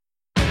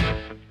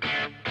Hello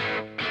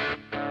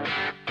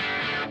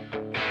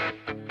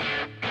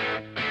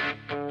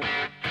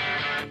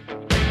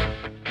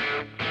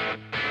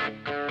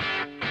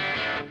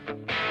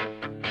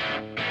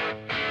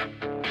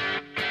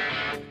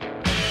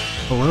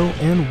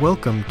and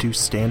welcome to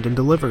Stand and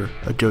Deliver,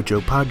 a JoJo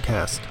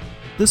podcast.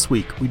 This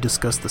week we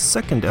discuss the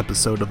second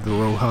episode of the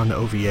Rohan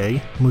OVA,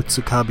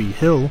 Mutsukabi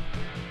Hill,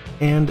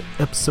 and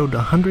episode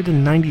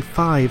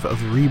 195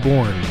 of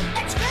Reborn.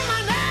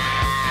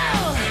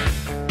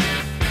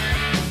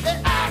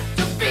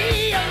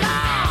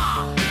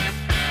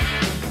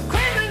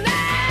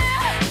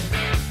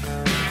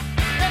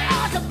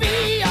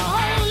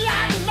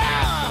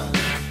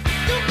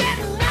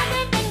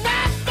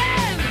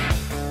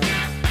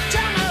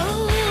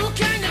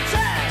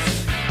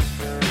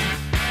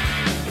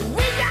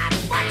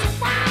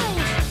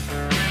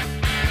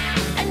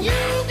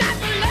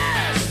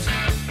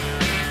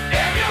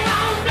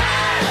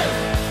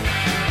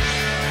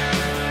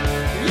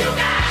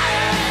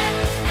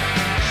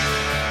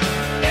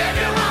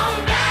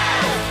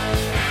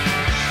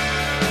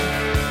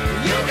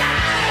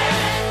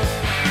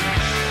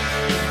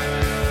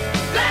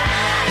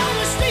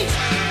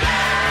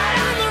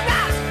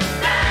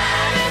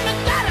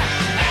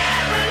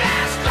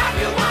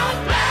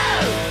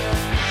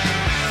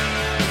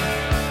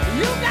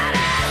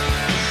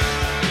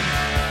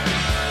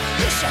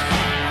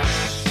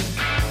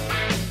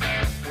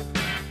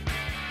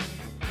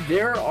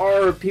 There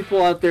are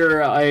people out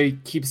there I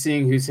keep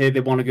seeing who say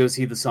they want to go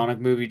see the Sonic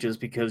movie just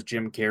because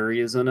Jim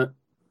Carrey is in it.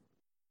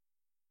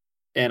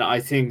 And I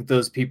think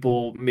those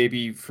people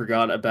maybe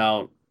forgot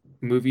about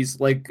movies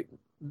like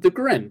The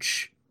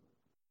Grinch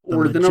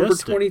or The Number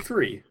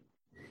 23.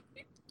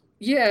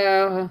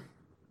 Yeah.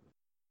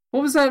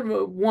 What was that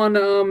one?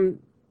 I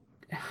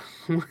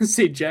want to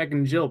say Jack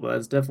and Jill, but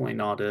that's definitely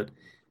not it.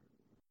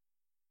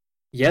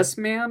 Yes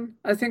Man,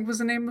 I think was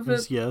the name of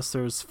it. Yes,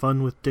 there's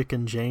Fun with Dick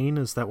and Jane.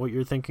 Is that what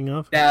you're thinking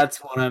of?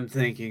 That's what I'm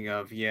thinking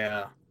of,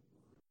 yeah.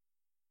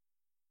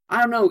 I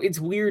don't know, it's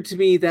weird to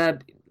me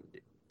that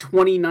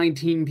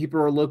 2019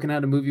 people are looking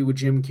at a movie with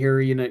Jim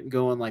Carrey in it and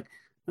going like,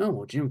 oh,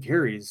 well, Jim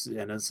Carrey's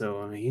in it,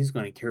 so he's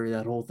going to carry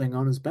that whole thing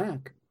on his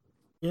back.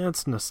 Yeah,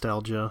 it's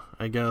nostalgia,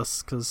 I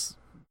guess, because,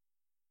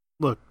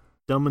 look,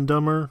 Dumb and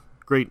Dumber,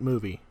 great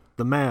movie.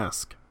 The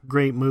Mask,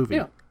 great movie.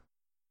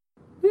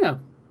 Yeah.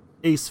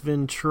 Ace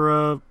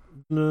Ventura,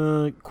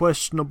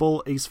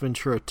 questionable. Ace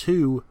Ventura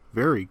 2,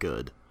 very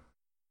good.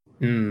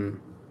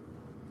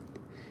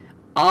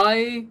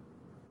 I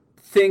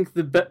think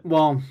I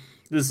don't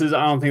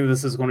think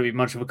this is going to be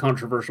much of a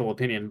controversial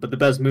opinion, but the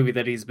best movie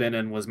that he's been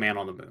in was Man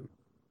on the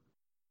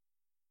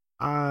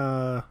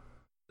Moon.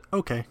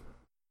 Okay.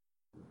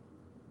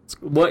 It's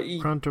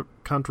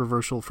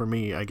controversial for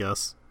me, I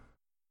guess.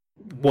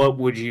 What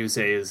would you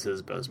say is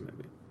his best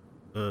movie?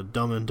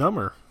 Dumb and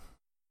Dumber.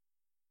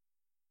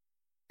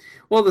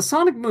 Well, the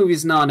Sonic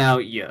movie's not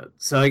out yet,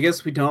 so I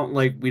guess we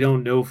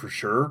don't know for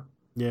sure.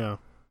 Yeah.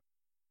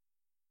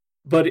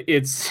 But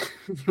it's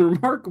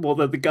remarkable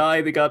that the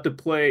guy that got to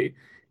play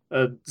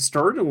a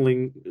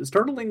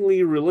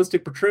startlingly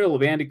realistic portrayal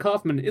of Andy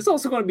Kaufman is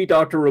also going to be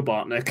Dr.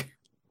 Robotnik.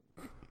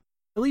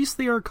 At least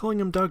they are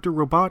calling him Dr.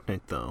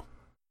 Robotnik, though.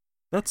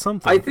 That's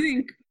something. I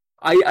think.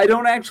 I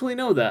don't actually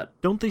know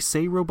that. Don't they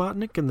say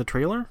Robotnik in the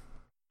trailer?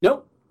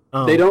 Nope.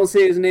 Oh. They don't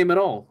say his name at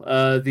all.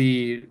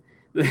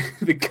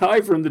 The guy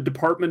from the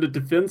Department of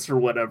Defense or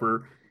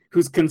whatever,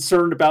 who's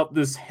concerned about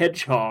this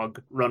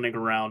hedgehog running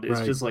around,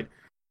 is just like,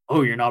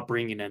 oh, you're not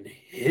bringing in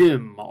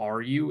him,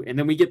 are you? And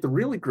then we get the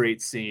really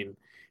great scene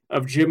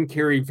of Jim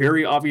Carrey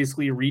very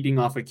obviously reading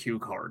off a cue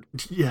card.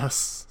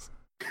 Yes.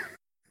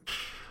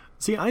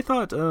 See, I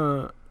thought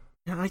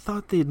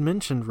they had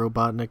mentioned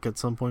Robotnik at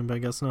some point, but I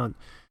guess not.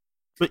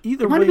 But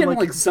either way, might have been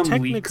like some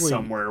leak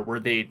somewhere where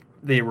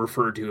they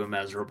refer to him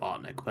as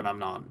Robotnik, but I'm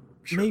not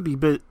sure. Maybe,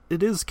 but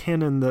it is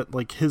canon that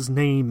like his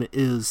name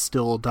is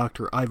still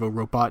Dr. Ivo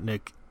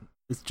Robotnik.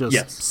 It's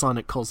just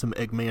Sonic calls him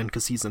Eggman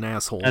because he's an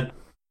asshole.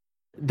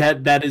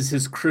 That is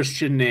his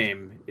Christian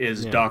name,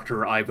 is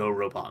Dr. Ivo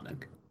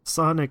Robotnik.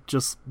 Sonic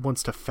just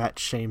wants to fat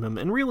shame him,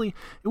 and really,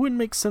 it wouldn't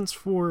make sense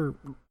for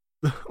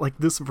like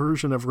this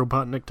version of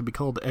Robotnik to be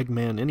called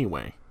Eggman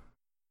anyway.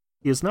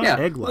 He is not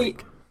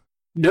egg-like.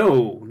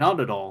 No, not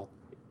at all.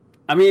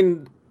 I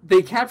mean,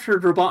 they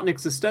captured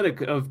Robotnik's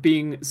aesthetic of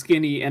being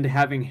skinny and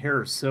having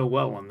hair so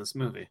well in this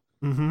movie.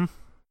 Mm-hmm.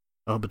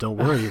 Oh, but don't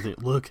worry.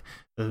 Look,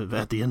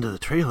 at the end of the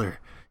trailer,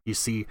 you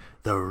see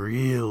the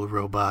real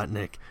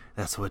Robotnik.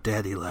 That's what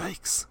Daddy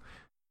likes.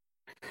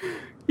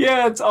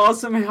 Yeah, it's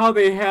awesome how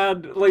they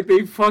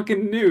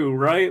fucking knew,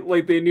 right?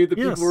 Like, they knew that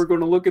people were going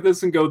to look at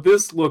this and go,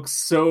 this looks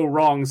so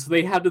wrong. So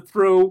they had to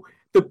throw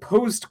the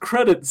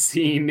post-credit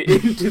scene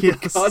into the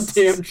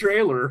goddamn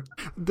trailer.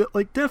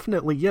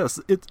 Definitely, yes.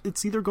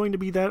 It's either going to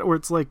be that, or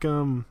it's like,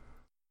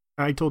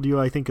 I told you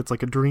I think it's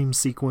like a dream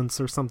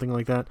sequence or something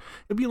like that.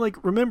 It'd be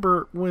like,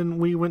 remember when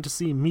we went to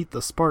see Meet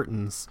the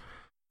Spartans,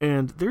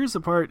 And there's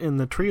a part in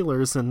the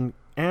trailers and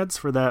ads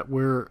for that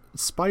where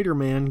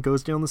Spider-Man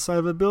goes down the side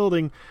of a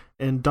building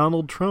and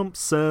Donald Trump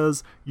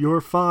says, "You're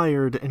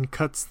fired," and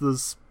cuts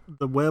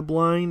the web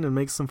line and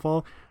makes them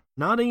fall.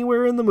 Not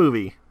anywhere in the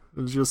movie.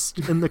 It was just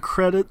in the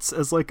credits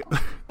as like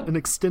an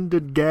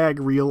extended gag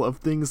reel of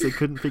things they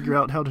couldn't figure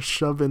out how to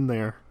shove in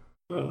there.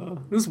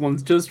 This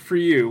one's just for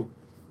you,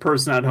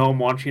 person at home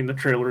watching the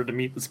trailer to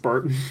Meet the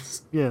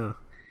Spartans. Yeah.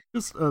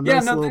 Just a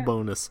nice little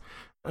bonus.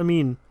 I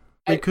mean,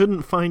 they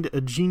couldn't find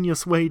a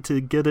genius way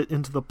to get it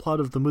into the plot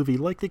of the movie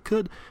like they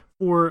could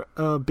for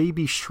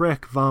baby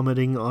Shrek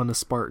vomiting on a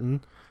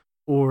Spartan.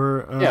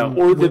 Or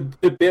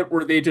the bit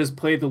where they just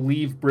play the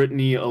Leave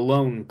Britney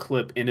Alone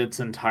clip in its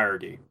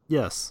entirety.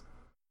 Yes.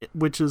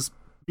 Which is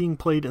being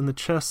played in the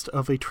chest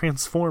of a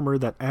transformer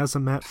that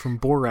Azamat from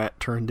Borat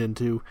turned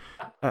into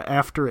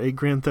after a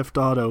Grand Theft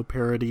Auto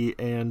parody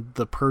and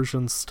the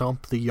Persians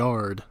stomp the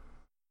yard.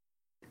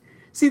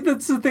 See,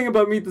 that's the thing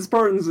about Meet the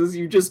Spartans, is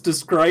you just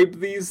describe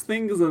these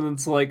things and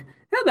it's like,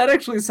 yeah, that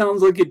actually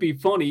sounds like it'd be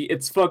funny.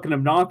 It's fucking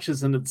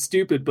obnoxious and it's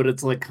stupid, but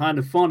it's like kind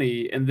of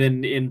funny. And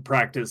then in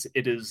practice,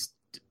 it is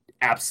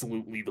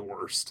absolutely the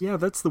worst. Yeah,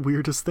 that's the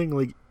weirdest thing.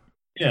 Like,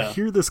 you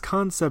hear this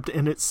concept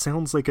and it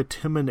sounds like a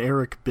Tim and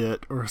Eric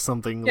bit or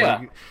something.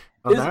 Yeah.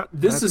 Like,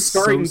 this is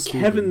starring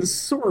Kevin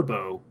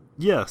Sorbo.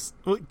 Yes.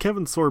 Well,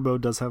 Kevin Sorbo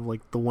does have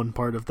like the one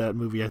part of that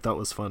movie I thought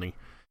was funny.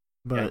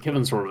 But yeah,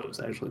 Kevin Sorbo is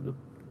actually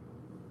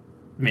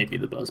maybe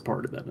the best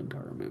part of that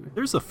entire movie.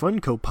 There's a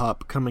Funko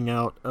Pop coming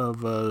out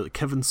of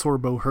Kevin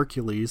Sorbo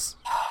Hercules,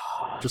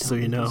 just so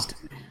you know.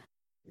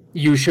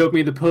 You showed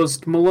me the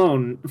Post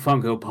Malone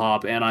Funko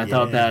Pop, and I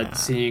thought that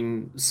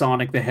seeing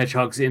Sonic the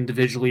Hedgehog's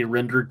individually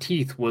rendered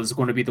teeth was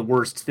going to be the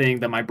worst thing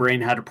that my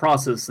brain had to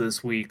process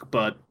this week,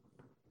 but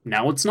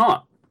now it's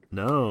not.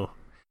 No.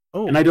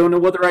 Oh. And I don't know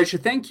whether I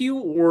should thank you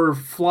or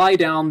fly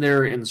down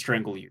there and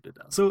strangle you to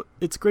death. So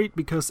it's great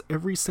because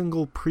every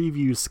single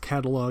previews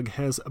catalog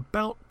has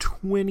about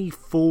 20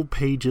 full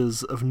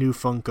pages of new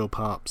Funko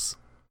Pops.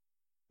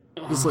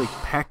 Just like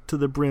packed to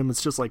the brim.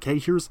 It's just like, hey,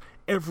 here's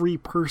every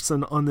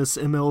person on this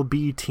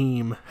MLB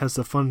team has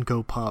a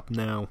Funko Pop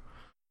now.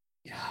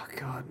 Yeah,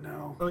 God,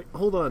 no. Like,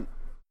 hold on.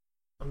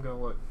 I'm gonna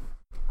look.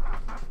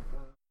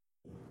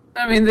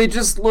 I mean, they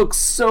just look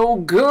so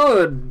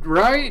good,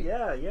 right?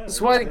 Yeah. That's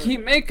why they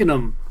keep making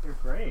them. They're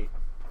great.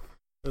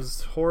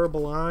 Those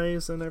horrible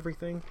eyes and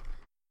everything.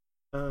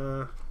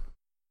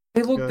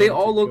 They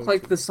all look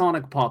like the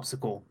Sonic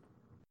Popsicle.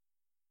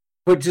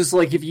 But just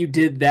like if you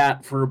did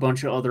that for a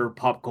bunch of other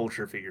pop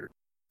culture figures.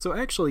 So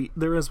actually,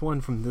 there is one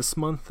from this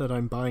month that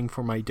I'm buying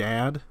for my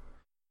dad,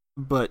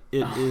 but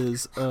it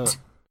is,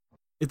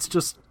 it's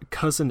just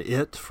Cousin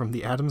It from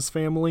the Addams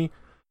Family.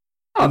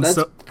 Oh, and that's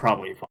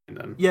probably fine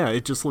then. Yeah,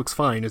 it just looks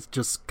fine. It's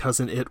just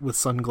Cousin It with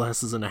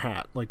sunglasses and a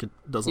hat. Like, it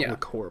doesn't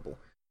look horrible.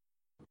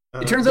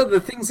 It turns out the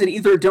things that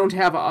either don't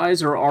have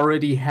eyes or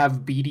already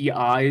have beady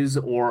eyes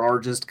or are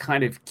just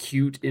kind of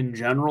cute in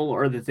general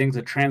are the things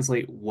that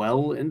translate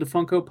well into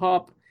Funko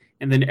Pop.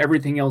 And then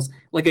everything else,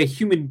 like a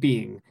human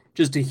being,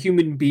 just a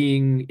human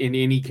being in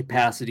any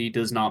capacity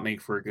does not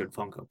make for a good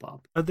Funko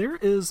Pop. There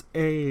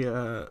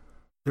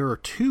are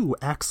 2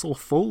 Axel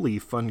Foley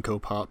Funko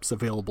Pops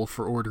available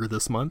for order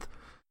this month.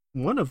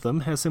 One of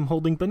them has him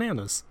holding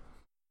bananas.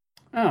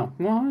 Oh,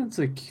 well,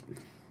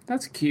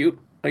 that's cute,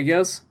 I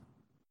guess.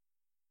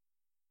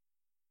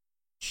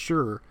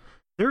 Sure.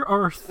 There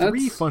are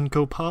 3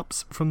 Funko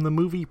Pops from the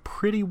movie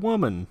Pretty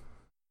Woman.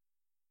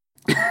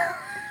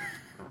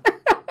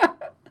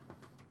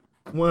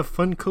 Want a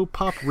Funko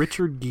Pop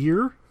Richard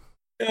Gere?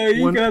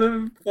 You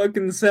gotta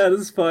fucking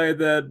satisfy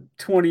that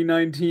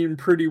 2019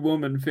 Pretty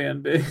Woman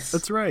fan base.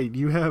 That's right.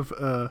 You have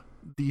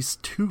these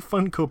 2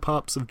 Funko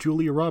Pops of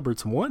Julia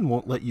Roberts. One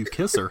won't let you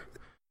kiss her.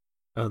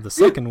 The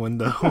second one,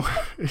 though,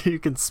 you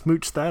can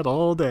smooch that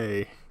all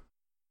day.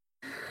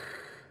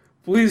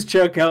 Please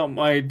check out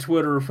my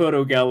Twitter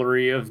photo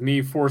gallery of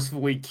me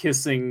forcefully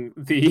kissing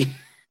the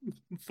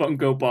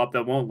Funko Pop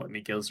that won't let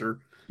me kiss her.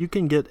 You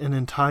can get an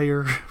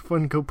entire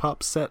Funko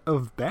Pop set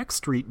of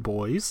Backstreet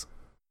Boys.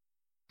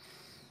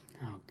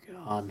 Oh,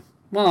 God.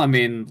 Well, I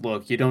mean,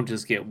 look, you don't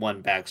just get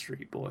one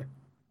Backstreet Boy.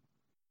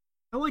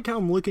 I like how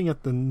I'm looking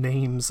at the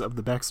names of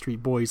the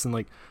Backstreet Boys and,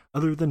 like,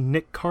 other than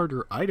Nick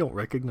Carter, I don't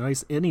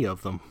recognize any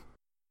of them.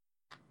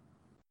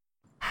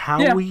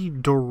 Howie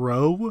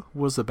Dorough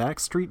was a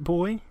Backstreet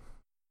Boy?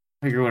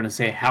 I think you were going to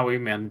say Howie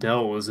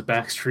Mandel was a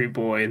Backstreet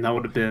Boy, and that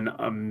would have been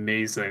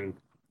amazing.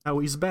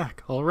 Howie's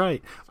back. All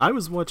right. I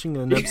was watching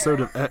an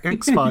episode of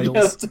X-Files.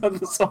 That's how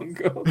the song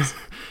goes.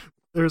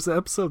 There's an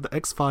episode of the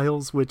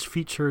X-Files which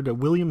featured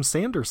William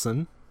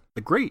Sanderson, the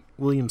great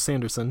William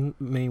Sanderson,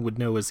 many would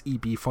know as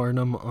E.B.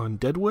 Farnham on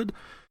Deadwood,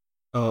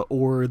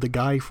 or the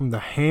guy from the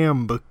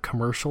Ham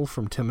commercial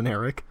from Tim and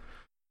Eric,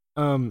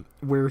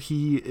 where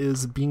he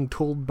is being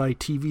told by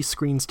TV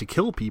screens to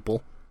kill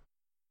people.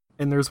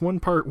 And there's one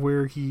part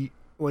where he,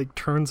 like,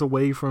 turns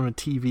away from a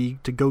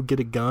TV to go get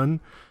a gun,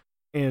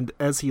 and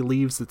as he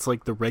leaves, it's,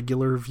 like, the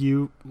regular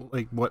view,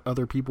 like, what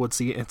other people would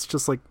see. It's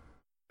just, like,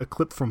 a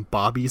clip from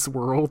Bobby's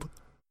World.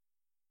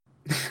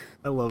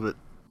 I love it.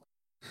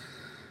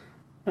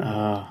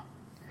 Uh,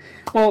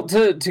 well,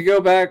 to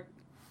go back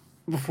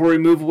before we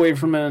move away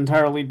from it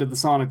entirely to the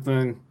Sonic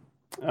thing,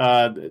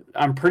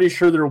 I'm pretty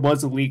sure there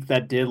was a leak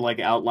that did like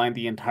outline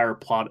the entire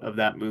plot of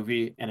that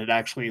movie, and it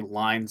actually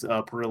lines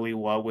up really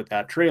well with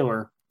that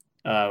trailer,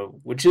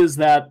 which is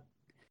that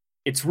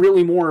it's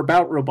really more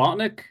about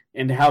Robotnik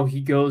and how he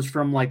goes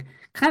from like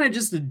kind of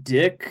just a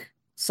dick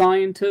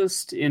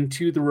scientist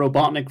into the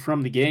Robotnik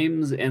from the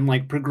games, and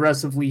like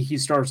progressively he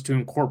starts to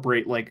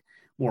incorporate like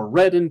more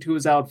red into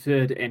his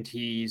outfit, and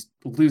he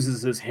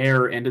loses his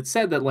hair. And it's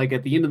said that like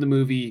at the end of the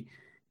movie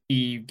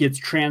he gets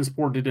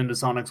transported into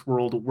Sonic's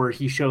world where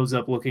he shows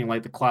up looking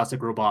like the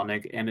classic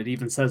Robotnik, and it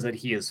even says that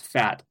he is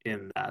fat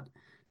in that.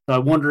 So I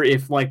wonder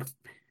if like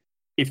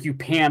if you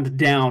panned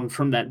down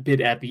from that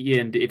bit at the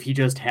end, if he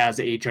just has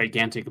a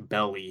gigantic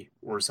belly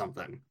or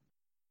something.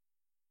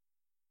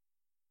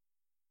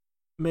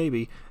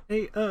 Maybe.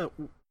 Hey,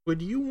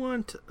 would you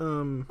want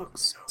some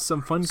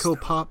Funko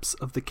Pops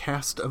of the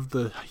cast of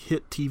the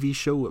hit TV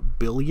show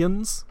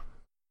Billions?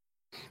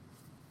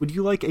 Would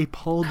you like a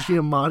Paul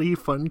Giamatti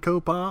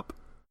Funko Pop?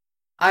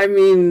 I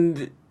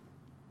mean,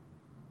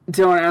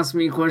 don't ask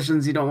me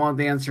questions you don't want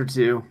the answer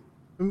to.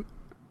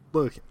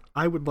 Look,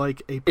 I would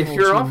like a Paul If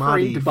you're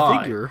offering Giamatti to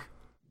buy figure.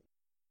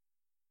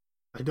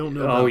 I don't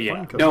know. Oh about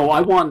yeah, Funko. no,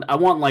 I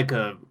want like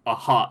a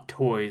Hot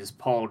Toys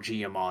Paul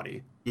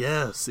Giamatti,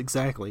 Yes,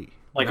 exactly.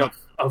 like a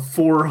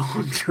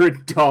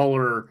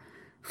 $400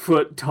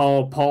 foot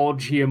tall Paul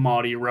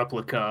Giamatti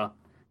replica.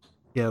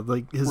 Yeah,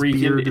 like his where you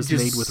beard can, is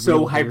just made with so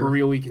real hair. hyper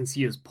real you can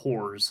see his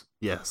pores.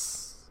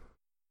 Yes.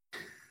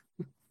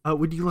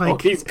 Would you Oh,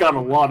 like? he's got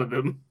a lot of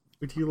them.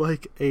 Would you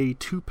like a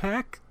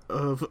 2-pack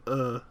of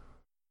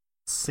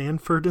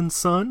Sanford and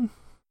Son?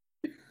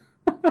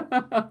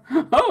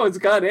 Oh, it's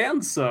got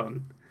and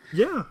Son.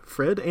 Yeah,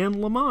 Fred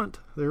and Lamont.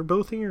 They're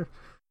both here.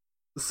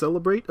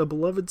 Celebrate a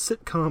beloved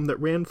sitcom that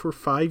ran for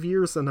 5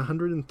 years and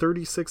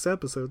 136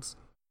 episodes.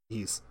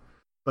 Jeez.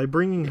 By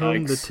bringing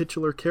home the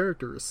titular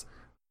characters.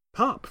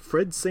 Pop,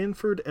 Fred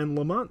Sanford and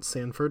Lamont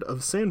Sanford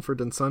of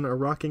Sanford and Son are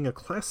rocking a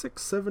classic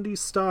 70s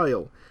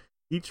style.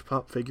 Each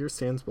Pop figure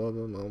stands blah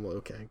blah blah.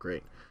 Okay,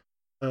 great.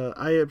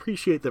 I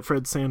appreciate that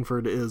Fred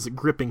Sanford is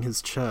gripping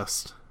his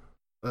chest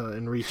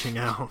and reaching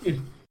out.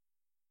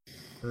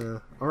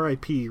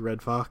 R.I.P.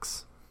 Red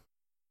Fox.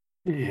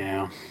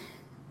 Yeah.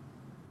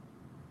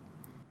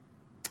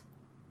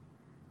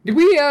 Did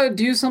we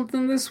do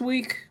something this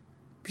week?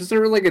 Was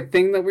there like a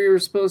thing that we were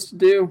supposed to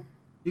do?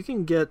 You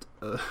can get,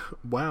 you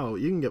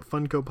can get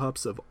Funko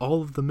Pops of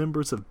all of the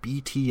members of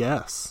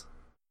BTS.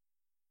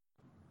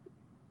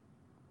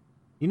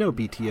 You know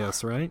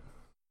BTS, right?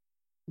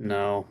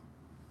 No.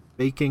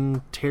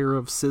 Baking Tear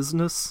of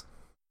Cisness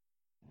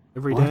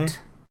every day.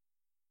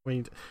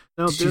 Wait,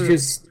 no, did you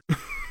just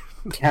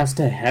cast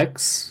a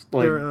hex?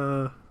 Like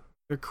they're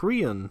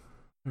Korean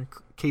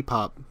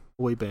K-pop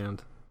boy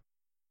band.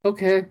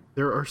 Okay.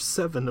 There are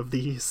 7 of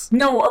these.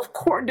 No, of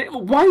course.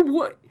 Why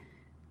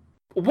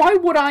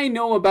would I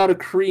know about a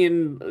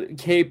Korean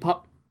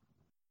K-pop?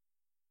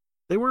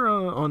 They were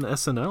on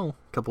SNL a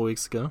couple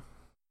weeks ago.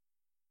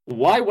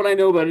 Why would I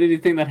know about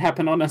anything that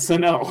happened on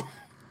SNL?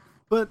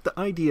 But the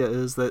idea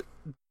is that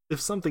if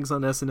something's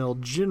on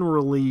SNL,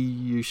 generally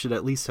you should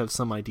at least have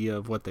some idea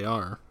of what they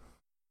are.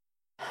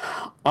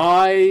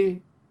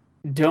 I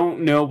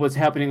don't know what's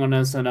happening on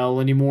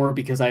SNL anymore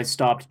because I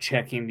stopped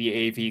checking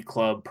the AV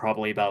Club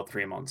probably about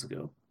 3 months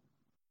ago.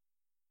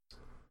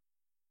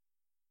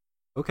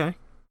 Okay.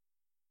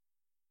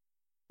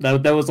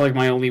 That was like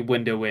my only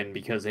window in,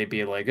 because they'd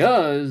be like,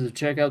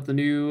 check out the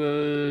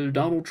new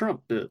Donald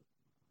Trump bit.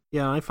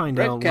 Yeah, I find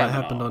Brett out Kavanaugh.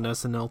 what happened on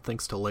SNL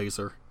thanks to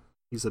Laser.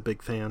 He's a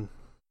big fan.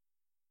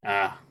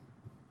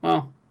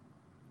 Well,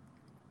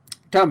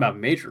 talking about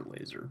Major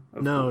Lazer.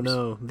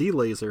 No, the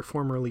Laser,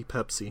 formerly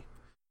Pepsi.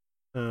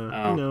 You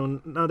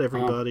know, not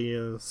everybody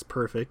is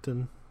perfect,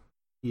 and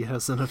he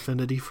has an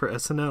affinity for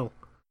SNL.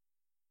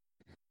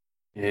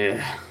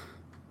 Yeah.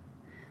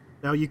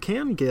 Now you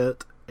can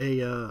get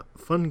a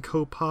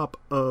Funko Pop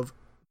of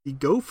the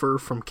Gopher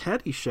from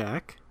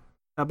Caddyshack.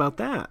 How about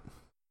that?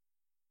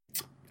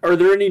 Are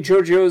there any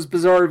JoJo's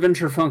Bizarre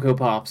Adventure Funko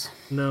Pops?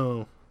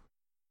 No,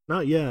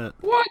 not yet.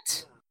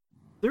 What?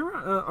 There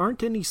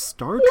aren't any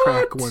Star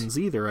Trek ones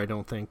either, I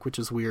don't think, which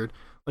is weird.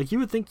 Like, you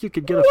would think you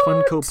could get a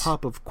Funko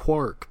Pop of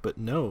Quark, but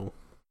no.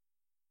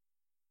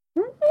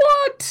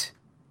 What?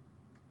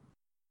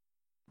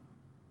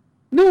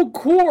 No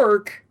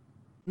Quark?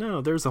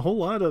 No, there's a whole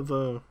lot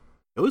of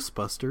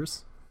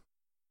Ghostbusters.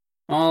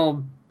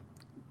 Oh,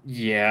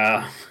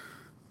 yeah.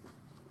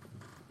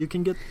 You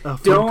can get a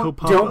Funko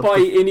Pop. Don't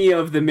buy any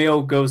of the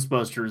male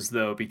Ghostbusters,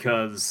 though,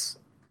 because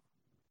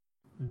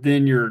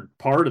then you're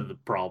part of the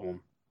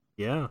problem.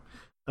 Yeah.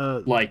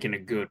 Like in a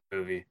good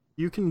movie.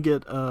 You can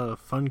get a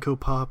Funko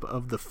Pop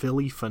of the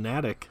Philly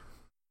Fanatic.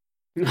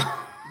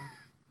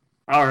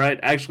 Alright,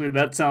 actually,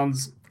 that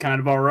sounds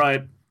kind of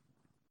alright.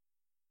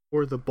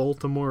 Or the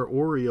Baltimore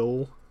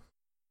Oriole.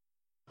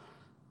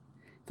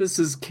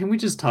 Can we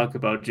just talk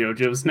about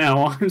JoJo's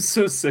now? I'm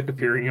so sick of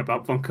hearing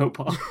about Funko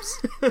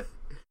Pops.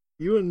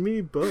 You and me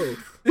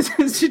both. This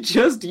is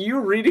just you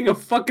reading a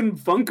fucking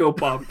Funko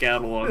Pop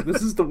catalog.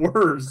 This is the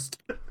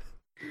worst.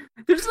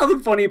 There's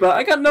nothing funny about it.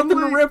 I got nothing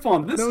to rip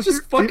on. This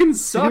just fucking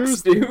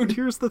sucks, dude.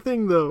 Here's the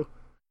thing, though.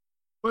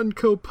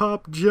 Funko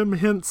Pop Jim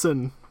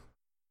Henson.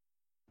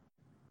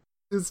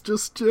 It's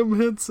just Jim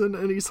Henson,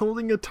 and he's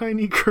holding a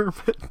tiny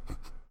Kermit.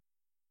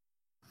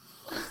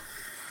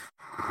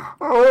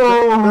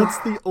 Oh, that's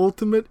the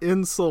ultimate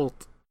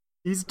insult.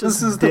 He's just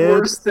this is dead the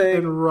worst thing.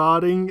 And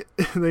rotting,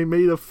 and they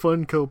made a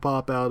Funko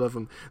Pop out of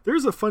him.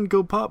 There's a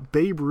Funko Pop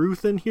Babe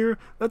Ruth in here.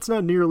 That's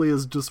not nearly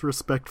as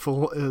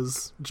disrespectful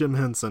as Jim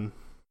Henson.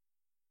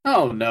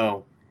 Oh,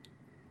 no.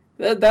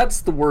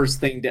 That's the worst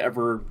thing to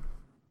ever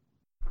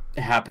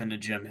happen to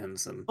Jim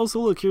Henson.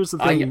 Also, look, here's the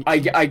thing.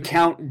 I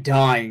count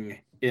dying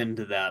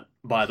into that,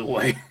 by the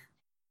way.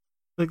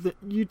 Like,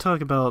 you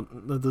talk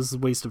about this is a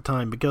waste of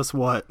time, but guess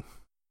what?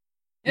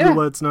 Yeah.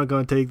 Roulette's not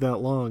going to take that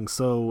long,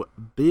 so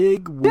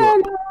big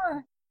whoop.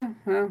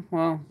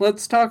 Well,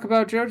 let's talk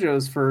about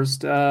JoJo's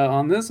first.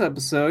 On this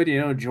episode,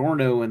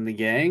 Giorno and the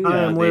gang.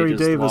 Hi, I'm Larry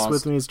Davis.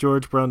 With me is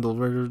George Brundle.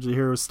 We're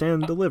here with Stand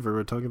and Deliver.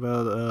 We're talking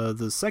about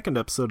the second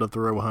episode of the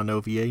Rohan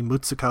OVA,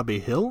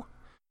 Mutsukabe Hill.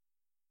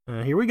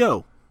 Here we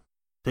go.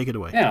 Take it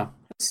away. Yeah,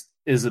 this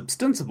is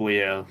ostensibly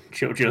a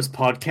JoJo's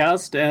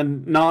podcast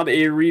and not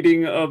a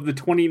reading of the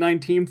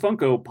 2019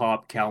 Funko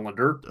Pop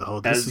calendar,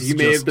 as you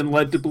may have been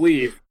led to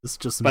believe it's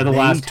just by the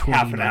last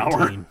half an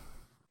hour.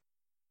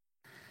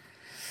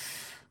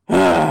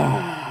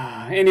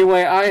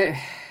 Anyway,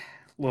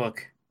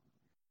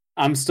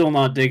 I'm still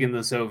not digging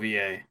this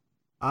OVA.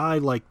 I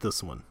like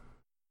this one.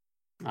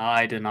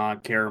 I did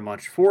not care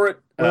much for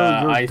it.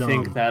 Well, I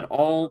think that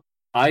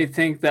I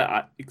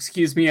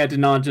did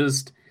not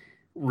just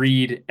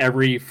read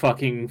every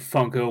fucking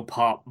Funko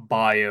Pop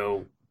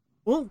bio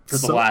for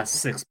the last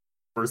 6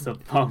 hours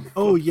of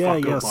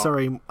Funko Pop.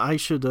 Sorry, I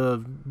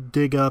should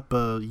dig up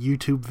a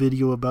YouTube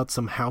video about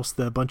some house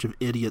that a bunch of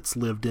idiots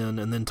lived in,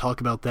 and then talk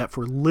about that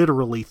for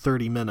literally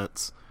 30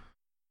 minutes.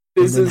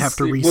 And then have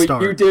to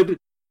restart.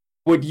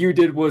 What you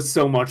did was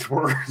so much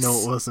worse. No,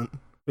 it wasn't.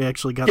 We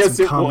actually got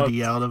some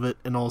comedy out of it,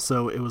 and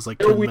also it was like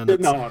 10 minutes. No, we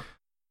did not.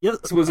 Yes.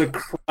 This was a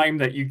crime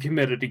that you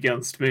committed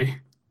against me.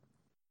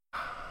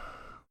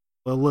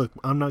 Well, look,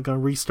 I'm not going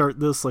to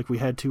restart this like we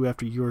had to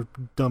after your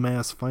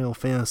dumbass Final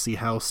Fantasy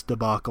house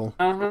debacle.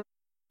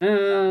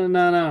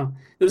 No.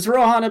 This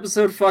Rohan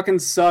episode fucking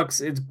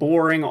sucks. It's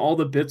boring. All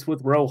the bits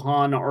with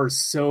Rohan are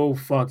so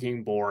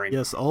fucking boring.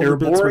 Yes, the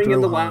bits with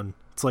Rohan.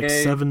 It's like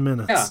 7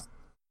 minutes.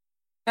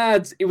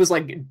 Yeah. It was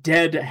like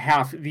dead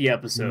half the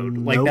episode.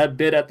 Nope. Like that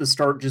bit at the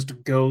start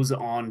just goes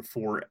on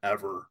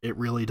forever. It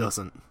really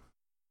doesn't.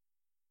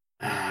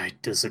 I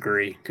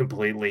disagree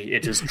completely.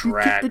 It just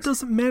drags. It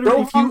doesn't matter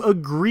if you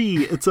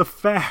agree. It's a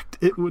fact.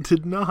 It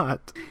did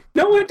not.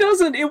 No, it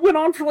doesn't. It went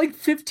on for like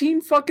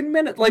 15 fucking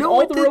minutes. Like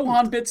all the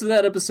Rohan bits of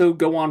that episode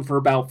go on for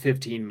about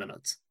 15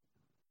 minutes.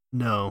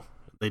 No,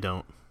 they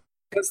don't.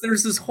 Because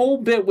there's this whole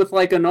bit with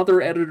like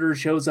another editor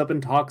shows up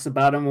and talks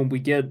about him, and we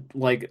get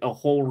like a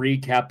whole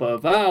recap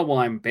of,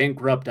 I'm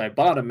bankrupt, I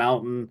bought a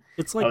mountain.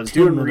 It's like I was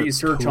doing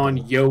research on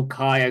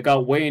yokai, I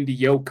got way into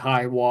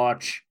Yokai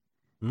Watch.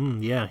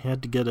 Yeah, he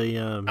had to get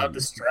got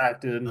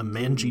distracted. A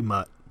manji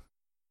mutt.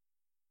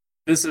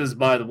 This is,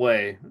 by the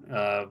way,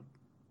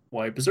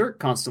 why Berserk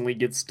constantly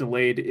gets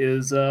delayed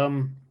is,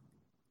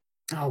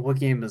 what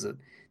game is it?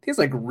 I think it's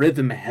like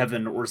Rhythm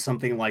Heaven or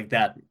something like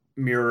that.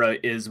 Mira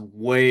is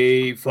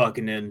way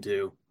fucking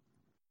into.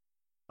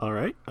 All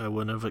right, I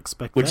wouldn't have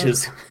expected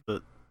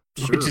that.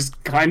 Which is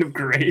kind of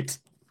great.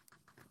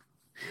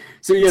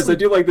 So yes, I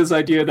do like this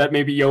idea that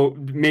maybe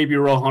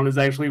Rohan is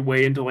actually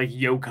way into like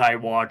Yokai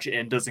Watch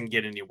and doesn't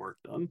get any work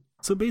done.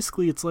 So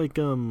basically, it's like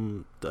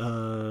Joe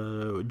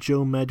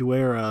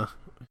Madureira,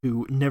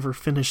 who never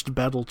finished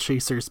Battle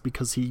Chasers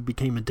because he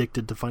became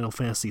addicted to Final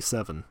Fantasy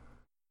VII.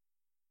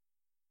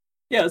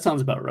 Yeah, that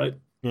sounds about right.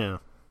 Yeah.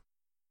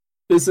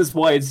 This is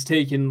why it's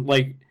taken,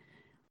 like,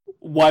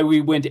 why we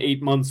went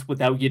 8 months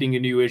without getting a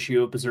new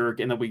issue of Berserk,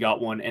 and then we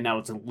got one, and now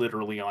it's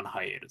literally on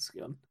hiatus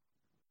again.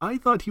 I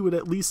thought he would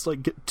at least,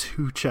 like, get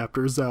 2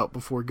 chapters out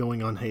before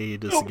going on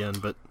hiatus again,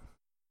 but...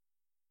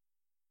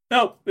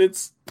 No,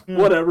 it's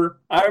whatever.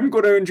 I'm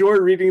going to enjoy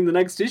reading the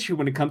next issue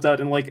when it comes out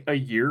in, like, a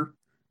year.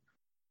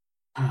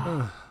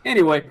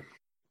 Anyway,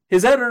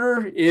 his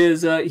editor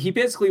is, he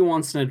basically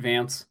wants an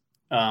advance,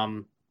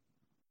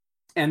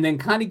 and then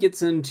kind of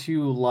gets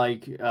into,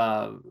 like,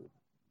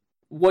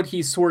 what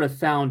he sort of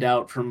found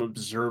out from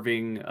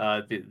observing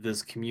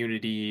this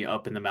community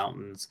up in the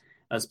mountains,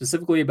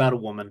 specifically about a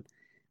woman.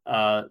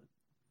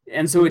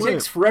 And so it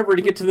takes forever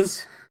to get to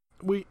this.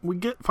 We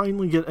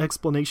finally get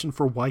explanation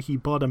for why he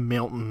bought a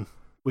mountain,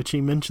 which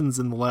he mentions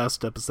in the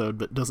last episode,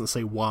 but doesn't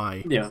say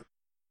why. Yeah.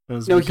 It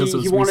was because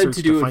he wanted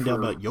to find out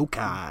about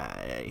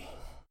yokai.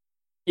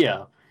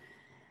 Yeah.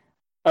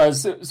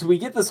 So we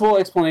get this whole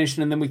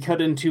explanation, and then we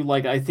cut into,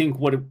 like, I think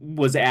what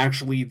was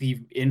actually the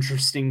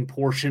interesting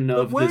portion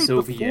of this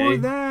OVA. Before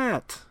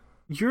that,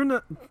 you're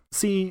not...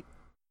 See,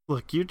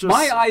 look, you're just...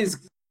 My eyes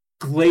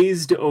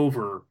glazed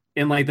over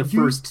in like the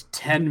first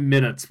 10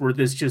 minutes where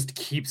this just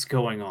keeps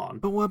going on.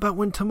 But what about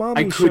when I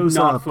Tamami could shows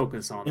not up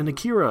focus on and it.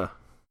 Akira?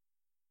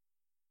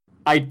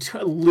 I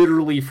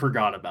literally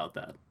forgot about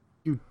that.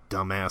 You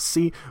dumbass.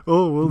 See?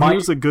 Oh, well,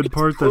 here's a good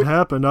part that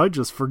happened. I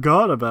just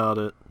forgot about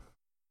it.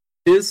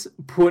 This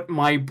put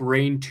my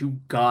brain to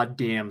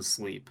goddamn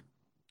sleep.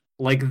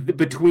 Like,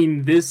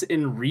 between this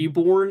and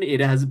Reborn, it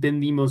has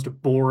been the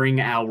most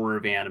boring hour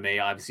of anime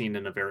I've seen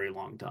in a very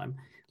long time.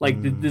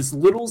 Like, this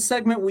little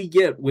segment we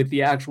get with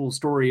the actual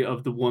story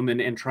of the woman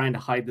and trying to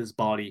hide this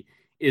body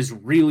is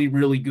really,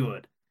 really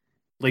good.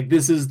 Like,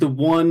 this is the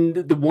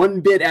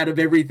one bit out of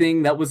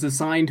everything that was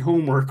assigned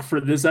homework for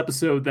this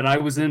episode that I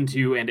was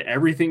into, and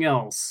everything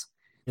else.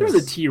 There's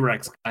a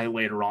T-Rex guy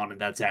later on,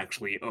 and that's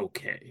actually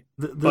okay.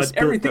 But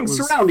everything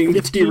surrounding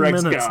the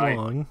T-Rex guy.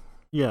 Long.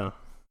 Yeah.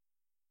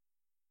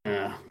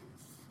 Yeah.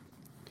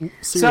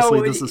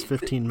 Seriously, this is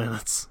 15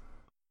 minutes.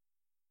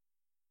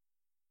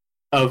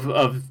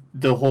 Of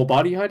the whole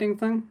body hiding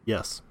thing?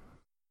 Yes.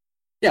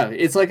 Yeah,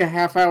 it's like a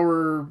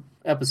half-hour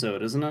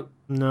episode, isn't it?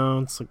 No,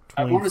 it's like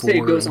 24, I want to say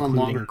it goes on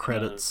including longer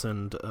credits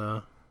and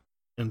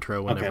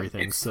intro and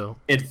everything. So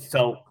it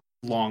felt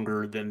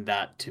longer than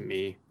that to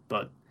me,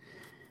 but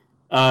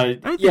I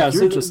think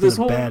you're just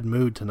in a bad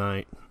mood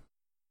tonight.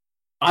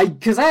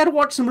 Because I had to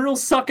watch some real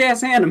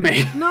suck-ass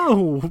anime.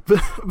 No,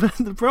 but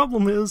the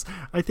problem is,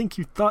 I think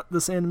you thought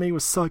this anime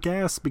was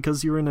suck-ass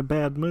because you're in a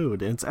bad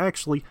mood, and it's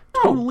actually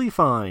totally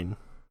fine.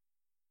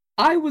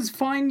 I was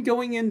fine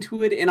going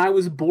into it, and I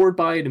was bored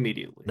by it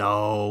immediately.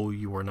 No,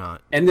 you were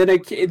not. And then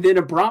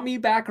it brought me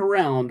back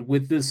around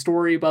with this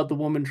story about the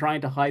woman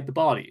trying to hide the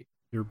body.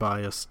 You're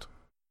biased.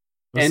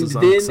 And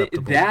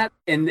then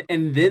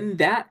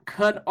that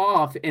cut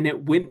off, and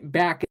it went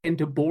back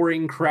into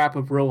boring crap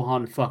of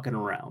Rohan fucking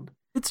around.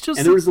 It's just,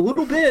 and there was a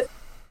little bit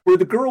where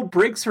the girl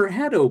breaks her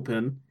head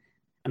open,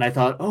 and I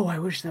thought, oh, I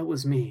wish that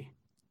was me.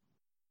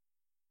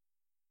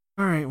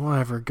 All right,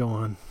 whatever, go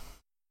on.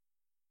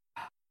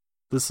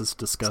 This is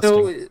disgusting.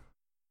 So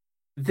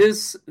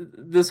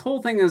this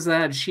whole thing is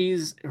that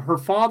her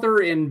father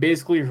and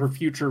basically her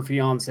future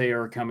fiance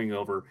are coming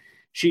over.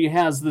 She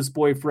has this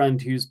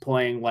boyfriend who's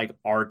playing like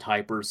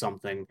R-Type or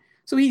something,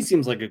 so he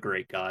seems like a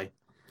great guy.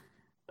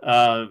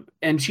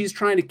 And she's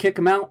trying to kick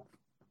him out.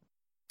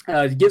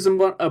 Gives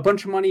him a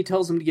bunch of money,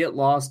 tells him to get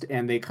lost,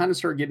 and they kind of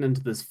start getting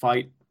into this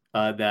fight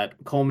that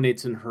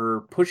culminates in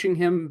her pushing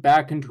him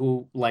back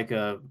into like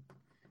a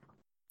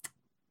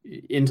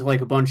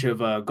bunch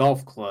of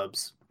golf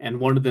clubs, and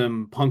one of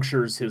them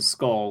punctures his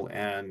skull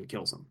and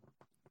kills him.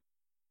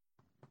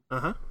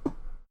 Uh-huh.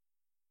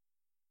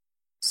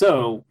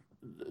 So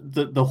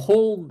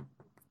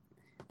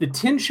the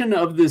tension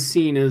of this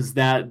scene is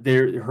that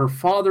her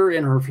father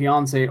and her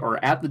fiance are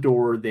at the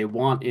door. They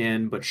want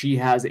in, but she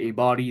has a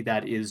body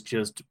that is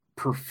just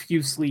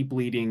profusely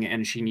bleeding,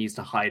 and she needs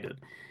to hide it.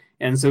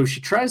 And so she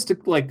tries to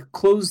like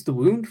close the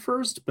wound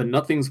first, but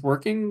nothing's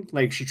working.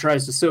 Like, she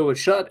tries to sew it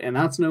shut, and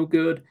that's no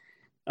good.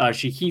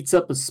 She heats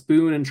up a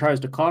spoon and tries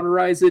to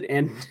cauterize it,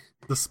 and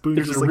the spoon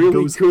just like really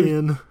goes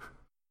in.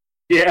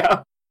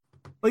 Yeah,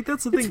 like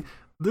that's the thing.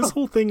 This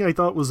whole thing I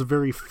thought was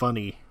very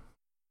funny.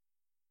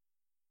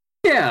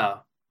 Yeah.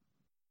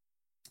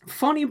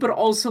 Funny, but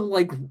also,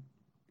 like,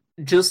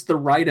 just the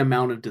right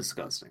amount of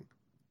disgusting.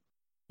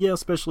 Yeah,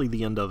 especially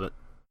the end of it.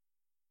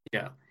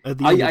 Yeah. At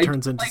the end, it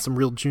turns into some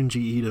real Junji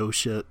Ito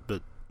shit,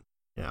 but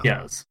yeah.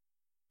 Yes.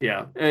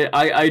 Yeah.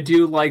 I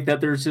do like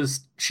that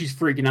she's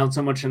freaking out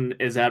so much and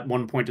is at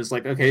one point just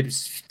like, okay,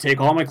 just take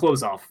all my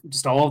clothes off.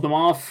 Just all of them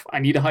off. I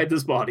need to hide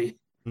this body.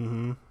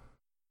 Mm-hmm.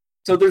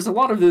 So there's a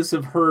lot of this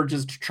of her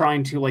just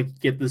trying to, like,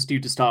 get this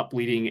dude to stop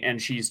bleeding,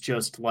 and she's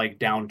just, like,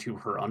 down to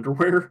her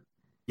underwear.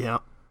 Yeah.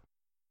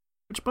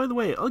 Which, by the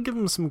way, I'll give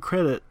them some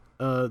credit.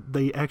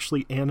 They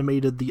actually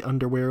animated the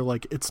underwear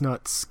like it's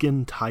not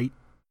skin tight,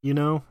 you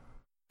know?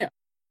 Yeah.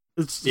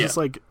 It's just,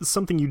 like,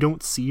 something you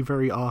don't see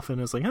very often.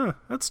 It's like, huh,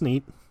 that's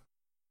neat.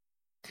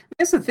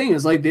 That's the thing,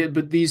 is, like,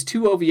 but these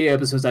two OVA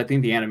episodes, I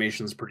think the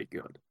animation's pretty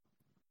good.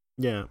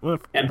 Yeah, well,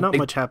 not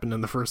much happened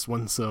in the first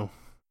one, so...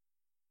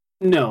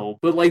 No,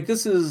 but like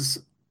this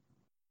is,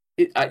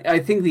 I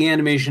think the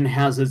animation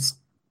has its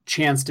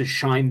chance to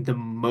shine the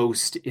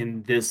most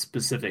in this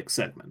specific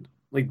segment.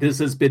 Like, this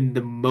has been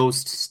the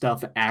most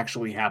stuff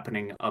actually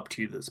happening up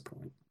to this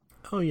point.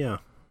 Oh yeah.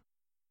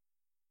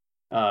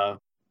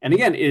 And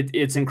again,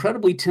 it's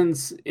incredibly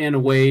tense in a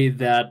way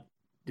that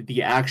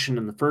the action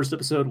in the first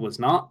episode was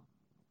not.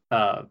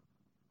 But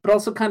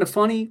also kind of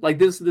funny. Like,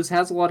 this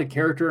has a lot of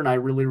character, and I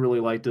really, really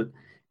liked it.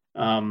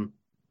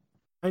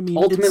 I mean,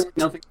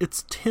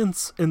 it's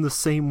tense in the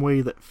same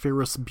way that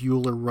Ferris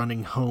Bueller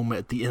running home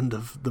at the end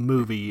of the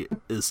movie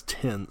is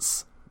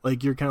tense.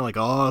 Like, you're kind of like,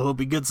 oh, I hope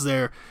he gets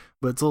there.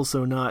 But it's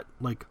also not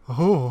like,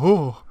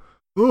 oh.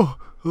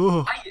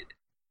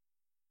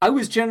 I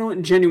was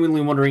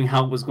genuinely wondering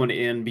how it was going to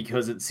end,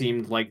 because it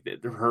seemed like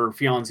her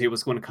fiancé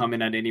was going to come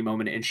in at any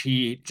moment, and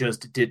she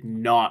just did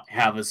not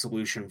have a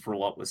solution for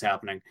what was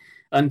happening.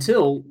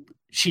 Until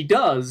she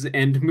does,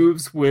 and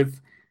moves with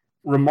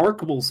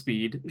remarkable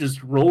speed,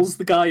 just rolls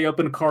the guy up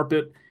in a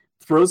carpet,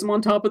 throws him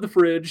on top of the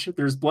fridge.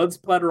 There's blood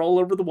splatter all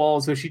over the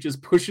wall, so she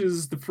just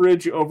pushes the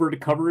fridge over to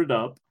cover it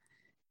up,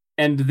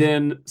 and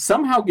then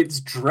somehow gets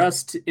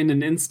dressed in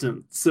an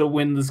instant. So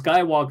when this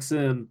guy walks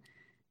in,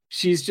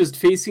 she's just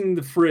facing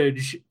the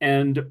fridge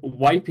and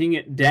wiping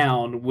it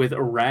down with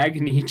a rag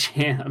in each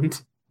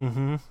hand.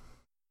 Mm-hmm.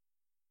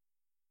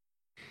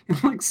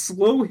 Like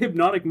slow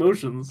hypnotic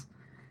motions.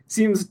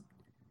 Seems...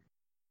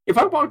 If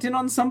I walked in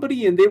on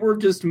somebody and they were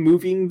just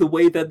moving the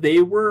way that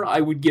they were, I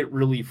would get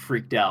really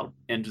freaked out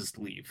and just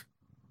leave.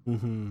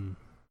 Mm-hmm.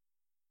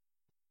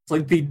 It's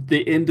like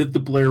the end of the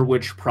Blair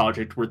Witch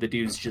Project where the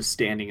dude's just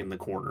standing in the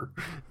corner.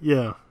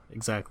 Yeah,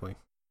 exactly.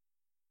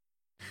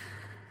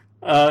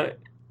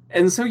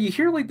 And so you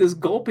hear like this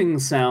gulping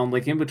sound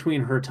like in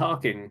between her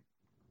talking.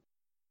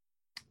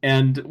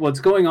 And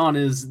what's going on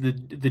is the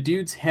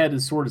dude's head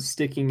is sort of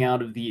sticking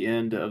out of the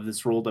end of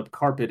this rolled up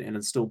carpet and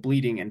it's still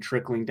bleeding and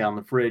trickling down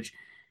the fridge.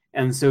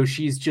 And so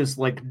she's just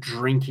like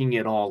drinking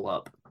it all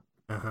up.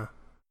 Uh-huh.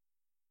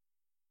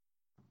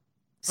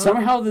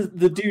 Somehow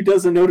the dude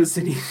doesn't notice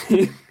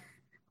anything,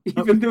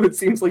 even though it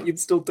seems like you'd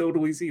still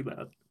totally see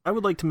that. I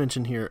would like to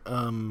mention here,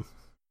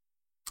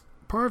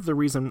 part of the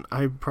reason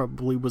I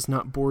probably was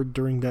not bored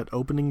during that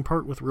opening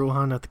part with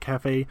Rohan at the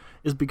cafe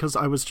is because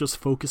I was just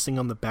focusing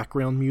on the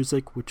background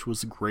music, which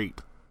was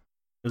great.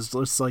 It was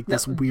just like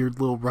this weird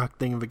little rock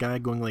thing of a guy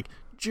going like,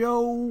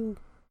 Joe,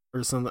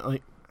 or something.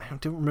 Like, I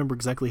don't remember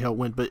exactly how it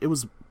went, but it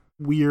was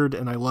weird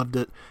and I loved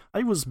it.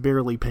 I was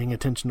barely paying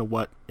attention to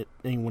what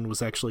anyone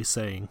was actually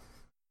saying.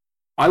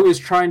 I was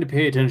trying to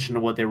pay attention to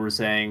what they were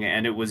saying,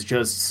 and it was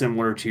just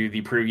similar to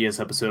the previous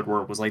episode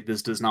where it was like,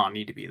 this does not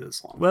need to be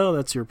this long. Well,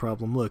 that's your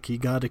problem. Look, you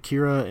got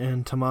Akira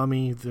and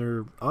Tamami,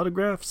 their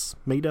autographs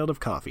made out of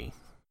coffee.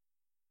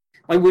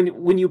 Like,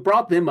 when you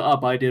brought them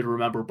up, I did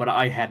remember, but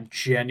I had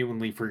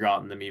genuinely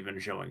forgotten them even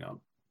showing up.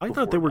 I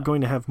thought they were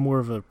going to have more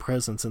of a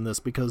presence in this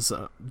because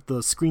the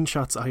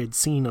screenshots I had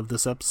seen of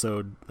this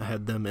episode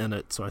had them in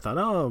it, so I thought,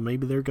 oh,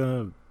 maybe they're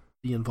going to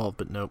be involved,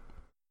 but nope.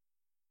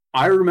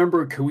 I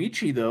remember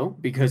Koichi, though,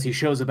 because he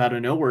shows up out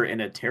of nowhere,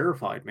 and it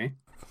terrified me.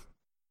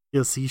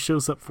 Yes, he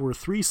shows up for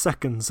 3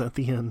 seconds at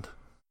the end.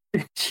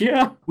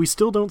 Yeah. We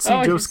still don't see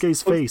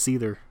Josuke's face,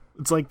 either.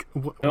 It's like,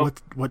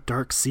 what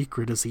dark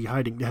secret is he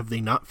hiding? Have they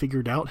not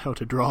figured out how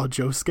to draw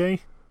Josuke?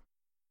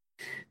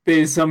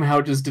 They somehow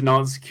just did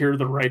not secure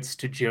the rights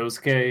to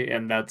Josuke,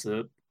 and that's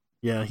it.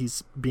 Yeah,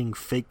 he's being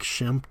fake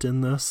shimped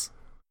in this.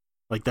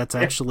 Like, that's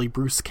actually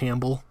Bruce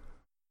Campbell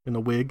in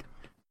a wig.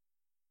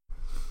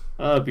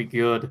 That'd be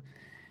good.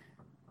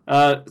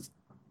 So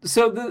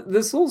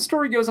this whole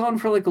story goes on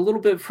for like a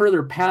little bit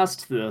further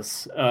past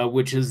this,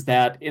 which is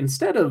that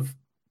instead of,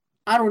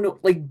 I don't know,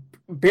 like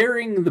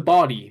burying the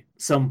body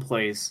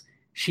someplace,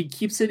 she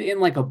keeps it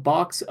in like a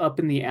box up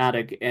in the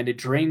attic, and it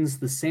drains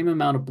the same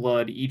amount of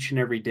blood each and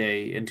every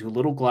day into a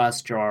little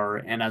glass jar,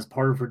 and as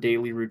part of her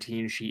daily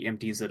routine, she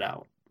empties it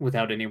out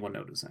without anyone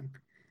noticing.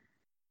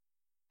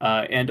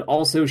 And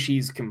also,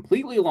 she's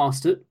completely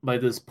lost it by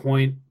this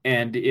point,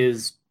 and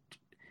is...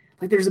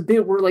 Like, there's a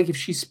bit where, like, if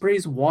she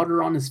sprays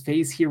water on his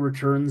face, he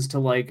returns to,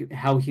 like,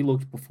 how he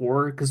looked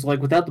before. Because,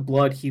 like, without the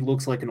blood, he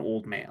looks like an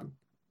old man.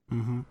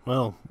 Mm-hmm.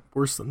 Well,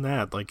 worse than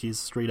that. Like, he's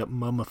straight up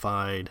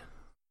mummified.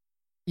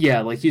 Yeah,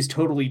 like, he's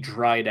totally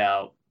dried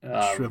out.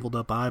 Shriveled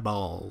up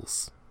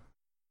eyeballs.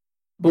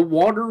 But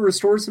water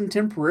restores him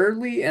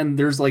temporarily, and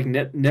there's, like,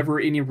 never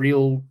any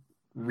real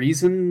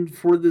reason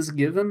for this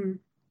given.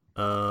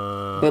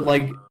 But,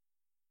 like...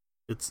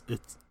 It's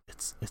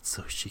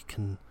so she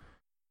can...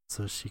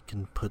 So she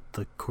can put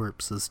the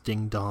corpse's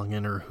ding-dong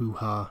in her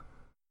hoo-ha.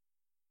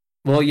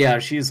 Well, yeah,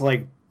 she's,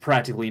 like,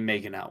 practically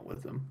making out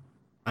with him.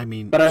 I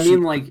mean... But I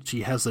mean, like...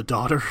 She has a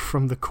daughter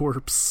from the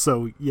corpse,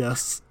 so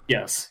yes.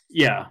 Yes,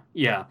 yeah.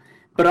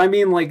 But I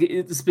mean, like,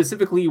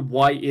 specifically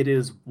why it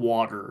is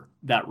water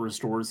that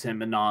restores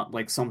him and not,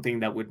 like,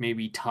 something that would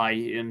maybe tie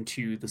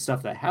into the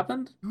stuff that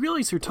happened. You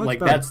realize you're talking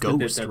like, about a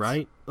ghost,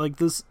 right? Like,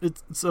 this,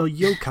 it's a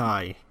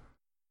yokai.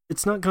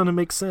 It's not gonna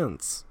make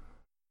sense.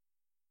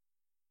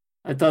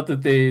 I thought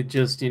that they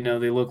just, you know,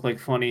 they look like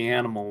funny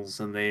animals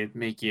and they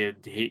make you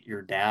hate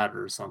your dad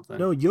or something.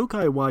 No,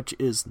 Yokai Watch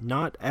is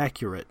not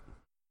accurate.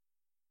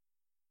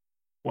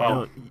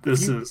 Well,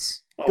 this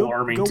is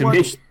alarming to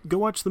me. Go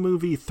watch the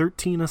movie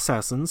 13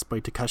 Assassins by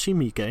Takashi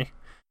Miike,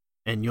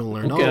 and you'll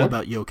learn all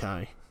about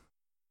yokai.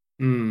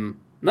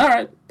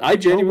 Alright, I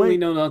genuinely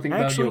know nothing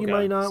about yokai. Actually, you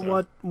might not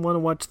want to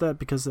watch that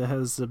because it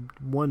has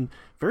one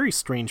very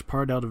strange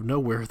part out of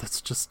nowhere that's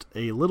just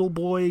a little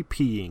boy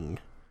peeing.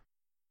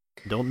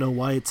 Don't know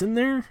why it's in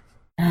there,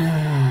 but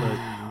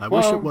I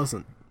wish it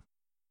wasn't.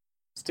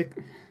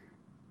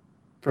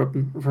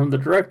 From the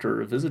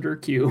director of Visitor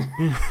Q.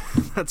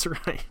 That's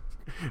right.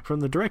 From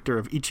the director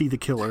of Ichi the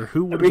Killer.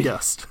 Who would have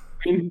guessed?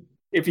 I mean,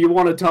 if you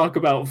want to talk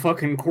about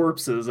fucking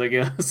corpses, I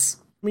guess.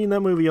 I mean,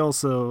 that movie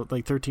also,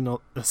 like 13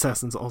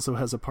 Assassins, also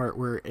has a part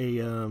where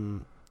a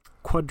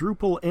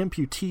quadruple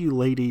amputee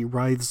lady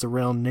writhes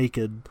around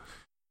naked.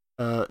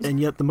 And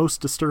yet the most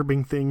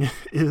disturbing thing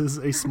is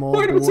a small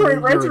boy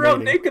writes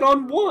around naked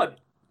on what?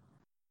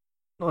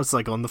 Oh, it's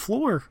like on the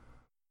floor.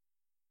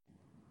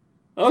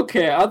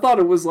 Okay, I thought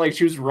it was like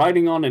she was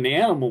riding on an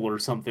animal or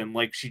something.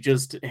 Like she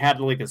just had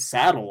like a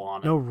saddle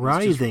on it. No,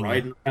 Was just writhing.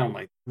 riding around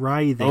like, oh,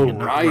 Writhing,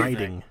 not writhing.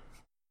 riding.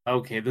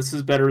 Okay, this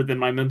is better than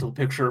my mental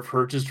picture of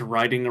her just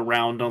riding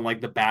around on like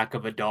the back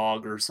of a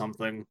dog or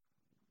something.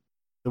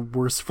 The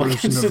worst Like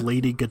version it's of just,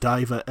 Lady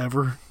Godiva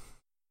ever.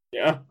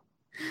 yeah.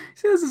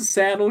 She has a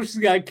saddle. She's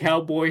got a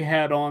cowboy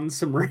hat on,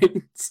 some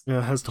reins.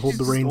 Yeah, has to hold She's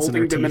the just reins in her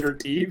holding them in teeth. her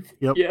teeth.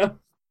 Yep. Yeah.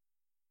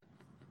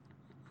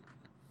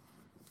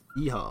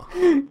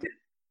 Yeehaw.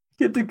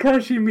 Get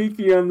Takashi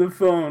Miki on the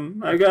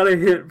phone. I got a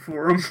hit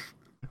for him.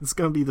 It's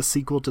gonna be the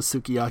sequel to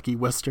Sukiyaki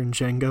Western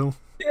Django.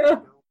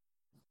 Yeah.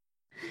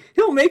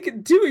 He'll make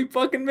it too. He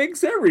fucking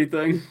makes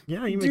everything.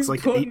 Yeah, he makes He's like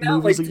 8 putting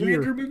out like movies a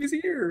 300 year. movies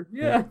a year.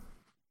 Yeah.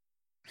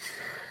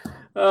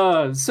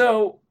 Yeah.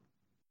 So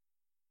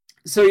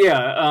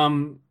yeah,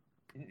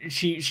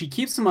 she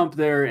keeps him up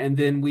there, and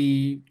then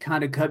we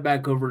kind of cut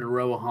back over to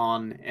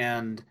Rohan,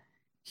 and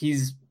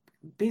he's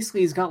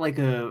he's got like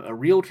a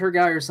realtor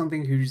guy or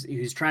something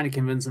who's trying to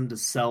convince him to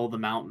sell the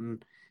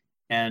mountain,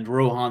 and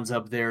Rohan's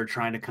up there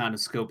trying to kind of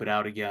scope it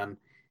out again.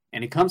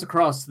 And he comes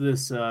across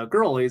this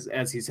girl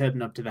as he's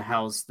heading up to the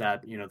house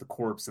that the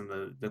corpse and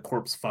the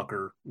corpse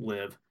fucker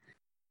live,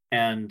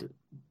 and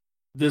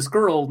this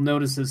girl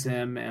notices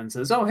him and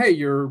says, "Oh, hey,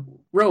 you're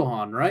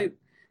Rohan, right?"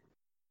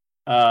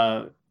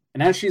 Uh,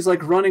 and as she's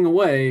like running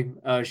away,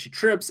 she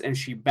trips and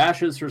she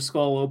bashes her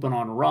skull open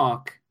on a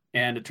rock.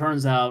 And it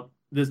turns out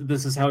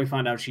this is how we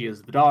find out she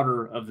is the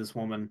daughter of this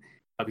woman,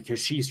 because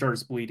she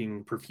starts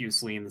bleeding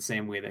profusely in the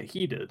same way that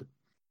he did.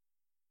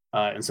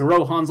 And so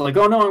Rohan's like,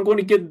 "Oh no, I'm going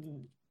to get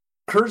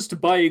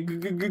cursed by a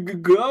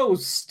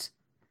ghost."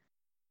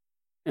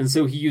 And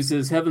so he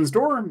uses Heaven's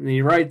Door and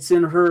he writes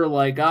in her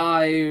like,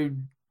 "I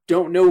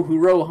don't know who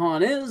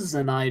Rohan is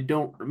and I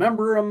don't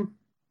remember him."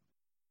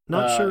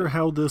 Not sure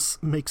how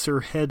this makes her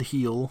head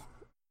heal.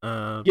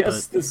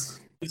 Yes, but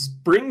this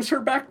brings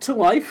her back to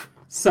life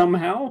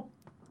somehow.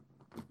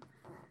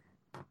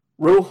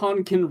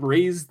 Rohan can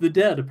raise the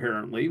dead,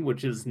 apparently,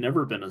 which has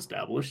never been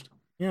established.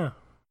 yeah,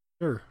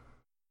 sure.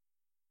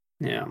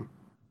 Yeah.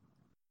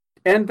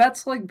 And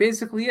that's like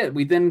basically it.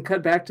 We then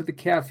cut back to the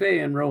cafe,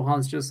 and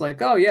Rohan's just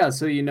like, "Oh, yeah,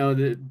 so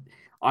that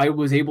I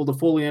was able to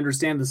fully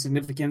understand the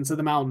significance of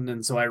the mountain,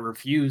 and so I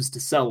refused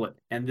to sell it."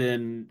 And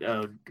then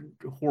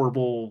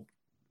horrible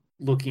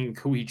looking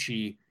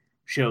Koichi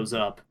shows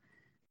up.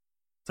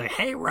 Say,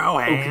 hey,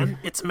 Rohan, Okay.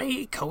 it's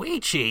me,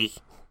 Koichi.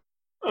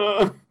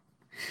 Uh,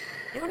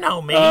 You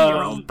know me,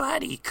 your old um,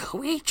 buddy,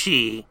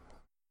 Koichi.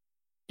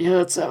 yeah,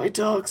 that's how he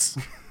talks.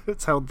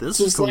 That's how this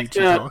Just Koichi like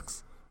that.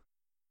 talks.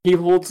 He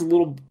holds a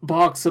little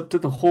box up to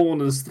the hole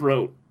in his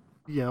throat.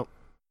 Yep.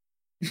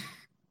 You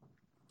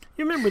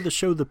remember the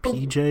show The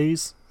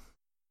PJs?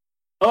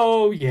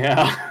 Oh,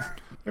 yeah.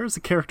 There was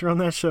a character on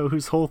that show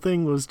whose whole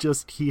thing was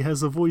just he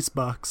has a voice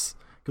box.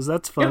 Because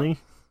that's funny.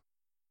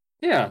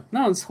 Yeah,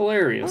 no, it's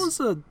hilarious.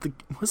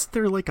 Was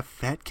there like a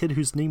fat kid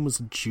whose name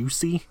was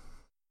Juicy?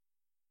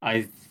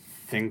 I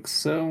think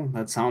so.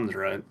 That sounds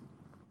right.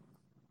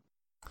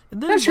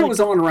 And then, That show like, was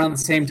on around the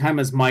same time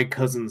as My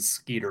Cousin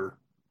Skeeter.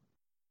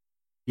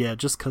 yeah,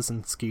 just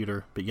Cousin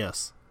Scooter, but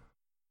yes.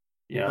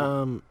 Yeah.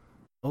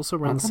 Also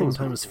around the thought it same was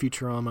time as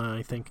Futurama,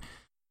 I think.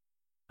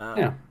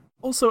 Yeah.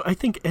 Also, I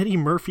think Eddie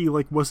Murphy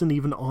wasn't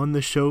even on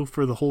the show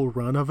for the whole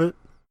run of it.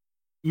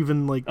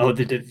 Even Oh,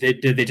 did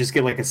they just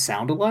get like a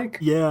sound alike?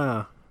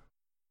 yeah.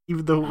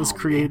 Even though it was Oh, man,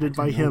 I created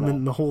by didn't know him, that.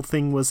 and the whole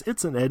thing was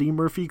it's an Eddie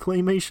Murphy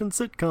claymation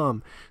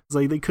sitcom. It's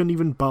like they couldn't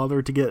even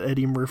bother to get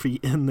Eddie Murphy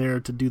in there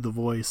to do the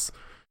voice.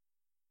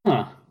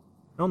 Huh. I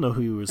don't know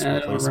who he was I don't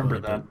replaced remember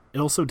by, that. but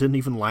it also didn't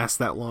even last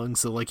that long.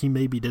 So he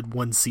maybe did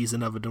one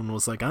season of it and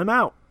was like, "I'm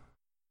out."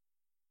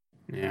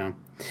 Yeah.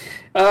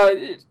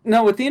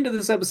 No, at the end of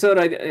this episode,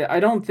 I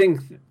don't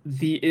think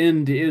the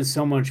end is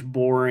so much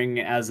boring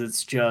as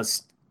it's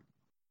just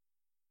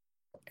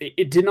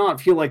it did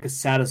not feel like a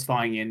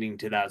satisfying ending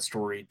to that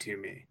story to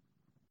me.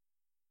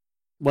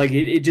 Like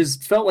it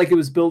just felt like it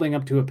was building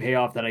up to a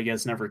payoff that I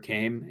guess never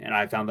came, and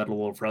I found that a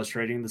little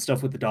frustrating. The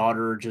stuff with the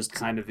daughter just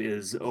kind of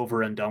is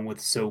over and done with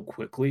so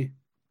quickly.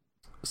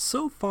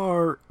 So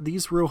far,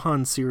 these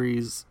Rohan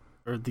series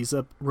or these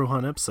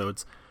Rohan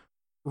episodes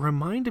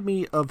remind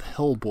me of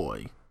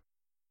Hellboy.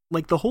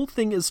 Like the whole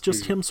thing is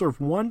just him sort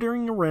of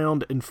wandering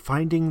around and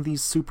finding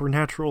these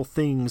supernatural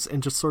things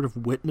and just sort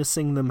of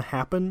witnessing them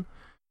happen,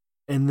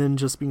 and then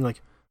just being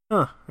like,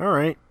 "Huh, all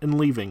right," and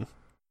leaving.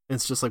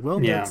 It's just like,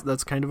 well, Yeah.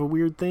 that's kind of a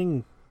weird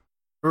thing,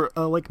 or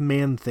like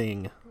Man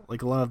Thing.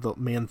 Like a lot of the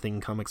Man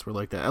Thing comics were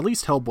like that. At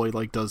least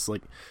Hellboy does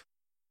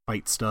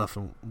fight stuff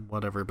and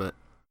whatever. But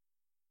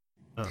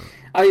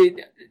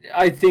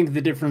I think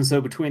the difference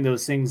though between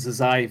those things is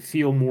I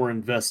feel more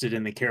invested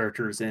in the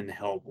characters in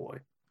Hellboy.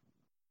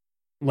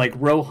 Like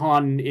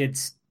Rohan,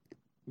 it's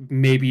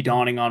maybe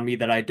dawning on me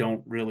that I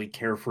don't really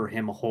care for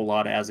him a whole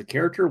lot as a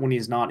character when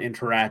he's not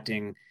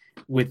interacting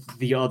with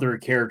the other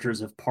characters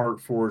of Part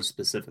 4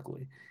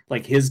 specifically.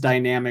 Like his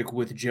dynamic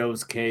with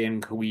Josuke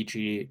and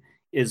Koichi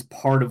is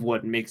part of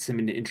what makes him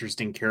an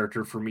interesting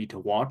character for me to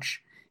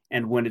watch.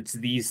 And when it's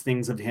these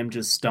things of him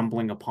just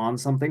stumbling upon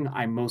something,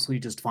 I mostly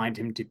just find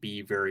him to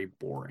be very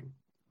boring.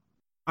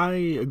 I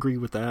agree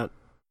with that.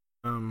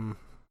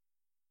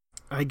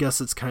 I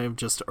guess it's kind of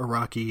just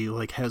Araki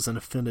like has an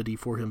affinity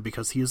for him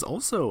because he is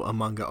also a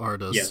manga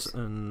artist. Yes.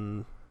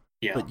 And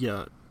Yeah. but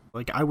yeah,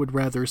 like I would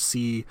rather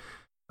see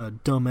a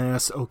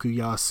dumbass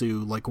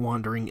Okuyasu like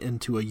wandering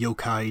into a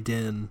yokai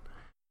den.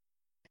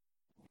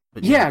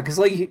 But Yeah, because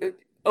like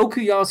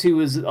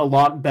Okuyasu is a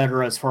lot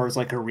better as far as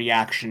like a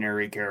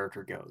reactionary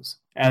character goes.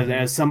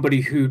 As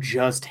somebody who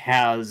just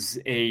has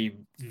a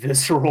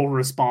visceral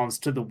response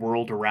to the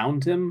world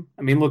around him.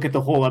 I mean, look at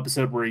the whole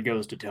episode where he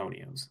goes to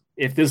Tonio's.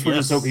 If this were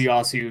just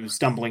Okuyasu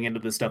stumbling into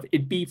this stuff,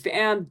 it'd be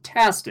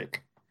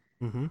fantastic.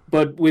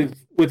 But with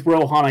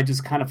Rohan, I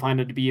just kind of find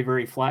it to be a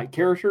very flat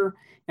character.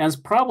 And it's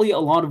probably a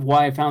lot of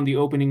why I found the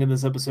opening of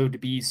this episode to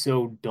be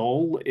so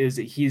dull, is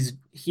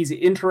he's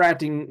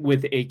interacting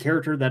with a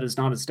character that is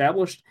not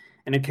established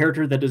and a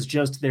character that is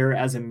just there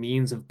as a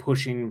means of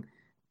pushing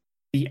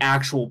the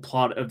actual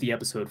plot of the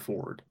episode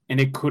forward.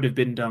 And it could have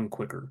been done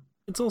quicker.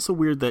 It's also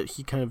weird that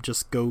he kind of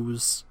just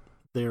goes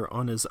there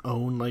on his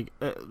own. Like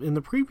in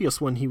the previous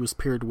one, he was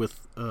paired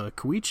with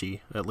Koichi,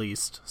 at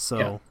least.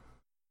 So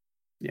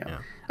yeah.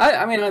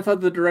 I mean, I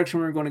thought the direction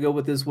we were going to go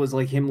with this was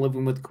like him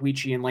living with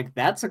Koichi, and like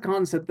that's a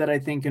concept that I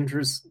think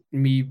interests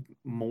me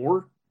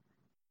more.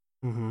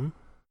 I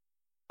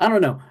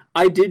don't know.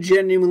 I did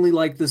genuinely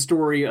like the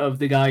story of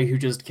the guy who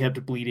just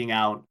kept bleeding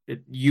out.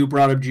 You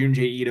brought up Junji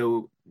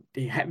Ito.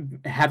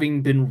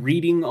 Having been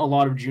reading a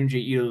lot of Junji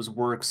Ito's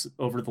works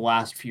over the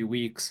last few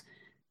weeks,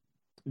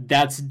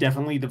 that's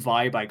definitely the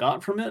vibe I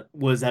got from it,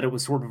 was that it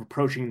was sort of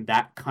approaching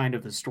that kind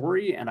of a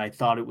story, and I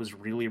thought it was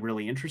really,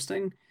 really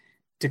interesting.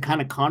 To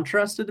kind of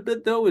contrast it a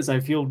bit, though, is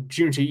I feel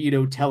Junji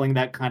Ito telling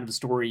that kind of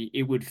story,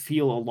 it would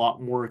feel a lot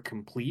more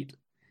complete.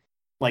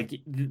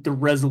 Like, the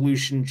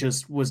resolution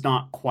just was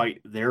not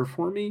quite there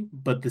for me,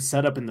 but the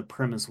setup and the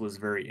premise was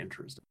very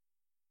interesting.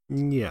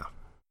 Yeah.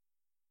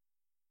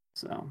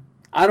 So,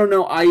 I don't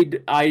know.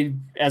 I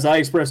as I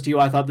expressed to you,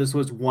 I thought this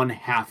was one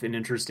half an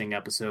interesting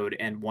episode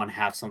and one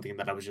half something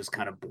that I was just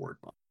kind of bored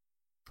by.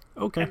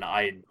 Okay. And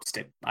I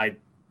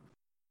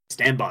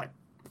stand by.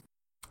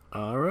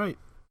 All right.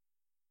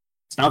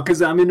 It's not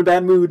because I'm in a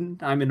bad mood.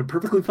 I'm in a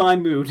perfectly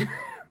fine mood.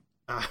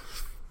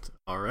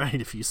 All right,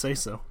 if you say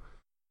so.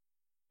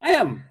 I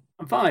am.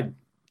 I'm fine.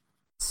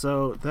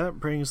 So that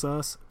brings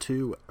us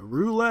to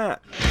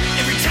roulette.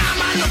 Every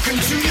time I look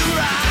into your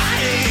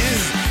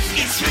eyes,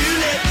 it's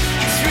roulette,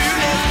 it's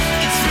roulette,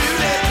 it's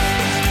roulette.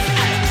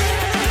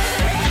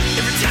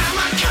 Every time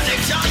I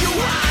connect all your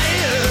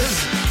wires,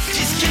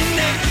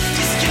 disconnect,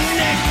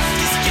 disconnect,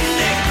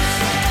 disconnect.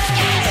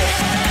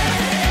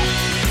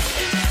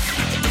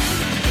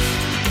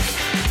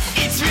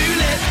 It's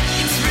roulette,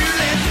 it's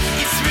roulette,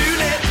 it's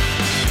roulette.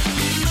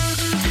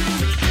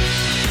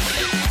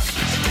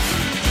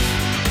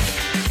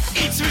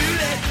 It's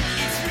roulette,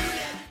 it's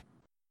roulette.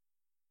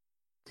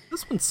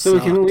 This one So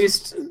sucked.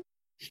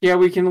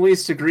 we can at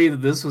least agree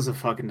that this was a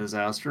fucking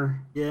disaster.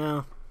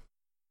 Yeah.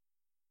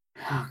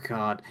 Oh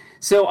god.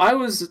 So I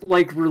was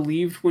like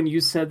relieved when you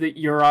said that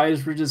your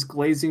eyes were just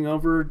glazing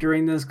over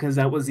during this, because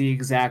that was the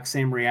exact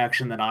same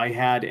reaction that I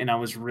had, and I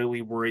was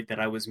really worried that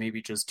I was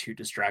maybe just too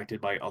distracted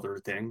by other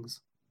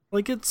things.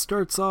 Like, it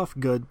starts off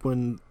good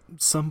when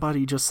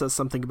somebody just says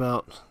something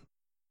about,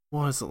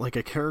 what is it, like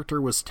a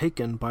character was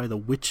taken by the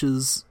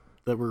witches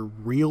that were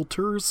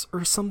realtors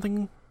or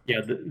something? Yeah,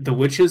 the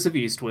witches of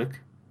Eastwick.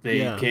 They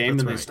came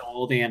and right. they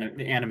stole the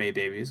anime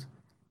babies.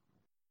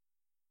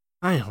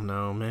 I don't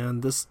know,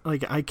 man. This,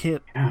 like, I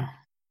can't... Yeah.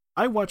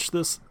 I watched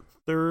this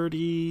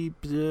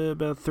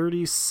about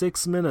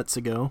 36 minutes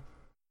ago,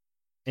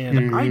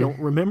 and I don't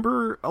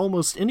remember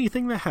almost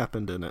anything that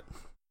happened in it.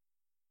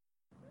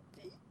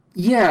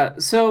 Yeah,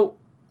 so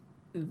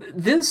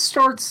this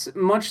starts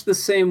much the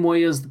same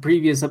way as the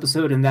previous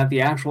episode, in that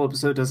the actual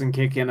episode doesn't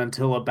kick in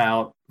until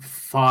about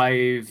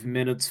 5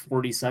 minutes,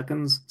 40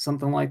 seconds,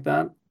 something like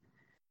that,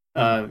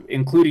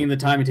 including the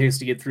time it takes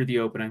to get through the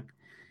opening.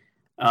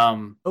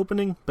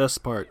 Opening,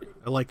 best part.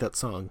 I like that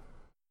song.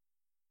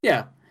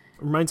 Yeah.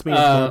 Reminds me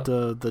of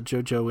the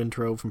JoJo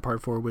intro from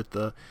Part 4 with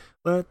the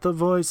 "Let the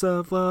voice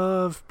of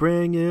love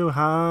bring you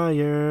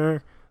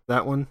higher."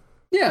 That one.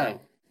 Yeah.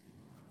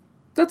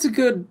 That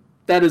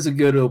is a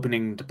good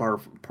opening to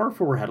Part 4. Part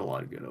 4 had a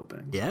lot of good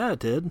openings. Yeah, it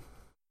did.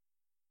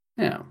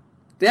 Yeah.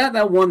 They had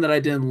that one that I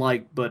didn't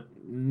like, but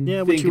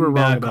yeah, which you were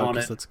wrong about,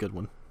 because that's a good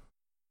one.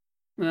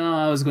 No,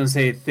 I was going to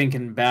say,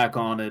 thinking back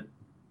on it,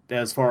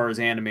 as far as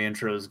anime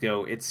intros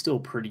go, it's still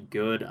pretty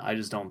good. I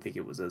just don't think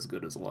it was as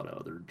good as a lot of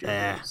other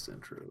JoJo's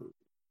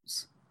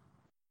intros.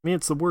 I mean,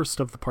 it's the worst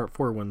of the Part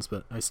 4 ones,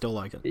 but I still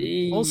like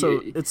it. Also,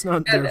 it's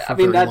not there for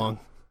very long.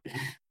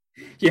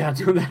 Yeah,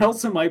 that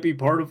also might be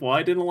part of why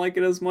I didn't like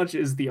it as much,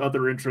 is the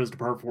other intros to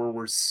Part 4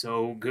 were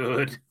so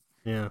good.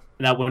 Yeah.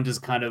 And that one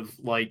just kind of,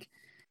 like,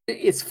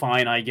 it's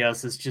fine, I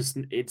guess. It's just,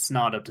 it's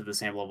not up to the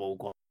same level of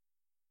quality.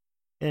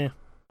 Yeah.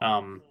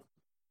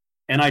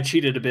 And I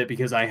cheated a bit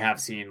because I have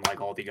seen,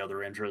 like, all the other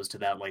intros to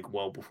that, like,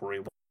 well before he...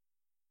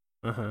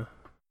 Uh-huh.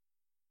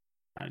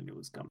 I knew it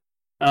was coming.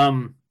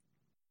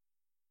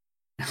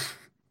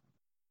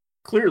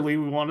 Clearly,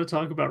 we want to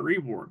talk about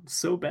Reborn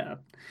so bad.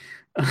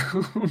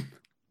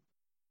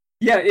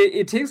 Yeah,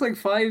 it takes like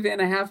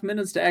 5.5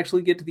 minutes to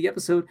actually get to the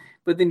episode.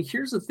 But then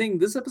here's the thing.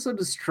 This episode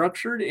is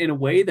structured in a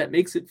way that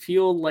makes it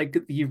feel like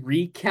the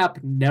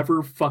recap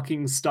never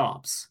fucking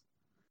stops.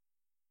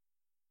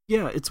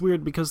 Yeah, it's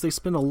weird because they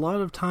spend a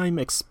lot of time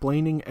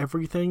explaining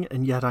everything,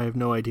 and yet I have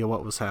no idea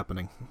what was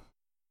happening.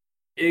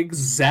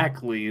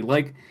 Exactly.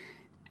 Like,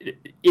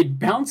 it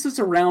bounces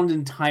around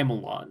in time a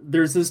lot.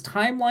 There's this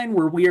timeline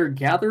where we are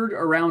gathered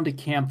around a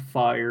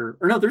campfire.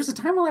 Or no, there's a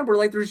timeline where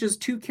like there's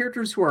just two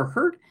characters who are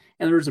hurt,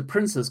 and there's a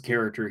princess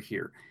character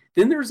here.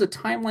 Then there's a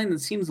timeline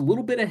that seems a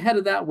little bit ahead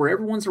of that where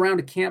everyone's around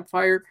a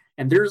campfire,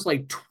 and there's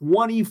like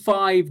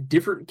 25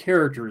 different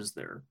characters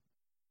there.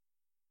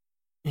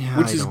 Yeah,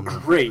 which is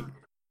great,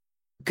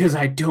 because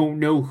I don't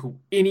know who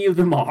any of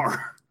them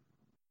are.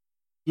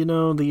 You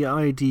know, the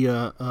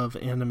idea of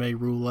anime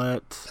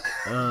roulette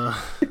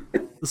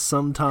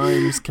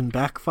sometimes can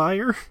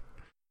backfire.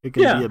 It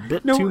can be a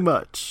bit too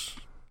much.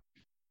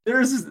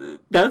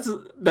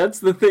 That's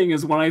the thing,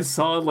 is when I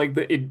saw like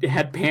it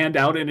had panned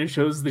out and it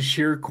shows the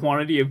sheer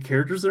quantity of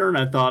characters there, and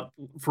I thought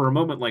for a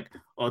moment like,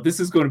 oh,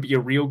 this is going to be a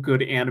real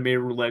good anime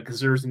roulette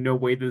because there's no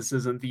way this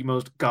isn't the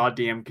most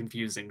goddamn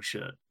confusing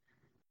shit.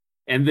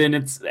 And then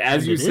it's,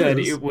 as you said,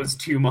 it was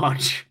too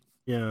much.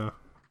 Yeah.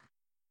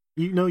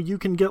 You know, you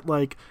can get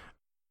like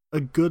a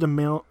good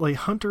amount, like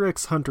Hunter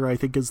x Hunter I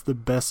think is the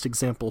best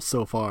example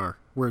so far,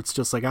 where it's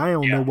just like, I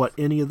don't know what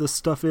any of this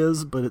stuff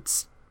is,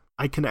 but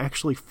I can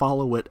actually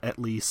follow it at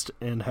least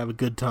and have a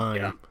good time.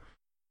 Yeah.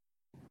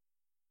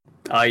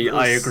 I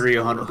agree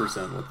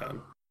 100% with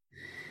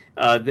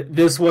that.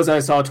 This was, I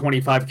saw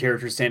 25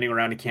 characters standing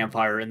around a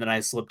campfire, and then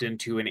I slipped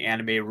into an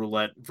anime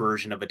roulette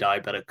version of a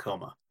diabetic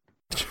coma.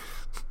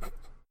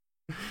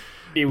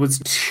 It was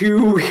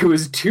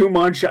too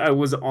much. I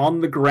was on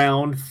the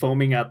ground,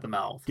 foaming at the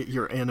mouth. Get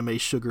your anime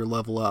sugar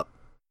level up.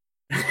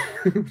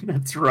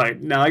 That's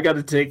right. Now I got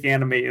to take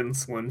anime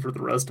insulin for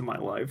the rest of my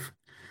life.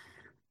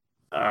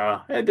 I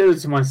did it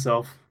to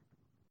myself.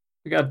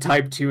 I got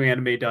type 2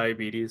 anime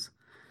diabetes.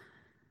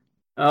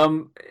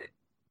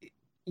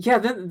 Yeah,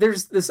 then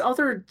there's this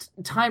other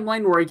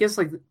timeline where I guess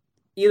like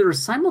either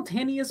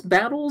simultaneous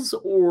battles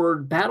or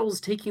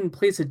battles taking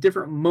place at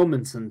different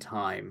moments in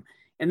time.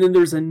 And then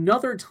there's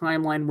another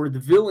timeline where the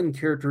villain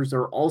characters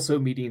are also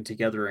meeting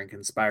together and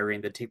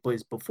conspiring that take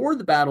place before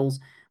the battles,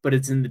 but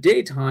it's in the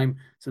daytime.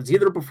 So it's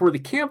either before the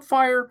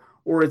campfire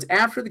or it's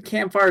after the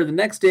campfire the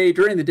next day,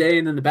 during the day,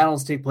 and then the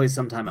battles take place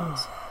sometime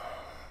else.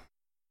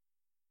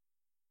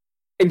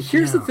 And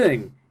here's the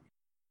thing.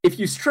 If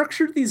you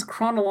structured these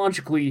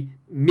chronologically,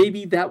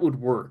 maybe that would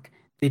work.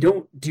 They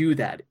don't do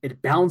that.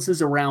 It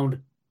bounces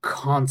around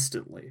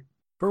constantly.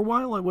 For a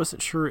while, I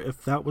wasn't sure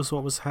if that was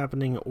what was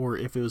happening or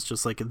if it was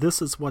just like,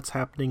 this is what's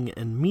happening,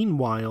 and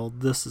meanwhile,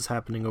 this is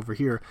happening over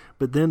here.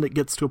 But then it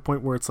gets to a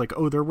point where it's like,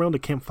 oh, they're around a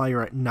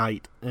campfire at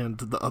night, and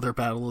the other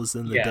battle is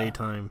in the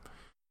daytime.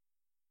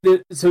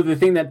 So the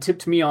thing that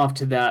tipped me off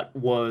to that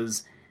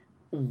was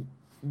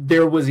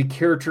there was a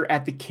character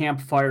at the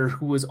campfire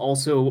who was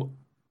also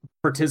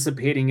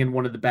participating in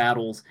one of the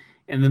battles,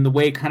 and then the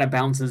way it kind of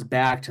bounces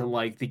back to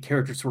like the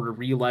character sort of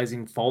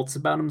realizing faults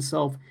about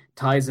himself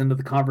ties into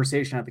the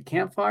conversation at the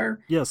campfire.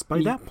 Yes,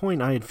 by that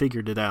point I had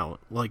figured it out,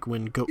 like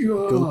when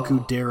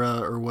Goku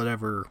Dara or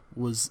whatever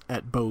was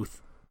at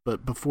both,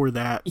 but before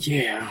that,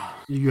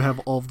 you have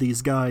all of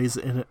these guys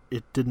and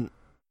it didn't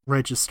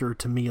register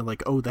to me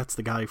like, oh, that's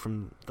the guy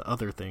from the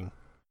other thing.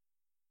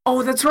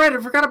 Oh, that's right,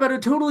 I forgot about a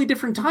totally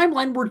different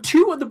timeline where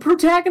two of the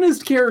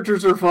protagonist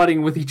characters are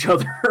fighting with each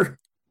other.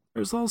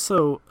 There's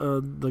also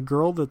the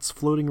girl that's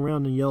floating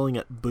around and yelling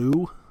at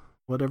Boo,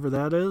 whatever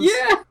that is.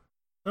 Yeah!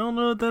 I don't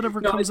know if that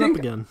ever comes up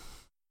again.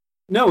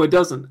 No, it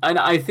doesn't.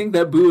 I think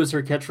that Boo is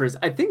her catchphrase.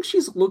 I think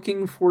she's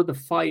looking for the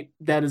fight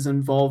that is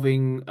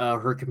involving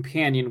her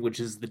companion, which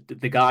is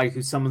the guy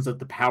who summons up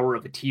the power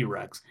of a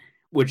T-Rex.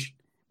 Which,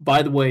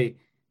 by the way,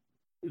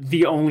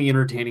 the only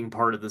entertaining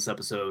part of this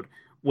episode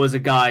was a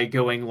guy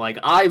going like,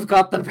 I've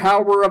got the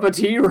power of a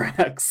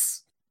T-Rex!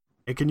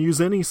 It can use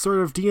any sort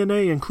of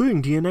DNA,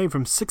 including DNA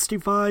from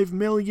 65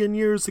 million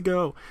years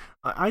ago.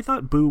 I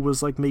thought Boo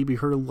was like maybe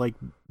her like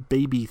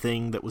baby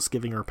thing that was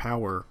giving her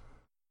power.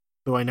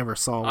 Though I never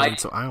saw one,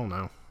 so I don't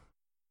know.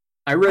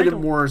 I read it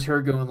more as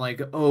her going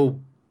like, oh,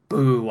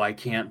 Boo, I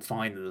can't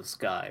find this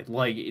guy.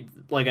 Like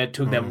I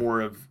took that more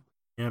of...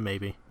 Yeah,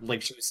 maybe.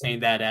 Like she was saying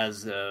that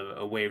as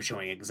a way of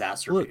showing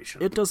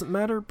exacerbation. Look, it doesn't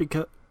matter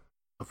because...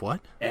 Of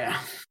what? Yeah.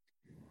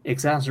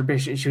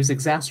 Exacerbation. She was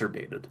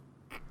exacerbated.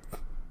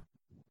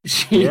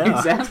 She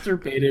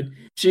exacerbated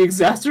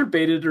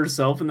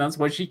herself, and that's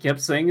why she kept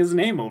saying his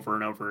name over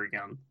and over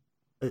again.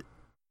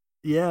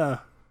 Yeah.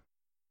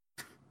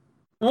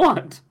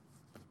 What?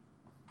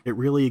 It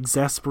really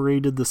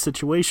exasperated the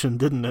situation,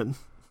 didn't it?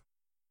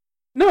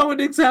 No,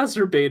 it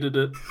exacerbated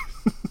it.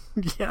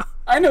 Yeah.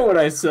 I know what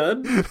I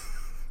said.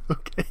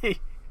 Okay.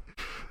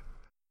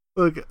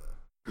 Look,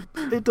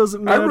 It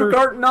doesn't I matter.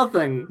 regret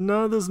nothing.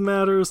 None of this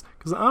matters,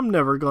 because I'm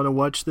never going to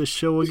watch this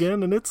show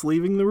again, and it's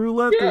leaving the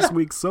roulette this Yeah.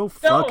 week, so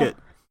fuck No. it.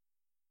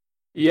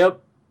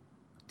 Yep.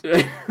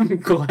 I'm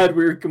glad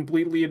we were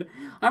completely.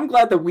 I'm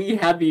glad that we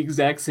had the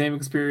exact same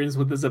experience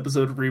with this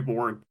episode of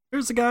Reborn.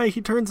 There's a guy,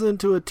 he turns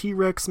into a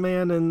T-Rex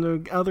man, and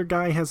the other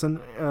guy has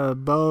a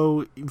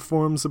bow, he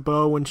forms a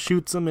bow and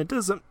shoots him. It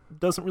doesn't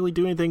really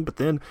do anything, but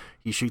then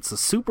he shoots a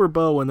super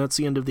bow, and that's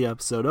the end of the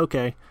episode.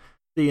 Okay,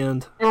 the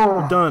end.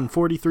 We're done.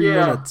 43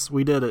 Yeah. minutes.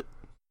 We did it.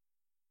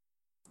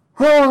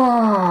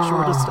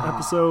 Shortest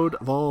episode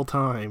of all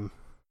time,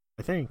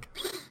 I think.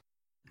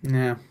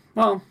 Yeah.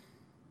 Well,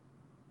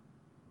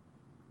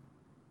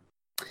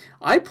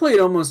 I played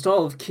almost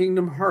all of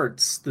Kingdom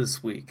Hearts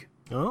this week.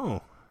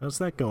 Oh, how's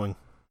that going?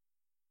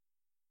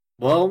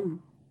 Well,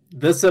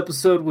 this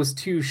episode was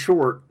too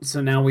short,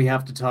 so now we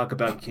have to talk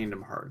about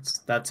Kingdom Hearts.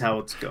 That's how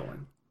it's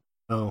going.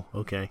 Oh,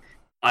 okay.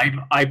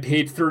 I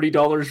paid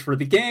 $30 for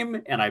the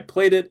game, and I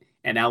played it,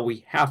 and now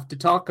we have to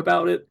talk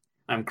about it.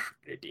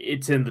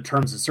 It's in the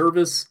terms of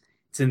service.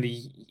 It's in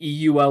the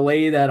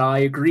EULA that I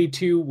agreed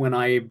to when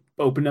I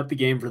opened up the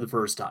game for the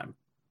first time.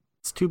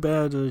 It's too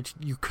bad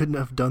you couldn't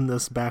have done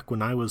this back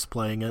when I was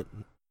playing it.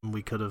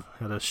 We could have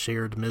had a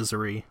shared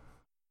misery.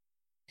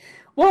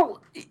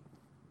 Well,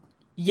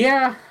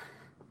 yeah.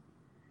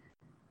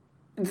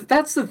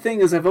 That's the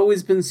thing, is I've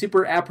always been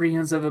super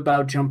apprehensive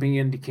about jumping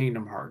into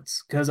Kingdom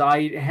Hearts, because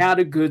I had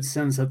a good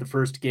sense that the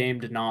first game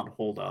did not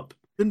hold up.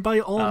 Then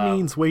by all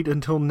means, wait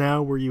until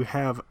now where you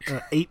have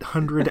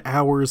 800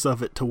 hours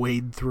of it to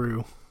wade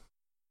through.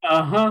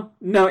 Uh-huh.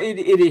 No, it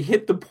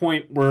hit the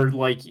point where,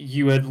 like,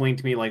 you had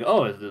linked me, like,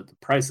 oh, the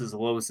price is the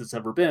lowest it's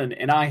ever been,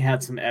 and I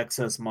had some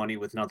excess money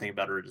with nothing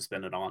better to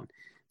spend it on.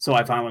 So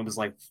I finally was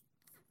like,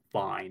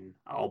 fine,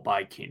 I'll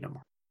buy Kingdom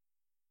Hearts.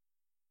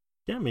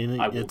 Yeah, I mean,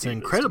 I will it's do an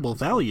this incredible to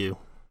this value.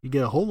 You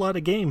get a whole lot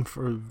of game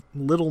for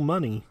little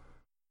money.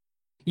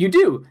 You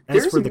do.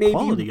 As for the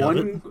quality of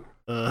it,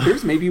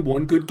 there's maybe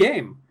one good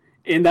game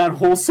in that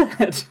whole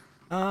set.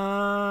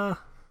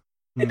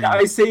 And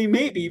I say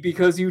maybe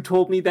because you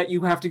told me that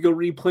you have to go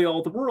replay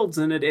all the worlds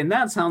in it, and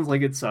that sounds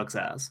like it sucks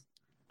ass.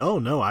 Oh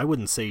no, I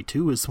wouldn't say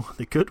 2 is one of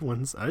the good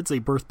ones. I'd say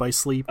Birth by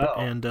Sleep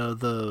and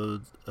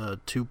the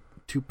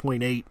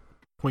 2.8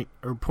 point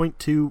or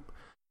 0.2,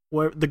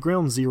 where the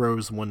Ground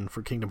Zeroes one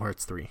for Kingdom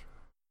Hearts 3.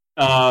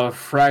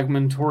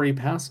 Fragmentary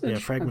Passage. Yeah,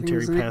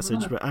 Fragmentary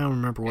Passage, but I don't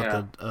remember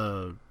what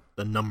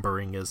the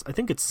numbering is. I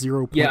think it's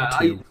 0.2. Yeah,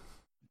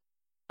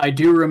 I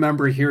do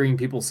remember hearing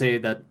people say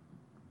that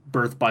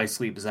Birth by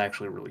Sleep is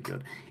actually really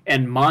good.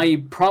 And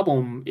my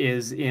problem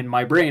is, in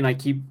my brain, I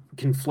keep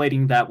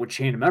conflating that with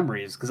Chain of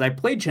Memories, because I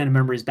played Chain of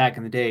Memories back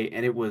in the day,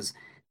 and it was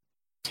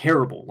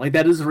terrible. Like,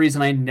 that is the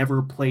reason I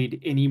never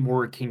played any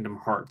more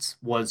Kingdom Hearts,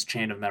 was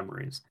Chain of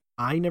Memories.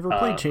 I never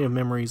played Chain of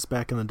Memories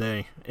back in the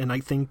day, and I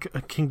think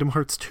Kingdom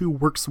Hearts 2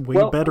 works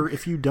way better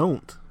if you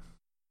don't.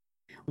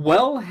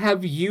 Well,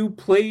 have you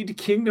played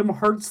Kingdom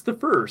Hearts the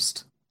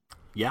first?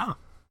 Yeah.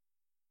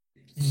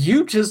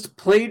 You just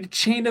played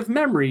Chain of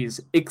Memories,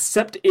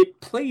 except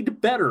it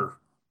played better.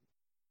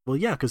 Well,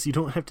 yeah, because you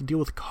don't have to deal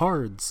with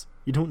cards.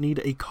 You don't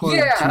need a card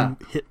to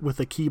hit with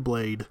a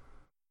Keyblade.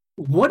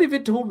 What if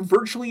it told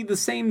virtually the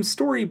same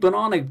story, but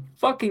on a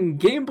fucking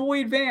Game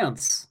Boy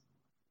Advance?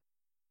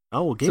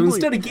 Oh, Game so Boy...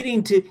 instead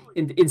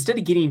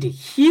of getting to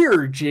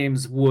hear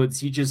James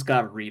Woods, you just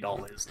gotta read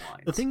all his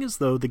lines. The thing is,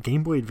 though, the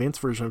Game Boy Advance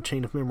version of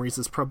Chain of Memories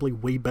is probably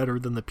way better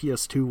than the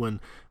PS2 one,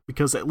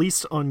 because at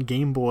least on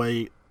Game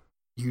Boy,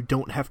 you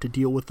don't have to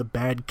deal with the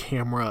bad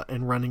camera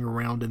and running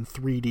around in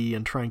 3D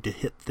and trying to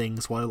hit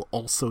things while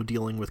also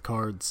dealing with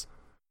cards.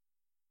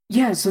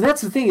 Yeah, so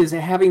that's the thing, is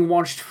that having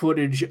watched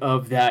footage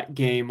of that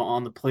game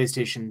on the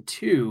PlayStation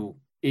 2,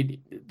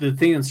 the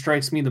thing that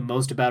strikes me the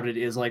most about it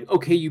is, like,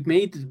 okay, you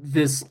made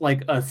this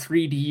like a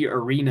 3D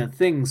arena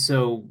thing,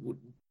 so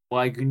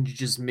why couldn't you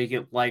just make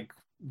it like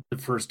the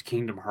first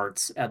Kingdom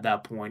Hearts at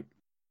that point?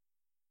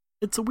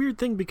 It's a weird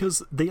thing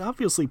because they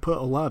obviously put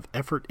a lot of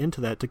effort into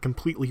that to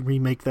completely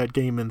remake that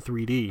game in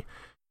 3D.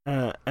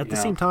 At the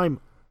same time,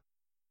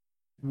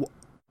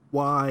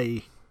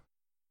 why?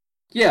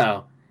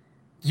 Yeah,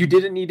 you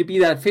didn't need to be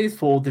that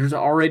faithful. There's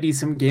already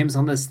some games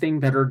on this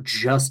thing that are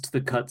just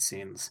the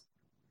cutscenes.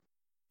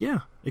 Yeah,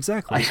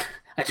 exactly.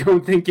 I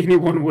don't think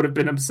anyone would have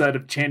been upset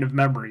if Chain of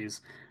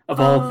Memories, of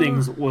all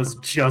things, was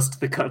just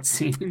the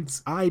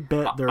cutscenes. I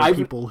bet there are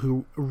people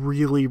who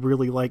really,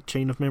 really like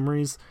Chain of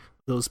Memories.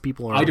 Those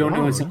people are I don't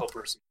wrong, know a single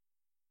person.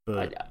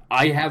 But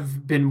I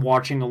have been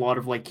watching a lot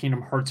of like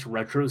Kingdom Hearts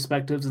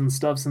retrospectives and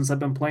stuff since I've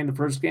been playing the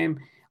first game.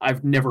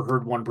 I've never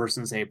heard one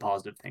person say a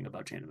positive thing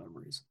about Chain of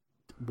Memories.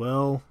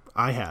 Well,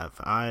 I have.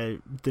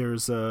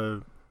 There's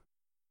a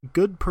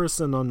good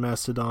person on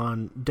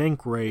Mastodon,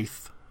 Dank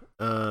Wraith.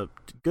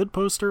 Good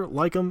poster,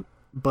 like him,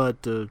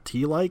 but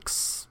he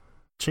likes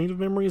Chain of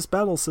Memories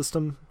battle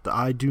system.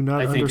 I do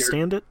not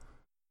understand it,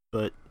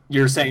 but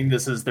you're saying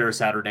this is their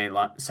Saturday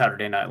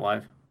Night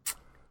Live?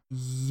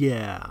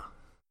 Yeah.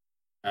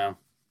 Oh,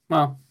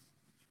 well,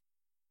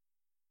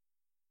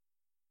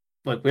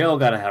 look, we all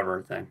gotta have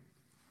our thing.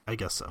 I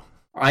guess so.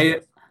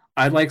 I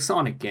I like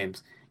Sonic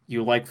games.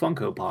 You like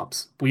Funko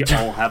Pops. We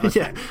all have a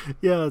Yeah, thing.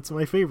 yeah, it's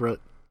my favorite.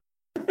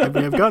 I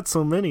mean, I've got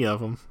so many of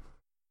them.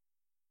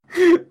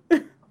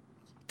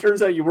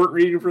 Turns out you weren't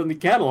reading from the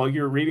catalog.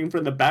 You were reading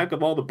from the back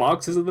of all the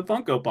boxes of the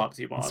Funko Pops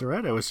you bought. That's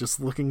right. I was just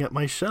looking at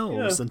my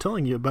shelves Yeah. and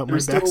telling you about They're my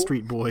still-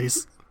 Backstreet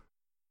Boys.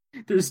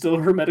 They're still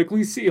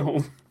hermetically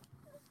sealed.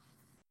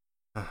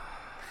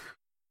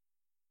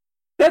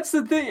 That's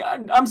the thing.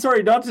 I'm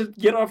sorry not to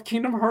get off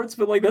Kingdom Hearts,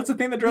 but like that's the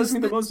thing that drives me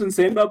the most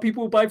insane about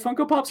people who buy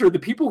Funko Pops are the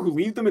people who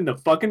leave them in the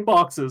fucking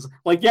boxes.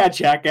 Like, yeah,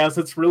 jackass,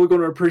 it's really going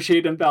to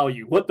appreciate and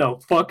value. What the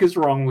fuck is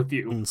wrong with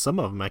you? And some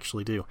of them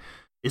actually do.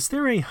 Is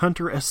there a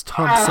Hunter S.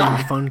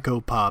 Thompson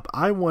Funko Pop?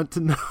 I want to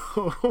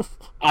know.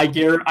 I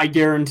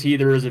guarantee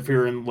there is if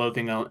you're in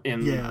Loathing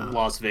in Yeah.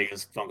 Las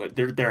Vegas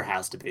Funko. There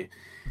has to be.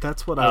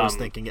 That's what I was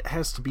thinking. It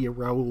has to be a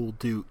Raoul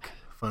Duke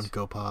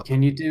Funko Pop.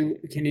 Can you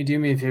do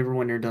me a favor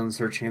when you're done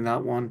searching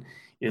that one?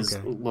 Is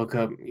Okay. look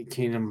up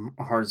Kingdom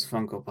Hearts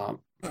Funko Pop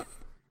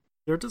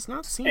There does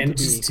not seem and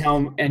to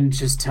be.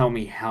 just tell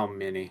me how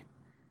many.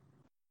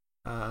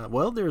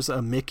 Well, there's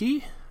a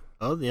Mickey.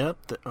 Oh, yep.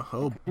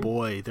 Oh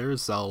boy,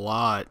 there's a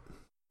lot.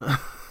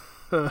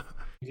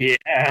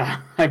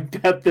 Yeah, I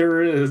bet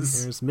there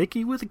is. There's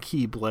Mickey with a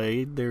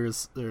Keyblade.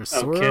 There's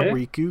Sora, Okay.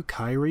 Riku,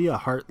 Kairi, a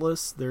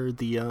Heartless. They're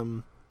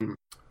the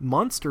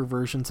monster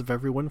versions of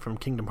everyone from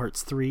Kingdom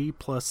Hearts 3,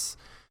 plus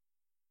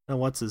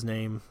what's his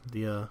name?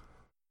 The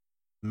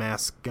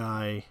mask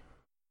guy.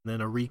 And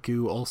then a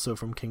Riku also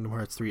from Kingdom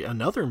Hearts 3.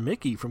 Another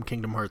Mickey from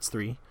Kingdom Hearts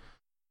 3.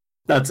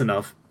 That's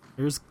enough.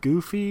 There's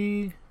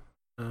Goofy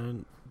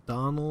and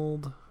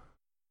Donald.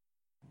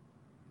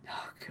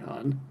 Oh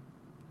God.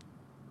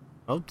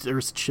 Oh,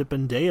 there's Chip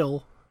and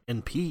Dale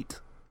and Pete.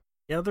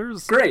 Yeah,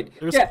 there's Great.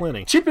 There's yeah,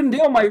 plenty. Chip and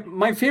Dale,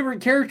 my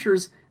favorite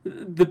characters.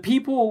 The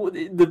people.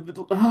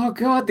 Oh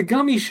God, the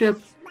gummy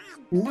ship.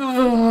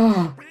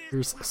 Ugh.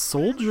 There's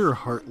Soldier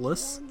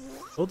Heartless.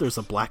 Oh, there's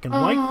a black and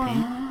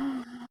white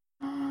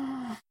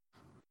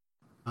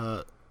Pete.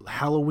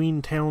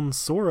 Halloween Town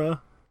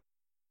Sora.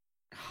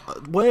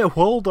 Wait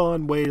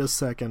a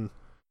second.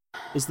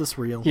 Is this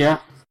real? Yeah.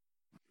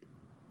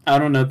 I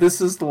don't know.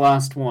 This is the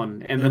last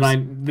one, and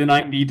then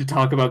I need to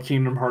talk about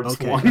Kingdom Hearts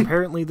Okay, 1.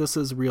 apparently this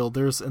is real.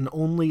 There's an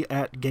only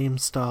at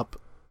GameStop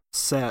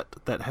set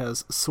that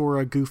has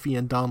Sora, Goofy,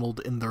 and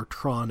Donald in their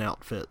Tron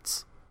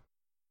outfits.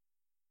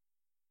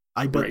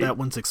 I bet Great. that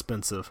one's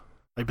expensive.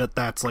 I bet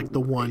that's like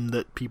the one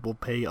that people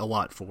pay a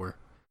lot for.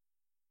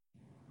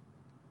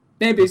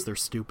 Maybe Because they're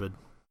stupid.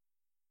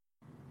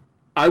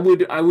 I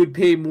would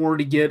pay more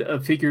to get a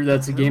figure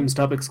that's a What the hell?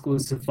 GameStop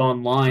exclusive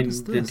online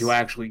is than to this?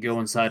 actually go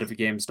inside of a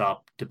GameStop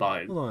to buy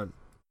it. Hold on.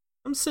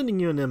 I'm sending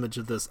you an image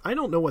of this. I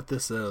don't know what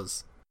this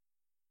is.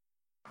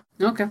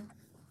 Okay.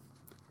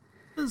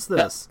 What is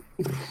this?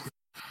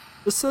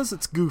 This says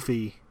it's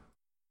Goofy.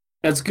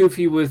 That's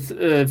Goofy with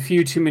a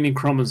few too many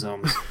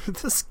chromosomes.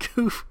 This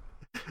Goof.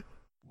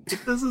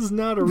 This is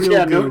not a real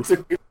yeah, Goof. no, it's a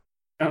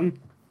Goofy.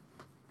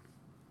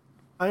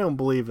 I don't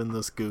believe in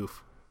this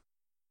Goof.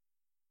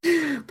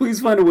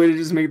 Please find a way to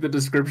just make the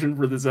description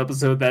for this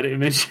episode that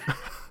image.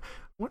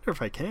 Wonder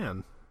if I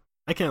can.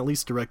 I can at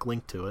least direct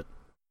link to it.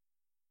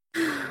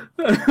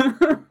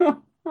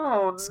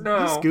 Oh This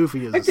no.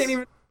 Goofy is. I can't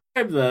even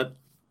describe that.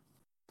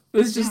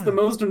 This is just the Yeah.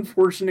 most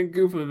unfortunate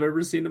goof I've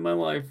ever seen in my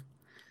life.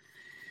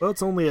 Well,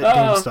 it's only at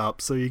Ah.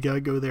 GameStop, so you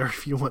gotta go there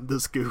if you want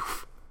this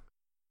Goof.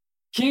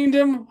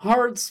 Kingdom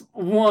Hearts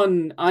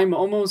 1, I'm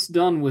almost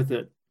done with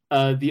it.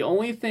 The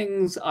only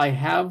things I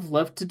have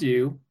left to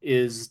do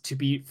is to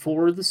beat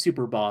 4 of the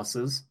super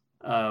bosses,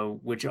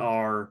 which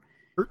are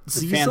Kurt the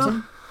Ziza?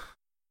 Phantom.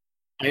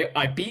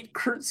 I beat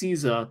Kurt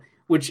Ziza,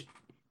 which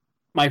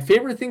my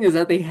favorite thing is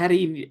that they had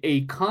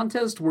a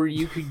contest where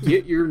you could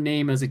get your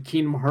name as a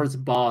Kingdom Hearts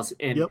boss,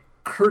 and Yep.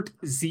 Kurt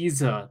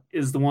Ziza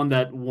is the one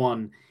that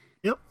won.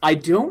 Yep. I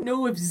don't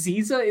know if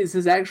Ziza is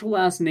his actual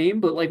last name,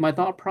 but like my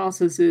thought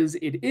process is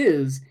it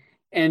is,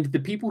 and the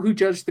people who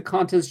judged the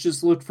contest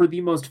just looked for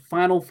the most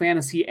Final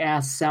Fantasy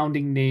ass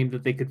sounding name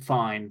that they could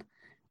find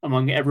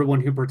among everyone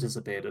who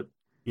participated.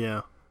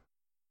 Yeah.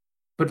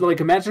 But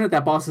like imagine if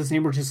that boss's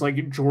name were just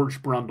like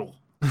George Brundle.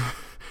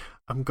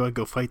 I'm gonna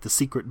go fight the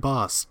secret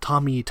boss,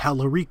 Tommy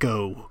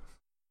Tallarico.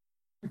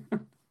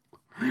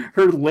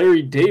 Heard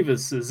Larry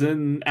Davis is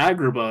in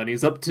Agrabah and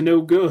he's up to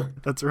no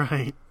good. That's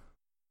right.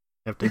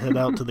 Have to head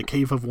out to the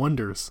Cave of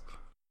Wonders.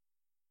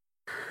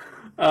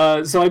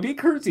 So I beat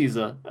Kurt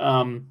Ziza.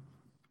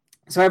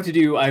 So I have to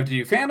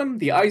do Phantom,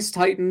 the Ice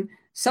Titan,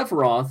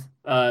 Sephiroth.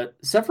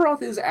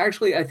 Sephiroth is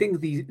actually, I think,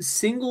 the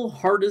single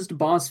hardest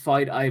boss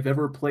fight I've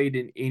ever played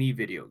in any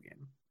video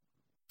game.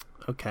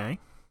 Okay.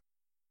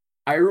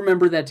 I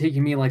remember that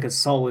taking me like a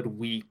solid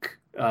week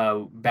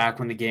back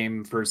when the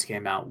game first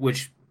came out,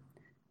 which,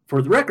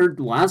 for the record,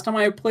 the last time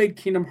I played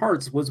Kingdom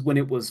Hearts was when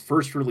it was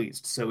first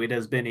released, so it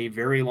has been a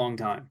very long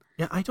time.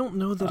 Yeah, I don't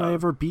know that I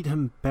ever beat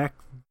him back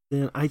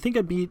then. I think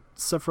I beat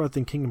Sephiroth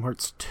in Kingdom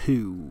Hearts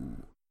 2.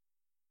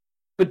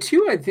 But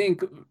 2, I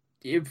think,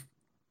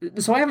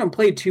 so I haven't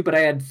played 2, but I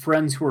had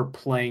friends who were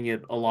playing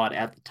it a lot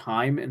at the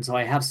time, and so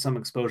I have some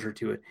exposure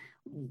to it.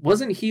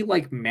 wasn't he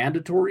like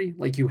mandatory?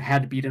 Like you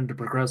had to beat him to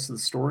progress the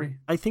story?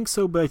 I think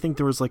so, but I think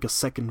there was like a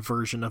second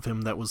version of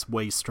him that was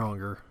way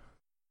stronger.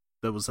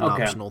 That was an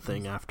optional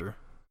thing after.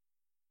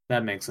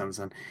 That makes sense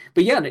then.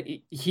 But yeah,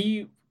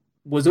 he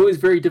was always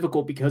very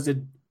difficult because it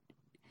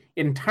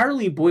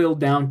entirely boiled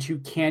down to,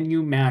 can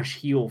you mash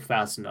heal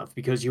fast enough?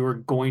 Because you were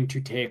going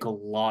to take a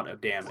lot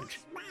of damage.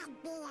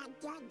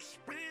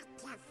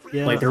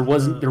 Yeah, Like there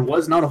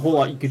was not a whole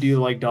lot you could do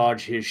to like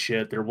dodge his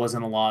shit. There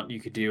wasn't a lot you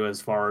could do as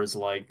far as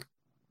like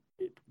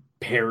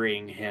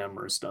parrying him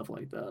or stuff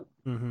like that.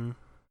 Mm-hmm.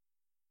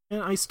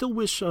 And I still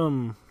wish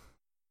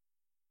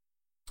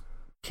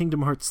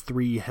Kingdom Hearts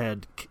 3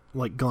 had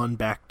like gone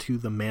back to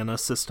the mana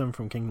system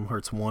from Kingdom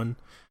Hearts 1,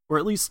 or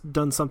at least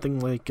done something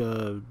like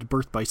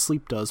Birth by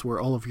Sleep does, where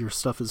all of your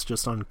stuff is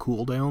just on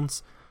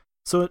cooldowns,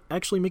 so it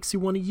actually makes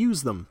you want to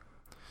use them.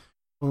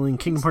 Well, in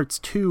Kingdom Hearts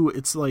 2,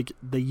 it's like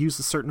they use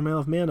a certain amount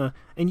of mana,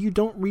 and you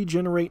don't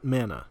regenerate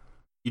mana.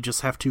 You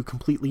just have to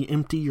completely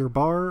empty your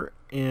bar,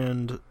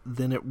 and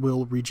then it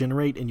will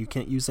regenerate, and you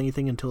can't use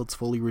anything until it's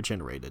fully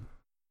regenerated.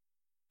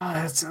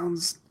 That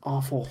sounds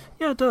awful.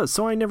 Yeah, it does.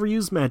 So I never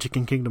use magic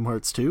in Kingdom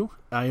Hearts 2.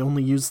 I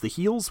only use the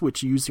heals,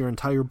 which use your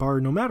entire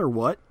bar no matter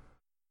what.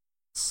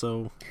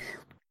 So...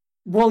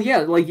 Well, yeah,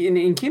 like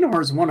in Kingdom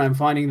Hearts 1, I'm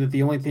finding that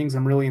the only things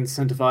I'm really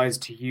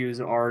incentivized to use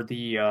are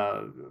the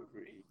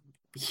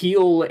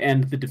heal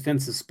and the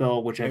defensive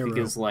spell, which I think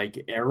is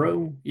like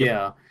arrow.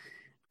 Yeah.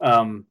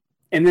 And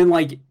then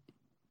like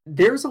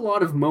there's a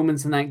lot of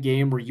moments in that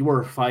game where you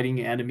are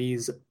fighting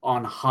enemies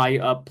on high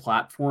up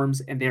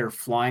platforms and they're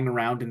flying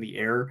around in the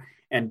air,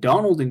 and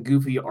Donald and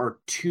Goofy are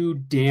too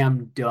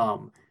damn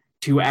dumb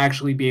to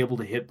actually be able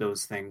to hit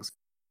those things.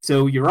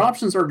 So your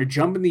options are to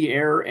jump in the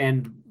air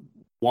and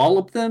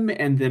wallop them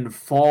and then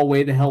fall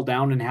way the hell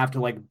down and have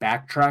to like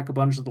backtrack a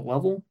bunch of the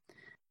level,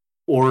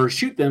 or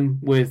shoot them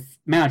with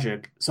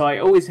magic. So I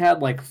always had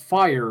like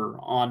fire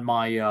on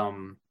my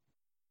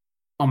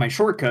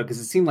shortcut because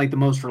it seemed like the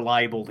most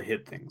reliable to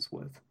hit things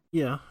with.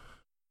 Yeah.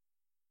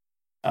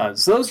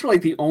 So those are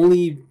like the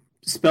only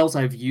spells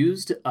I've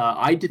used.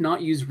 I did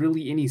not use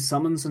really any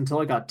summons until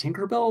I got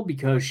Tinkerbell,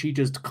 because she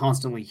just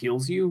constantly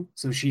heals you.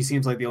 So she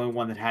seems like the only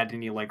one that had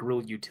any like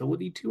real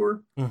utility to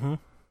her. Mm-hmm.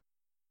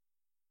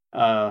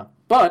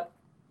 But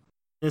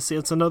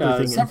it's another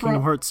thing in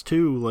Kingdom Hearts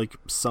 2, like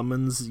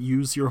summons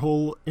use your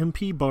whole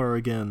MP bar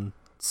again.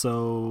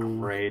 So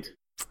great.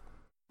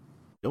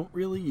 Don't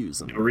really use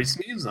them. No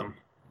reason to use them.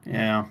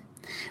 Yeah.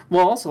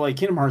 Well, also, like,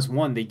 Kingdom Hearts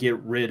 1, they get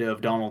rid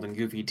of Donald and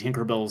Goofy.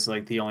 Tinkerbell's,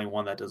 like, the only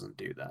one that doesn't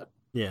do that.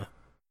 Yeah.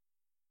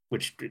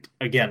 Which,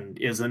 again,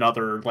 is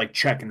another, like,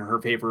 check in her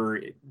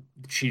favor.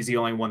 She's the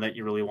only one that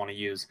you really want to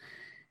use.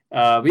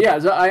 But yeah,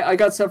 so I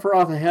got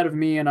Sephiroth ahead of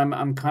me, and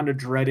I'm kind of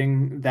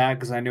dreading that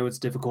because I know it's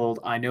difficult.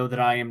 I know that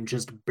I am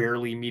just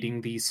barely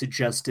meeting the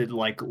suggested,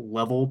 like,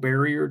 level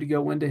barrier to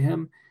go into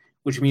him,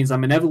 which means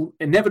I'm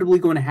inevitably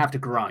going to have to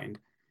grind.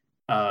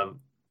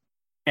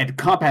 And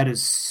combat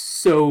is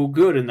so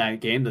good in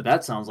that game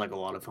that sounds like a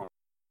lot of fun.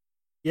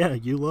 Yeah,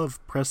 you love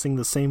pressing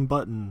the same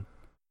button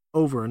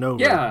over and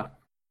over. Yeah.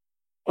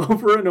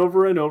 Over and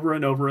over and over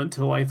and over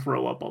until I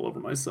throw up all over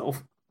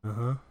myself.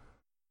 Uh-huh.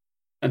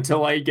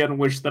 Until I again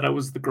wish that I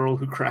was the girl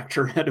who cracked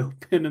her head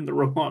open in the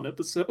Rohan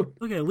episode.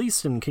 Look, at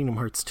least in Kingdom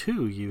Hearts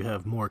 2, you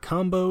have more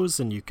combos,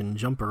 and you can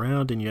jump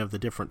around, and you have the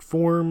different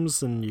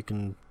forms, and you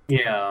can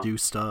do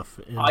stuff.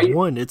 In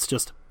 1, it's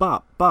just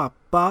bop, bop,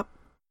 bop,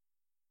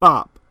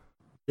 bop.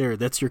 There,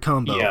 that's your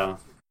combo. Yeah.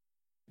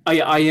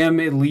 I am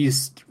at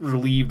least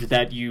relieved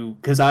that you...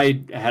 Because I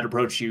had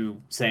approached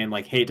you saying,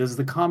 like, hey, does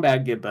the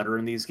combat get better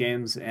in these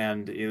games?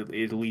 And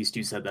at least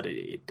you said that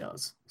it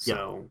does.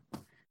 So...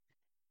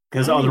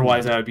 Because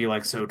otherwise I would be,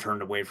 like, so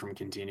turned away from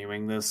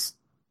continuing this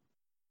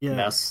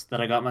mess that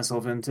I got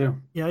myself into.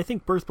 Yeah, I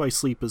think Birth by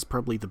Sleep is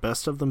probably the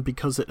best of them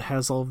because it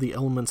has all of the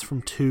elements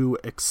from 2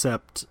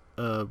 except...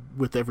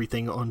 with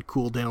everything on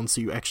cooldown,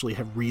 so you actually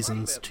have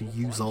reasons to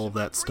use all of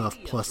that stuff,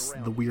 plus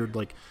the weird,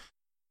 like,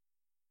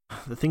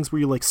 the things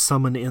where you, like,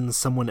 summon in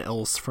someone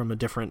else from a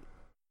different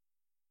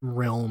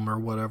realm or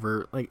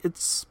whatever. Like,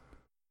 it's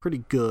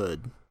pretty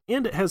good.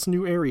 And it has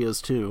new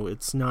areas, too.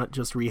 It's not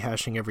just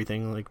rehashing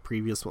everything like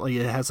previous. Like,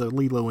 it has a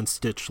Lilo and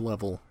Stitch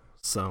level,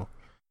 so...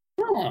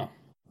 Yeah.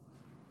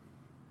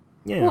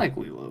 I like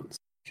Lilo and Stitch.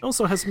 It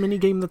also has a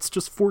minigame that's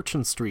just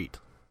Fortune Street.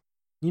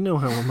 You know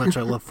how much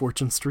I love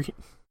Fortune Street.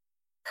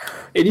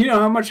 And you know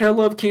how much I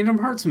love Kingdom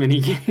Hearts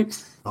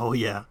minigames. Oh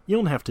yeah, you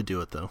don't have to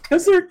do it though.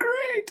 Because they're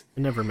great! It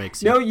never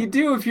makes you. No, you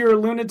do if you're a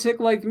lunatic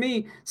like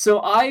me.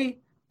 So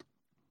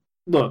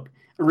Look,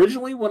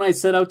 originally when I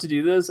set out to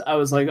do this, I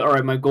was like,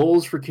 alright, my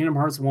goals for Kingdom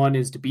Hearts 1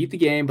 is to beat the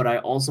game, but I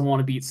also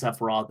want to beat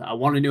Sephiroth. I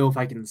want to know if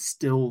I can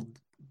still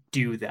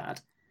do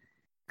that.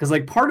 Because,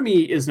 like, part of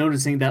me is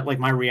noticing that, like,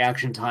 my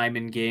reaction time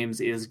in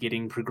games is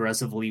getting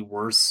progressively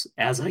worse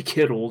as I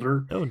get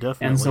older. Oh,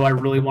 definitely. And so I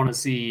really want to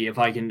see if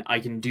I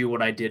can do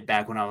what I did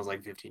back when I was,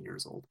 like, 15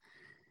 years old.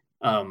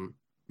 You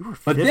were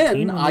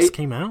 15 when this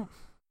came out?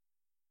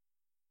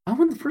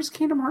 When the first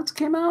Kingdom Hearts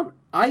came out?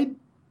 I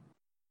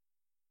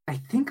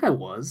think I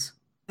was.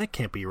 That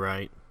can't be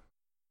right.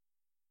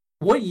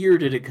 What year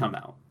did it come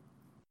out?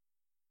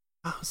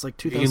 Oh, it's like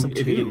If you can-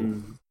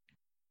 2002.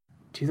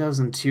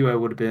 2002, I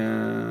would have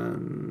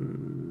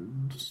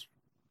been,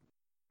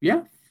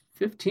 yeah,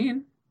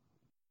 15.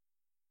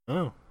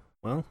 Oh,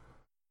 well,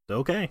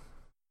 okay.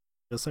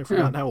 Guess I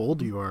forgot how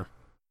old you are.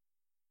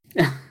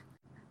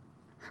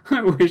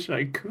 I wish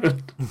I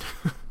could.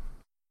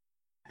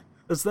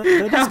 That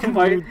is Half kind of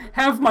my weird.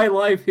 half my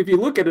life, if you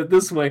look at it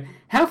this way,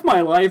 half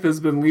my life has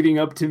been leading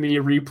up to me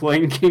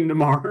replaying Kingdom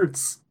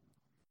Hearts.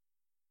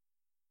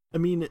 I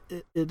mean,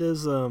 it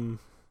is kind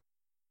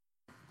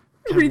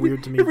Every, of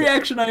weird to me. every that,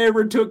 action I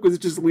ever took was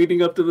just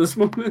leading up to this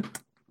moment.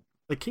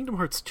 like Kingdom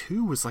Hearts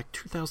 2 was like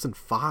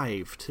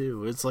 2005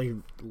 too. It's like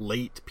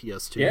late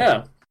PS2.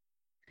 Yeah.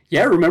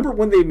 Yeah, remember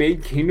when they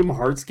made Kingdom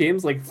Hearts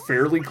games like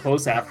fairly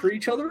close after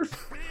each other?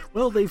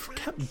 Well, they've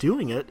kept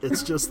doing it.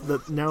 It's just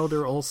that now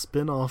they're all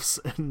spin-offs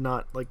and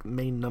not like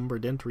main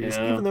numbered entries.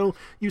 Yeah. Even though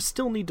you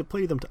still need to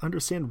play them to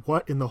understand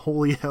what in the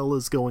holy hell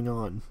is going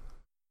on.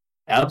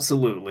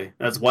 Absolutely.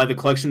 That's why the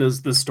collection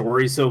is the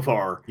story so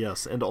far.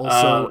 Yes, and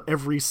also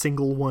every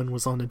single one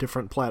was on a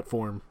different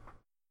platform.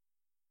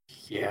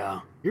 Yeah.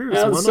 Here's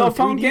Now, one cell on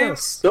phone 3DS.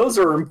 games, those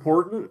are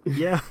important.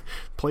 Yeah,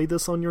 play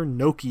this on your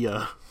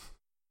Nokia.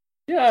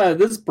 Yeah,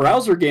 this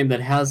browser game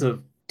that has a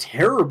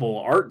terrible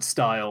art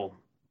style.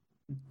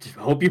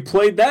 Hope you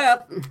played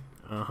that.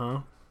 Uh-huh.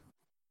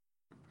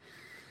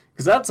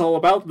 Because that's all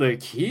about the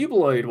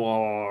Keyblade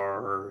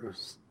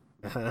Wars.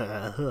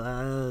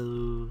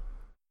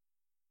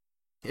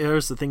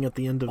 Here's the thing at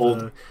the end of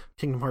Old-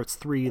 Kingdom Hearts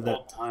 3 that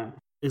All time.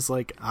 is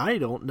like, I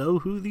don't know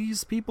who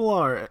these people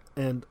are.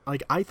 And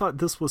like, I thought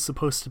this was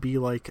supposed to be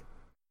like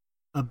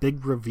a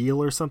big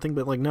reveal or something,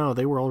 but like, no,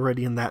 they were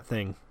already in that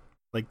thing.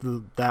 Like,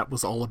 that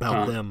was all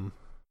about them.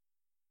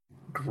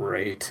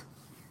 Great.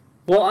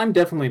 Well, I'm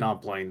definitely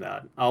not playing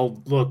that.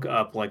 I'll look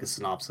up like a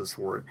synopsis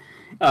for it.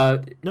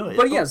 No,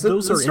 but yeah, so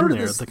those the are start in of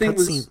there. this The thing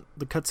was-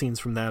 cutscenes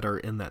from that are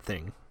in that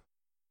thing.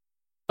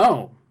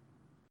 Oh.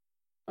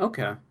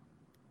 Okay.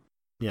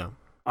 Yeah.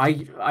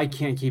 I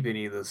can't keep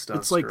any of this stuff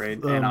It's like,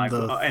 straight, the- and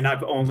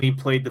I've only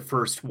played the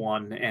first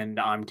one, and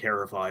I'm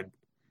terrified.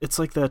 It's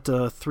like that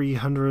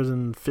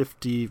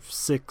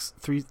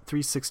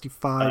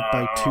 365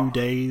 by 2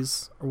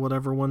 days or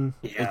whatever one.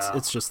 Yeah.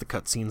 It's just the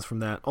cutscenes from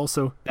that.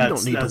 Also, you That's-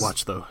 don't need to that's-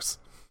 watch those.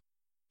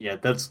 Yeah,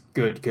 that's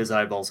good because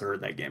I've also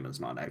heard that game is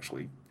not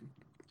actually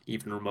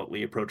even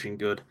remotely approaching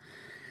good.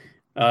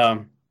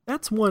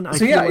 That's one I So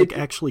feel yeah, like it-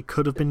 actually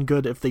could have been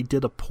good if they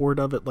did a port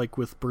of it, like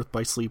with Birth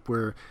by Sleep,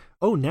 where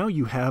now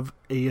you have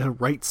a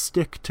right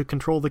stick to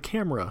control the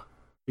camera,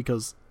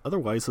 because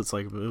otherwise it's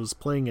like it was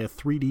playing a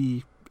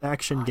 3D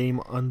action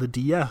game on the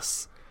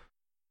DS.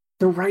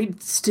 The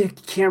right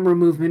stick camera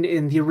movement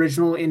in the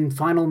original in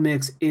Final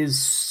Mix is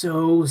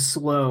so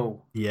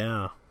slow.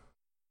 Yeah.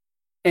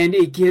 And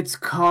it gets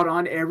caught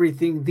on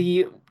everything.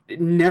 The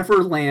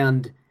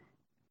Neverland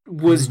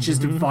was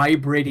just Mhm.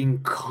 vibrating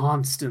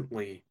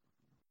constantly.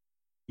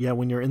 Yeah,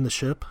 when you're in the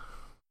ship.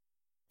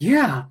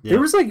 Yeah, Yeah. there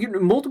was like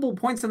multiple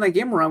points in that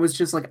game where I was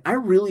just like, I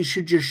really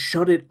should just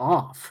shut it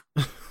off.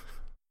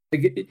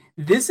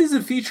 This is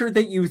a feature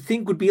that you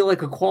think would be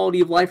like a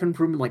quality of life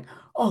improvement. Like,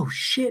 oh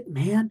shit,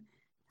 man,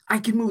 I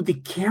can move the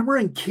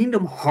camera in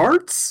Kingdom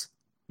Hearts?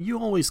 You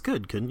always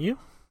could, couldn't you?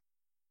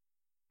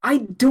 I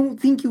don't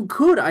think you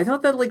could. I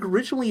thought that like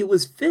originally it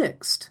was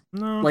fixed.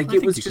 No, Like I it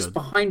think was you just could.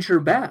 behind your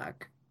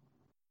back.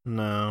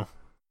 No.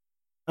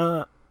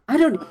 I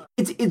don't.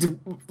 It's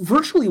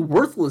virtually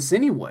worthless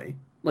anyway.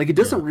 Like it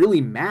doesn't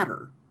really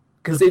matter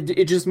because it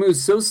just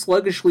moves so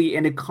sluggishly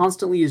and it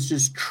constantly is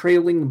just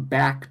trailing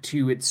back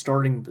to its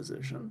starting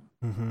position.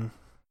 Mm-hmm.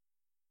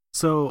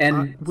 So,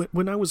 And-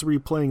 when I was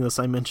replaying this,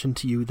 I mentioned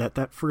to you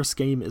that first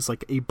game is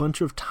like a bunch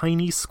of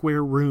tiny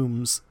square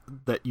rooms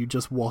that you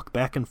just walk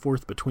back and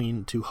forth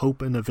between to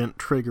hope an event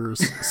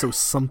triggers so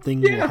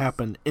something will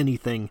happen,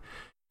 anything.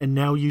 And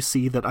now you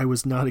see that I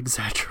was not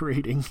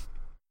exaggerating.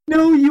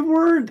 No, you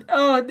weren't.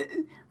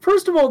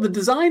 First of all, the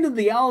design of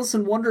the Alice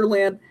in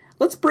Wonderland.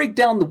 Let's break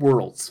down the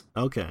worlds.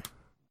 Okay.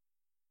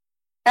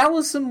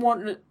 Alice in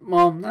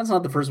well, that's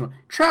not the first one.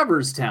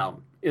 Traverse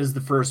Town is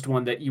the first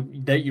one that you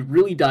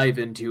really dive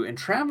into, and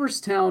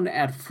Traverse Town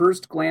at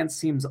first glance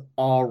seems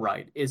all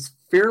right. It's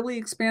fairly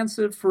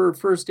expansive for a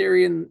first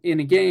area in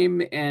a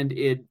game, and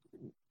it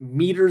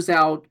meters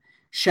out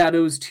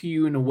shadows to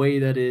you in a way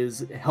that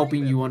is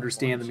helping you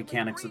understand the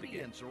mechanics of the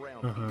game.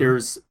 Uh-huh.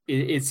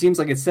 It seems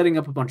like it's setting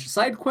up a bunch of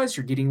side quests.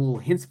 You're getting little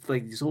hints of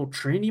like these little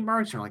Trinity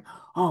marks. You're like,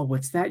 oh,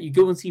 what's that? You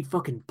go and see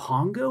fucking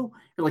Pongo.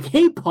 You're like,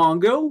 hey,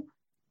 Pongo.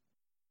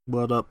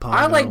 What up, Pongo?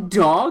 I like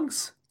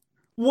dogs.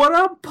 What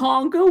up,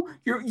 Pongo?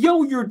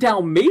 Your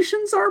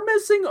Dalmatians are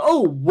missing?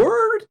 Oh,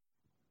 word?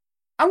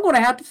 I'm gonna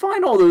have to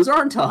find all those,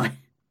 aren't I?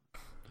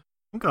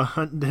 I'm gonna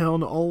hunt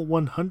down all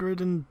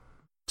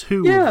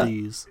 102 Yeah. of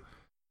these.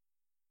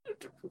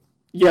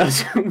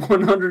 Yes,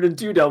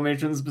 102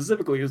 Dalmatians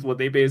specifically is what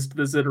they based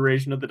this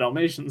iteration of the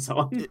Dalmatians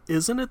on.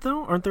 Isn't it,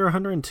 though? Aren't there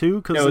 102?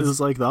 Because No, it it's- was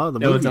like, the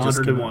no, movie it's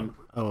just came 101. out.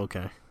 Oh,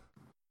 okay.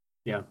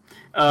 Yeah.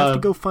 I have to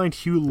go find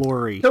Hugh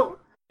Laurie So,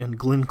 and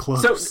Glenn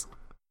Close.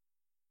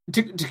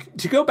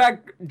 To go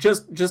back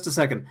just a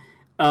second.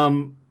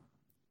 Um,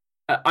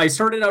 I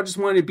started out just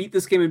wanting to beat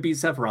this game and beat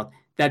Sephiroth.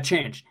 That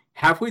changed.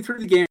 Halfway through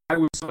the game, I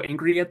was so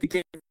angry at the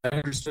game that I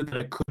understood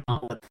that I could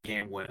not let the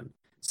game win.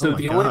 So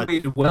the only way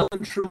to well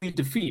and truly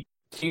defeat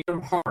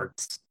Kingdom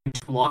Hearts and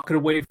to lock it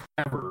away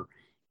forever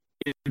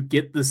is to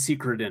get the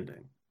secret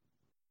ending.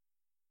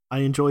 I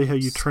enjoy how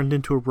you turned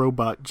into a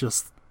robot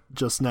just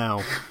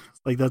now.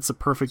 Like, that's the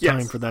perfect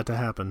time for that to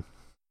happen.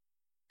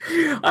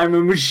 I'm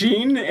a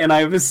machine, and I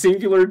have a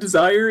singular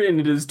desire, and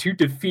it is to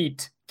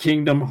defeat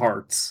Kingdom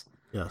Hearts.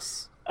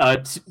 Yes.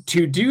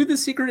 To do the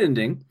secret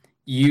ending,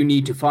 you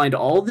need to find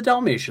all the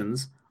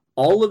Dalmatians,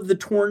 all of the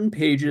torn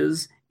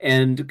pages,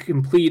 and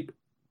complete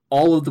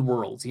all of the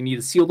worlds. You need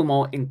to seal them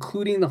all,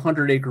 including the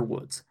 100-Acre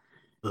Woods.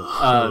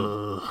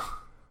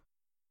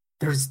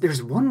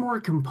 There's one more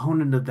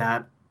component of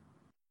that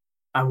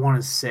I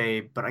want to say,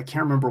 but I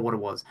can't remember what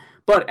it was.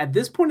 But at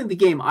this point in the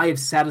game, I have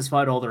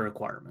satisfied all the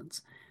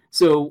requirements.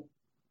 So,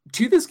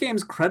 to this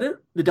game's credit,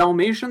 the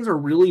Dalmatians are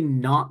really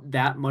not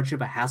that much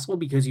of a hassle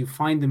because you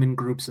find them in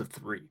groups of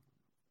 3.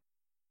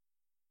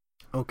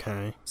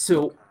 Okay.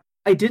 So,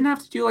 I didn't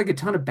have to do like a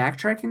ton of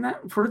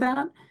backtracking for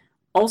that.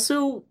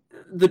 Also,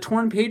 the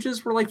torn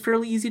pages were like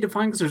fairly easy to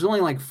find because there's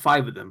only like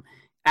 5 of them.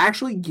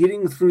 Actually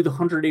getting through the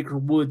 100-Acre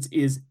Woods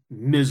is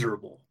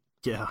miserable.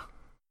 Yeah.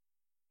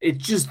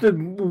 It's just the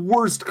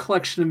worst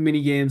collection of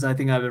minigames I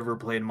think I've ever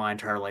played in my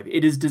entire life.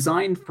 It is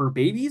designed for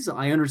babies.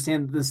 I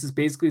understand that this is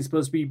basically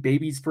supposed to be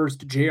baby's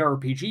first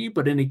JRPG,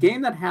 but in a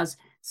game that has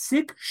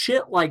sick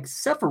shit like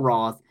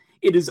Sephiroth,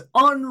 it is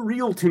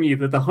unreal to me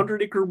that the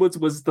 100-Acre Woods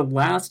was the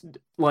last,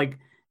 like,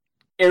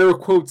 air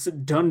quotes,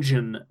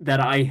 dungeon that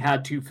I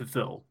had to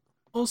fulfill.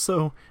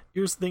 Also,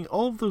 here's the thing.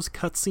 All of those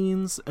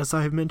cutscenes, as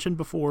I have mentioned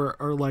before,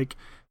 are like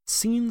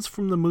scenes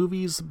from the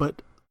movies,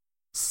 but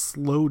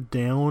slowed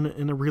down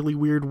in a really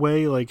weird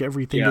way. Like,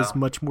 everything is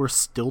much more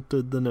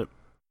stilted than it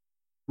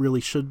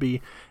really should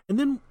be. And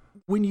then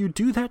when you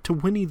do that to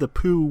Winnie the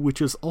Pooh,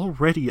 which is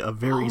already a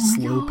very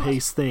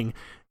slow-paced thing,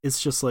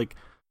 it's just like,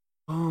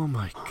 oh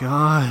my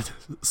god,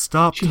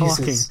 stop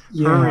talking.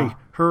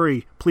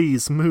 Hurry,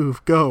 please,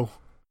 move, go.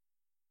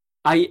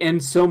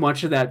 And so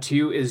much of that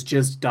too is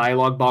just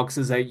dialogue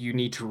boxes that you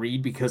need to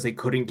read because they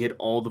couldn't get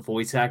all the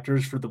voice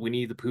actors for the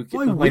Winnie the Pooh.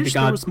 Well, I wish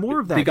there was more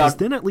of that, because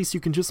then at least you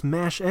can just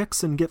mash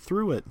X and get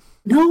through it.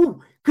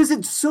 No, because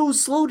it's so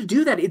slow to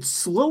do that. It's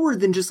slower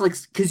than just like,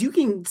 because you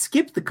can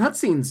skip the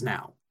cutscenes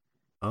now.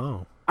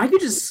 Oh. I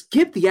could just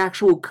skip the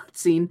actual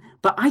cutscene,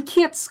 but I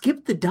can't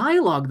skip the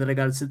dialogue that I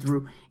gotta sit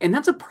through. And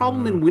that's a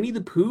problem in Winnie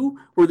the Pooh,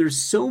 where there's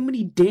so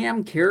many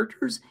damn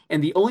characters,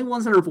 and the only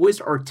ones that are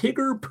voiced are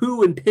Tigger,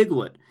 Pooh, and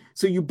Piglet.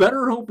 So you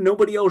better hope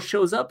nobody else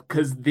shows up,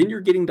 because then you're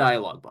getting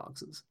dialogue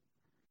boxes.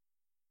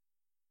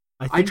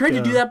 I tried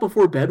to do that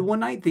before bed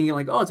one night, thinking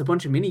like, oh, it's a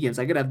bunch of minigames.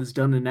 I could have this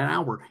done in an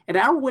hour. An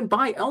hour went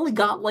by, I only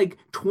got like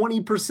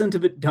 20%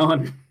 of it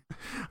done.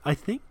 I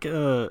think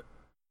in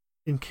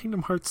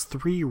Kingdom Hearts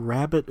 3,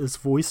 Rabbit is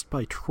voiced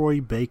by Troy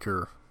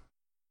Baker.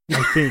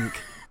 I think.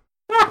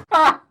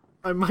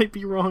 I might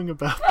be wrong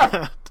about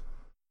that.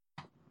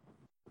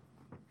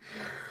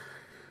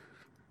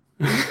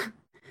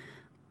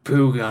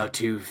 Pooh got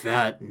too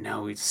fat, and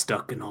now he's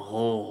stuck in a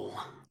hole.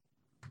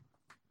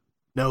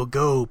 Now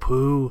go,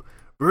 Pooh.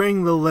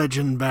 Bring the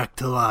legend back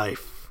to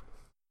life.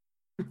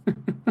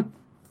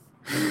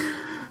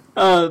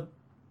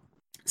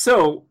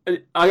 So,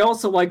 I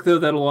also like, though,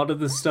 that a lot of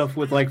this stuff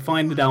with, like,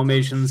 find the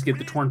Dalmatians, get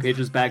the torn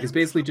pages back, is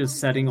basically just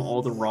setting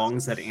all the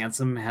wrongs that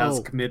Ansem has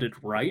committed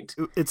right.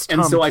 It's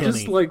Tom Kenny. I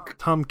just, like...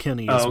 Tom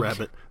Kenny is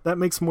Rabbit. That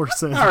makes more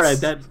sense.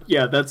 Alright,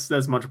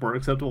 that's much more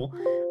acceptable.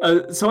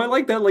 So I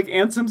like that, like,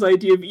 Ansem's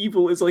idea of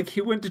evil is, like, he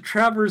went to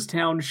Traverse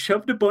Town,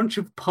 shoved a bunch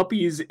of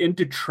puppies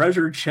into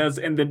treasure chests,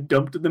 and then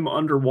dumped them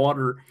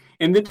underwater,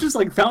 and then just,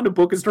 like, found a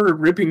book and started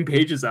ripping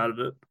pages out of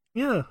it.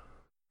 Yeah.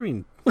 I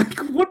mean... Like,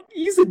 what?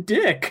 He's a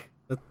dick.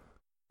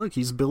 Look,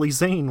 he's Billy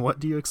Zane. What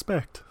do you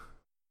expect?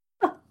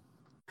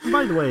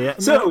 By the way,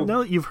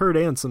 now that you've heard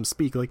Ansem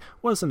speak, like,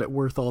 wasn't it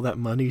worth all that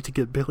money to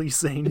get Billy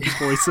Zane to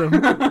voice him?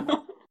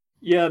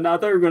 Yeah, no, I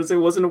thought you were going to say,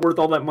 wasn't it worth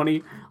all that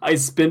money I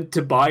spent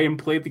to buy and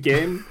play the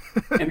game?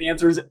 And the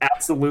answer is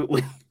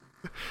absolutely.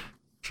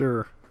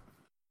 Sure.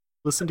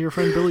 Listen to your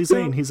friend Billy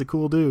Zane. He's a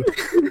cool dude.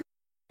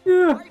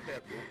 Yeah.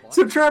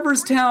 So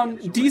Traverse Town,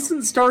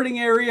 decent starting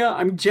area.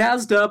 I'm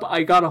jazzed up.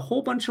 I got a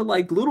whole bunch of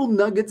like little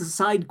nuggets,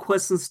 side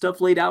quests and stuff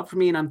laid out for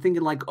me, and I'm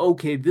thinking like,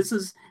 okay,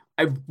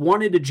 I've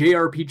wanted a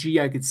JRPG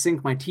I could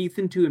sink my teeth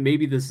into, and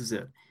maybe this is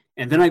it.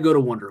 And then I go to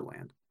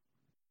Wonderland.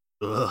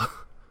 Ugh.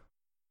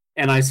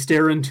 And I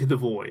stare into the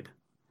void.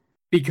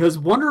 Because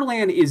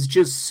Wonderland is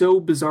just so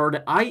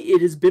bizarre.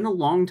 It has been a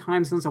long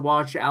time since I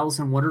watched Alice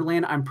in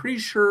Wonderland. I'm pretty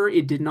sure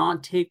it did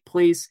not take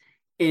place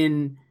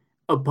in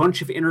a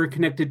bunch of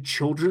interconnected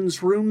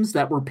children's rooms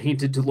that were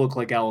painted to look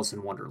like Alice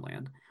in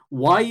Wonderland.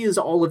 Why is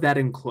all of that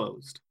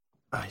enclosed?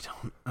 I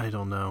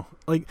don't know.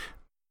 Like,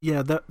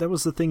 yeah, that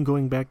was the thing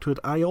going back to it.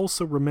 I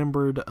also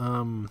remembered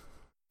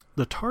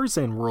the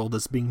Tarzan world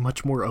as being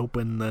much more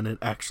open than it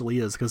actually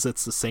is, because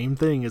it's the same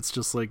thing. It's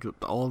just like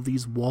all of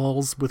these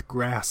walls with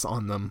grass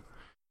on them.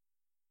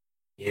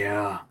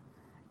 Yeah.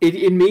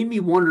 It made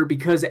me wonder,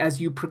 because as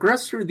you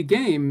progress through the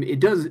game, it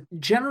does,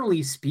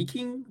 generally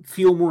speaking,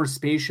 feel more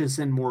spacious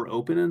and more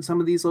open in some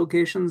of these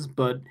locations,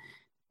 but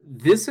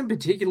this in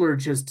particular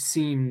just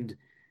seemed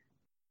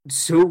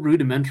so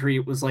rudimentary.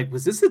 It was like,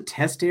 was this a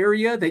test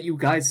area that you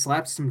guys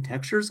slapped some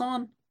textures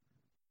on?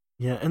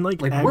 Yeah, and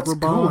like what's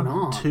going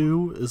Agrabah on?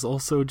 2 is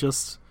also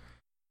just,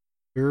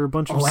 here are a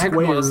bunch of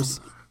Agrabah's- squares.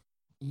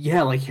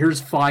 Yeah, like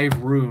here's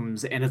 5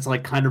 rooms, and it's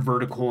like kind of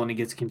vertical, and it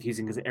gets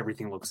confusing because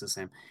everything looks the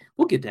same.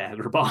 We'll get to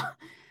Agrabah.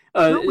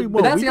 No, we But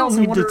won't. that's We the don't Alice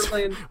in need to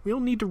Wonderland. we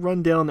don't need to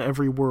run down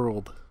every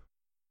world.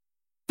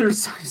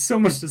 There's so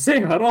much to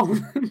say about all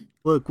of them.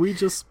 Look,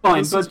 this is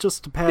but-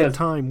 just to pad yes.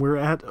 time. We're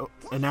at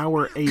an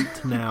hour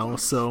 8 now,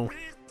 so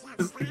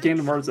This is the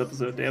Kingdom Hearts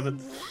episode, damn it.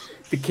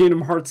 The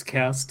Kingdom Hearts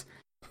cast.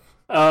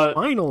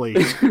 finally,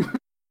 this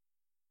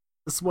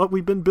is what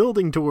we've been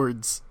building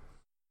towards.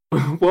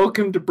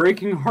 Welcome to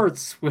Breaking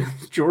Hearts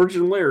with George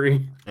and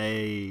Larry.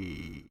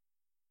 Hey,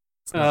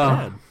 it's not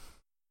bad.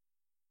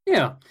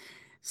 Yeah.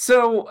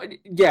 So,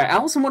 yeah,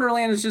 Alice in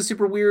Wonderland is just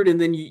super weird, and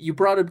then you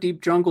brought up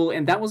Deep Jungle,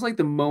 and that was like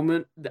the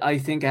moment, I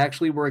think,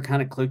 actually, where it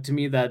kind of clicked to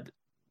me that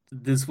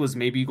this was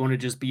maybe going to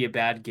just be a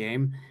bad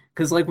game.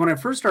 Because, like, when I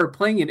first started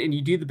playing it, and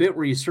you do the bit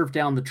where you surf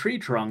down the tree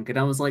trunk, and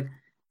I was like,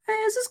 hey,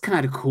 this is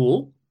kind of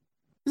cool.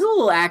 There's a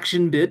little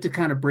action bit to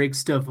kind of break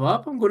stuff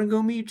up. I'm going to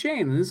go meet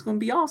Jane, and this is going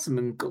to be awesome.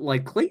 And,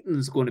 like,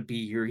 Clayton's going to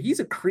be here. He's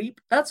a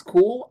creep. That's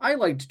cool. I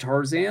liked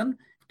Tarzan.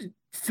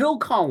 Phil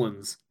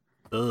Collins.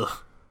 Ugh.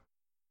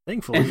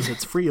 Thankfully,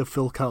 it's free of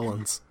Phil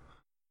Collins.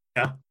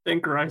 Yeah,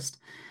 thank Christ.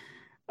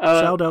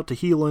 Shout out to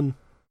Heelan.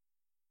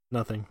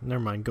 Nothing.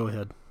 Never mind. Go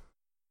ahead.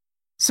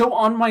 So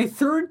on my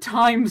 3rd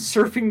time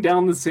surfing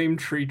down the same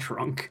tree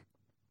trunk,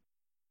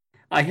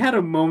 I had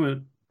a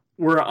moment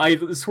where I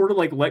sort of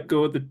like let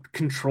go of the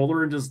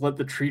controller and just let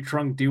the tree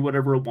trunk do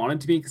whatever it wanted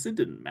to me, because it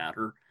didn't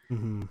matter.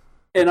 Mm-hmm.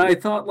 And I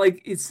thought,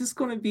 like, is this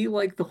going to be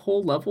like the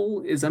whole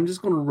level? Is I'm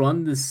just going to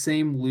run the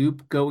same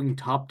loop going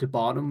top to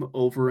bottom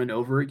over and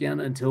over again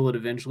until it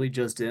eventually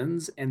just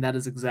ends? And that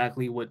is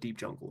exactly what Deep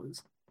Jungle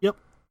is. Yep.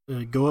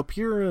 Go up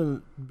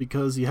here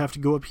because you have to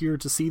go up here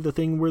to see the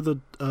thing where the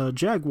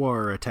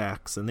jaguar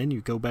attacks, and then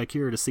you go back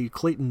here to see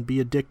Clayton be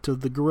a dick to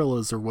the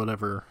gorillas or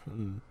whatever.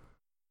 And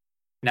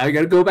Now you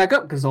got to go back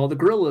up because all the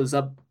gorillas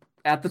up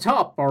at the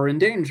top are in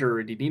danger,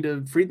 and you need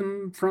to free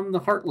them from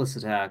the Heartless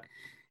attack.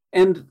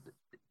 And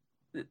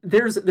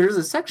there's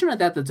a section of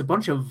that that's a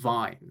bunch of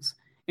vines,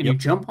 and you Yep.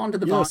 jump onto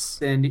the Yes.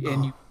 vines, and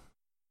you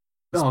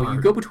This you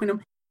part. go between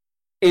them,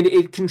 and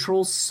it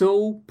controls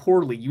so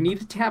poorly. You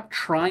need to tap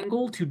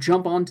triangle to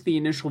jump onto the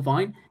initial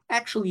vine.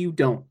 Actually, you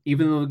don't.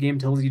 Even though the game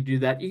tells you to do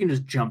that, you can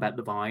just jump at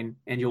the vine,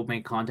 and you'll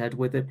make contact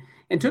with it.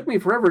 And it took me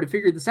forever to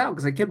figure this out,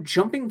 because I kept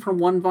jumping from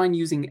one vine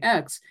using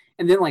X,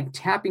 and then like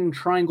tapping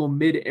triangle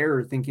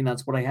mid-air, thinking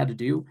that's what I had to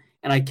do,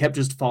 and I kept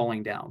just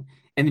falling down.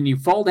 And then you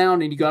fall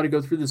down, and you got to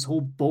go through this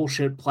whole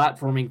bullshit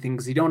platforming thing,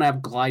 because you don't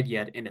have glide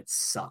yet, and it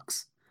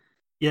sucks.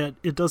 Yeah,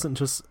 it doesn't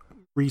just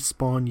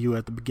respawn you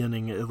at the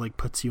beginning. It like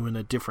puts you in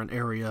a different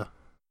area.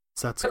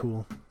 So that's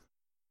cool.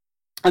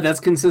 And that's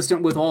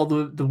consistent with all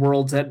the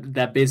worlds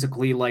that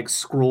basically like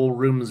scroll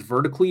rooms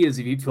vertically. Is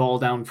if you fall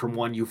down from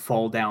one, you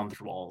fall down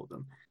through all of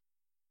them.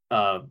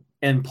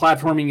 And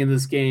platforming in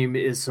this game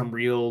is some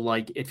real,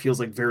 like, it feels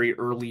like very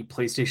early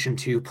PlayStation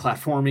 2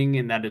 platforming,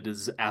 in that it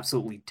is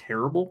absolutely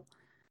terrible.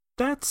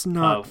 That's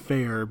not Oh.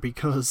 fair,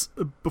 because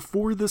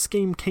before this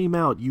game came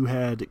out, you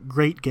had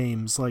great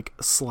games like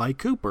Sly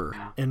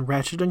Cooper and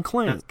Ratchet and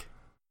Clank.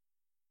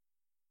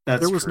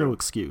 That's There was true. no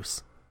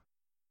excuse.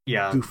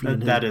 Yeah, Goofy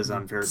and that his is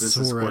unfair. This is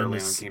Sora and squarely on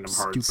his Kingdom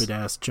Hearts.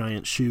 stupid-ass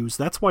giant shoes.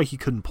 That's why he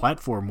couldn't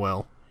platform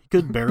well. He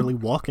could barely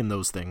walk in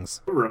those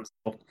things. Over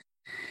himself.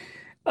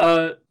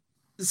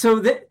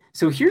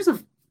 So here's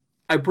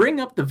I bring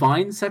up the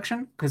Vine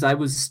section because I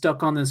was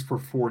stuck on this for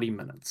 40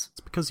 minutes.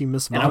 It's because you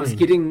miss And Vine.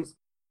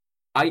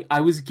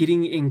 I was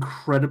getting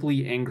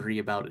incredibly angry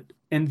about it.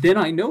 And then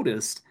I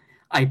noticed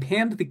I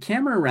panned the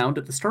camera around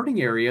at the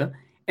starting area,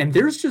 and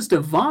there's just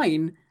a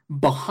vine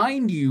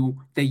behind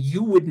you that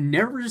you would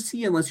never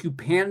see unless you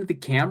panned the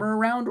camera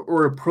around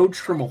or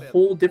approached from a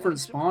whole different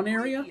spawn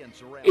area.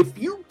 If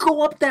you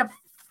go up that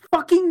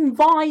fucking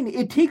vine,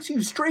 it takes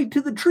you straight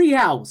to the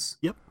treehouse.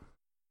 Yep.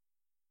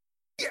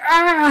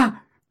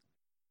 Ah!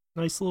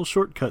 Nice little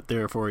shortcut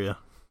there for you.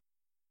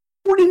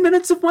 40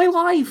 minutes of my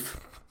life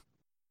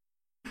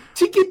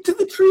to get to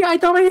the tree. I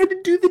thought I had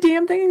to do the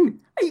damn thing.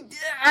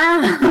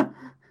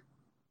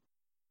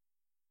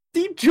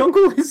 Deep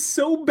Jungle is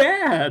so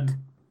bad.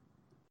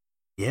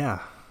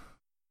 Yeah.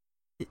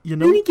 You Then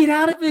know, you get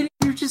out of it,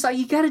 you're just like,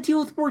 you gotta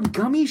deal with more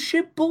gummy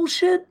shit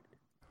bullshit.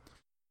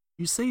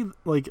 you say,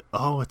 like,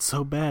 oh, it's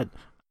so bad.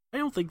 I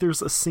don't think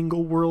there's a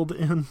single world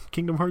in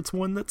Kingdom Hearts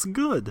 1 that's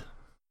good.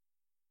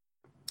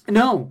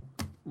 No.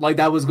 Like,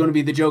 that was going to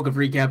be the joke of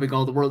recapping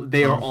all the world.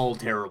 They are all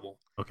terrible.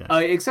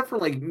 Okay. Except for,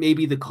 like,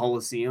 maybe the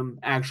Colosseum,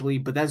 actually.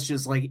 But that's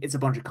just, like, it's a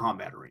bunch of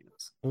combat arenas.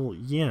 Well,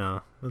 yeah,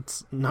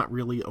 that's not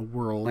really a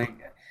world.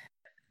 Like,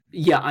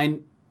 yeah, I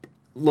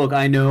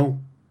know.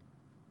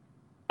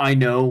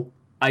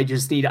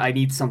 I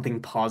need something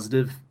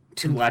positive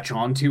to latch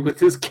onto with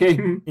this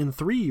game. In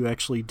 3, you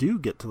actually do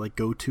get to like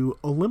go to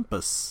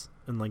Olympus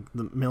and like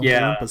the Mount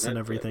Yeah, Olympus and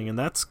everything, and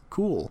that's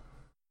cool.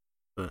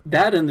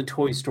 That and the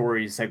Toy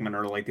Story segment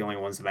are like the only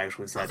ones that I've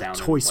actually sat down.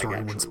 Toy and, Story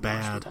like, one's actually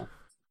bad.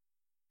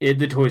 watched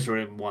the Toy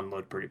Story one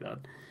looked pretty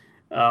bad.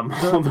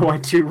 Although I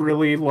do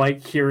really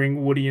like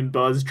hearing Woody and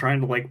Buzz trying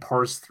to like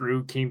parse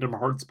through Kingdom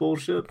Hearts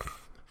bullshit.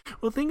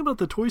 Well, the thing about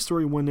the Toy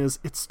Story one is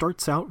it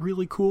starts out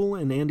really cool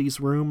in Andy's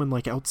room and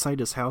like outside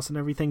his house and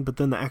everything, but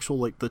then the actual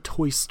like the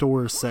toy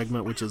store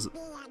segment, which is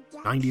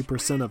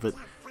 90% of it,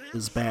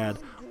 is bad.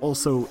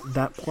 Also,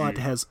 that plot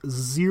has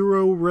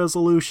zero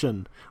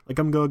resolution. Like,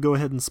 I'm gonna go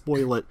ahead and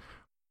spoil it.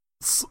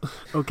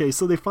 Okay,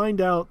 so they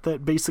find out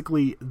that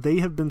basically they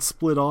have been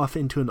split off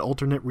into an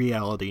alternate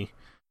reality.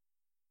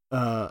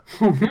 Oh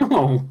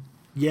no!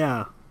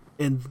 Yeah,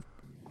 and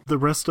the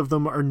rest of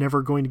them are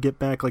never going to get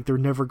back. Like, they're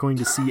never going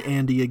to see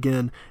Andy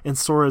again. And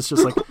Sora's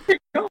just like, Oh my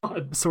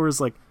god! Sora's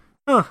like,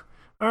 all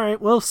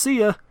right, well, see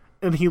ya.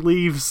 And he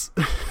leaves.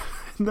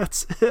 And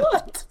that's it.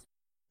 What?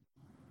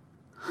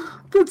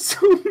 That's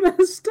so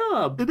messed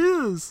up. It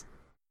is.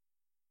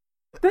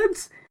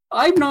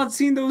 I've not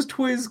seen those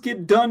toys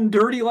get done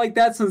dirty like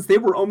that since they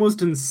were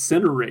almost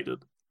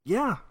incinerated.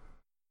 Yeah.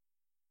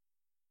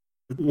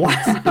 Wow.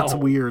 It's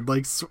weird.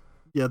 Like,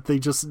 yeah, they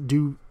just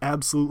do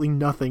absolutely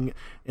nothing,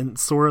 and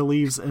Sora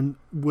leaves, and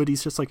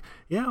Woody's just like,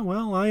 yeah,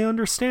 well, I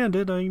understand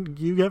it.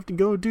 You have to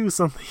go do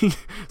something.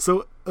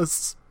 So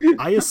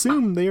I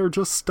assume they are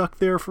just stuck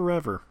there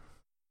forever.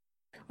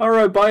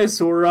 Alright, bye,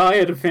 Sora. I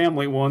had a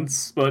family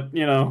once, but,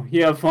 you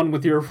have fun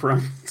with your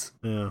friends.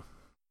 Yeah.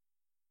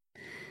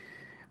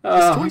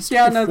 Is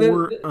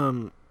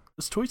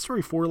Toy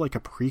Story 4 like a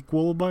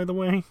prequel, by the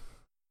way?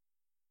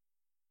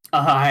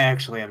 I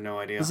actually have no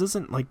idea. This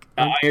isn't like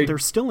they're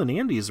still in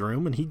Andy's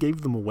room, and he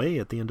gave them away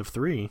at the end of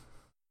 3.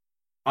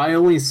 I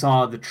only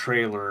saw the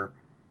trailer,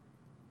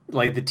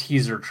 like the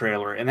teaser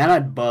trailer, and that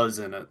had Buzz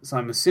in it. So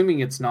I'm assuming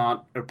it's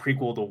not a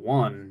prequel to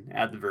 1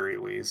 at the very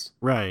least.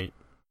 Right.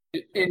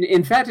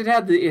 In fact, it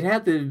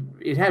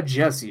had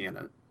Jesse in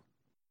it.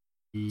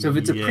 So if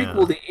it's a Yeah.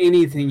 prequel to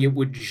anything, it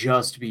would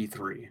just be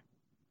 3.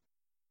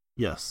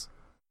 Yes.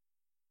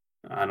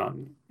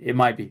 It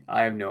might be.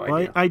 I have no Well,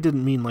 idea. I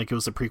didn't mean like it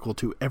was a prequel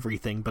to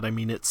everything, but I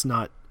mean it's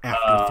not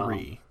after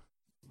 3.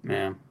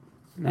 Yeah.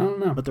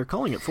 No. But they're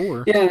calling it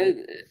 4. Yeah,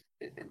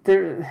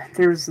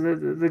 there's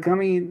the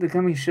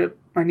gummy ship.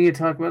 I need to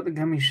talk about the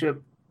gummy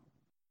ship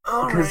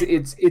because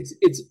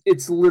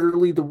it's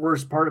literally the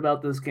worst part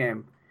about this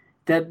game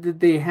that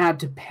they had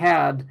to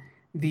pad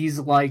these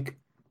like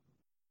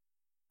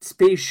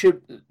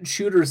spaceship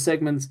shooter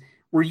segments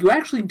where you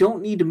actually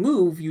don't need to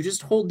move. You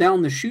just hold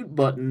down the shoot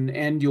button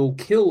and you'll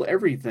kill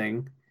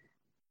everything.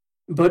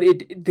 But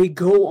they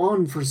go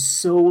on for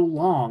so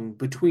long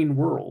between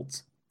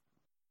worlds.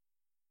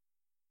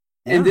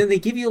 Yeah. And then they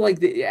give you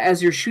like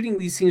as you're shooting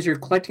these things, you're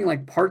collecting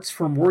like parts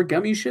for more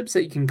gummy ships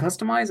that you can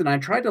customize. And I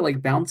tried to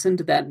like bounce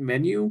into that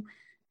menu.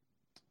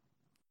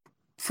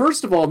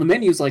 First of all, the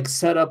menu's like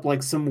set up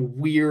like some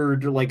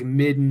weird like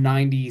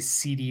mid-90s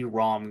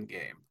CD-ROM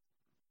game.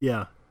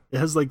 Yeah. It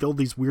has like all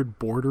these weird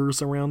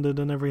borders around it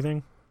and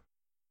everything.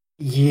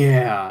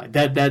 Yeah,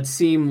 that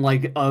seemed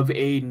like of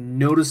a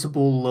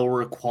noticeable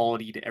lower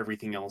quality to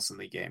everything else in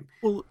the game.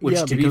 Well, Which,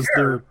 yeah, to be because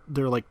fair-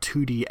 they're like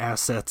 2D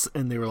assets,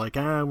 and they were like,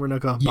 we're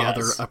not gonna bother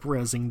Yes.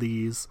 up-resing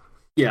these.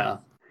 Yeah.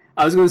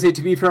 I was going to say,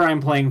 to be fair,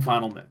 I'm playing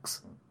Final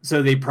Mix.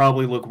 So they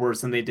probably look worse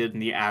than they did in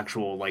the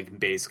actual like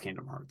base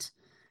Kingdom Hearts.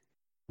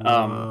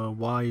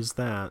 Why is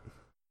that?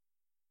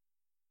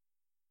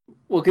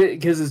 Well,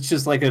 because it's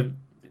just like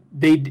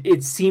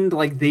it seemed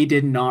like they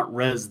did not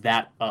res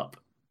that up.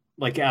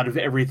 Like out of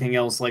everything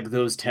else, like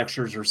those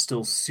textures are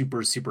still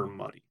super, super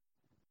muddy.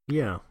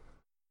 Yeah.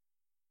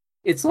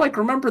 It's like,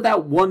 remember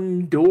that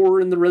one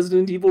door in the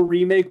Resident Evil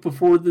remake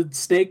before the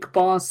snake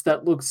boss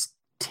that looks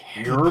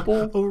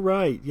terrible? Oh,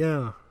 right,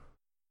 yeah.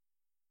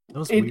 That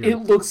was weird. It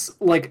looks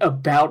like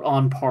about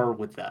on par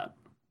with that.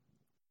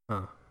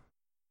 Huh.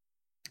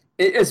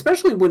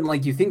 Especially when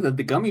like you think that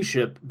the gummy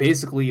ship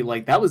basically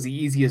like that was the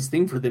easiest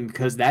thing for them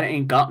because that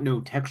ain't got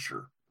no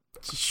texture.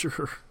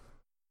 Sure.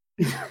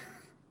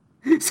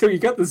 So you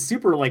got this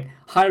super like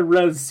high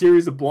res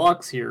series of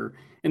blocks here,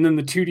 and then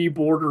the 2D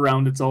board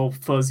around it's all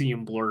fuzzy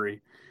and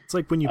blurry. It's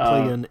like when you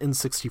play an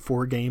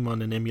N64 game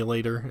on an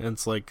emulator, and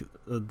it's like,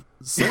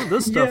 some of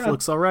this stuff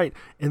looks alright,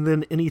 and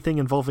then anything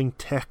involving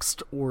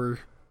text or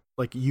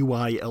like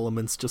UI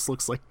elements just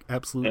looks like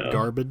absolute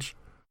garbage.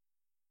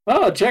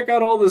 Oh, check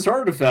out all this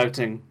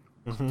artifacting.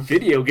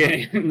 Video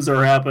games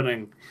are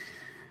happening.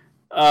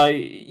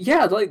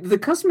 Yeah, like the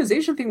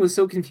customization thing was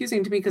so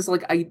confusing to me because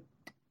like I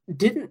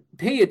didn't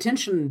pay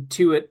attention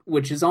to it,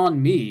 which is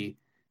on me,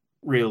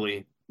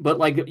 really. But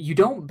like you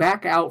don't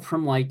back out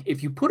from like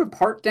if you put a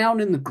part down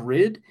in the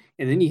grid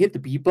and then you hit the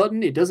B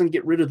button, it doesn't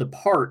get rid of the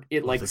part.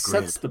 It like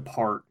sets the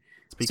part.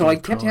 So I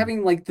kept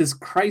having like this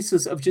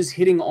crisis of just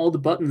hitting all the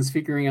buttons,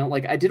 figuring out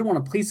like I didn't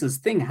want to place this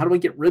thing. How do I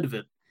get rid of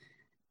it?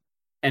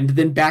 And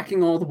then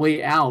backing all the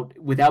way out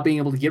without being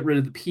able to get rid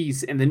of the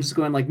piece, and then just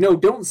going like, no,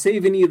 don't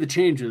save any of the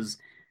changes.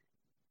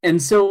 And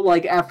so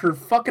like after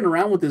fucking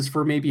around with this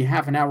for maybe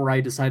half an hour,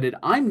 I decided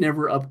I'm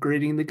never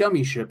upgrading the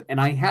gummy ship, and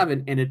I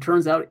haven't, and it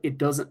turns out it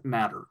doesn't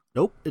matter.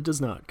 Nope, it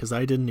does not, because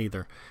I didn't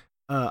either.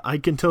 I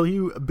can tell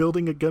you,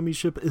 building a gummy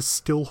ship is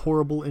still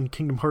horrible in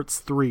Kingdom Hearts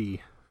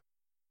 3.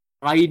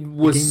 I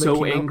was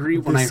so angry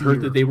when I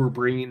heard that they were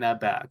bringing that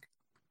back.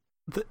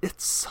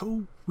 It's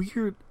so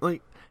weird.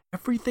 Like,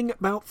 everything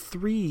about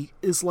 3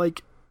 is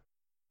like,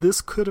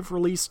 this could have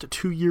released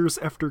 2 years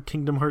after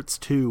Kingdom Hearts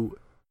 2.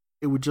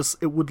 It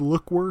would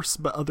look worse,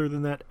 but other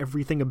than that,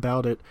 everything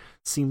about it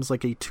seems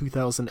like a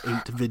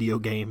 2008 video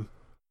game.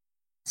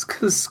 It's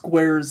because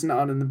Square's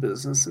not in the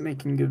business of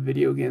making good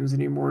video games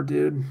anymore,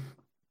 dude.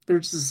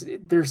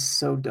 They're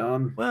so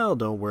dumb. Well,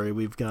 don't worry,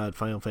 we've got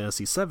Final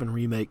Fantasy VII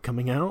Remake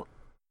coming out.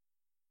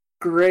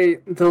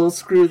 Great, they'll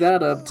screw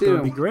that up too. It's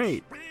gonna be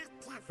great.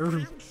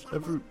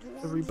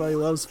 Everybody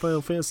loves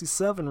Final Fantasy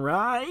VII,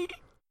 right?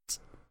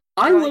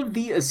 I love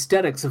the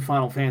aesthetics of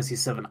Final Fantasy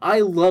VII.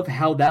 I love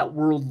how that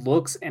world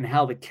looks and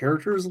how the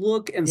characters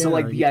look, and so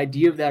like the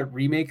idea of that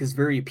remake is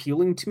very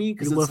appealing to me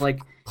because it's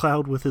like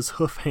Cloud with his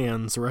hoof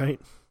hands,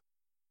 right?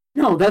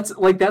 No, that's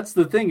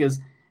the thing is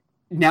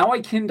now I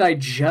can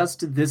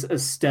digest this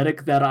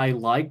aesthetic that I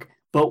like,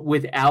 but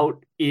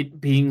without it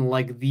being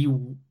like the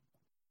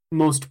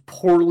most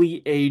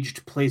poorly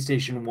aged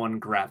PlayStation 1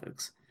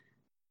 graphics.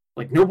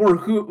 Like no more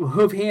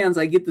hoof hands.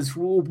 I get this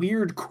real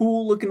weird,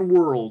 cool looking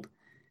world.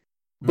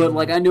 But,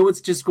 like, I know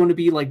it's just going to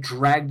be, like,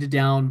 dragged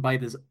down by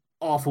this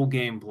awful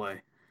gameplay.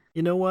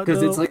 You know what,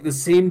 because it's, like, the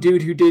same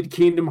dude who did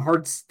Kingdom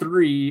Hearts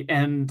 3,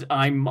 and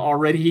I'm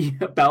already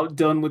about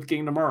done with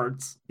Kingdom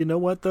Hearts. You know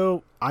what,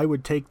 though? I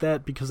would take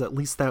that, because at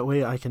least that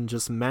way I can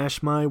just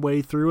mash my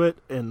way through it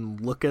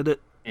and look at it.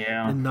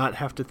 Yeah. And not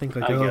have to think,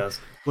 like,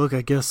 look,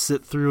 I guess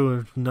sit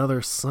through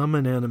another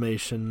summon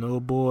animation. Oh,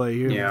 boy,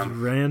 here's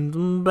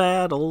random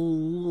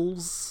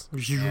battles.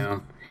 Yeah.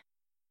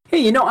 Hey,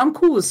 you know, I'm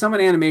cool with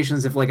summon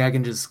animations if, like, I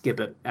can just skip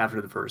it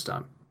after the first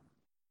time.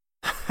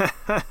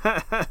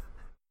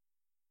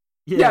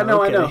 Yeah,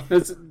 no, okay. I know.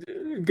 That's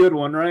a good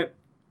one, right?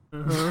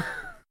 Uh-huh.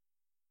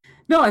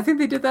 No, I think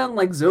they did that in,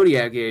 like,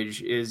 Zodiac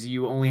Age, is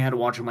you only had to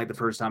watch them, like, the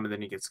first time and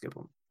then you could skip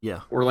them.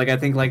 Yeah. Or, like, I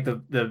think, like,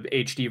 the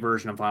HD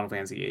version of Final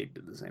Fantasy VIII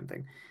did the same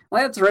thing.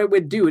 Like, that's the right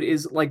way to do it,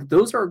 is, like,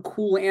 those are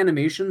cool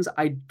animations,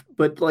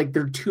 but, like,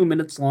 they're 2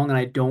 minutes long and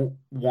I don't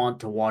want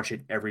to watch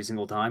it every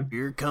single time.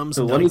 Here comes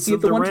so let me see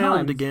it the one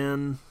time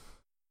again.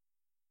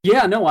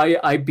 Yeah, no,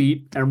 I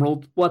beat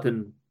Emerald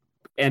Weapon,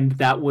 and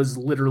that was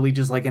literally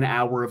just, like, an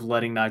hour of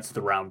letting Knights of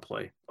the Round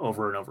play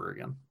over and over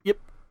again. Yep.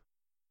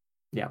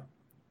 Yeah.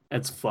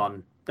 That's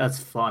fun. That's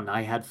fun.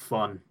 I had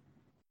fun.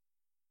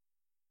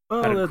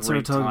 Well, that's our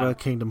talk about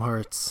Kingdom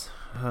Hearts.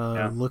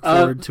 Look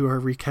forward to our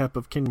recap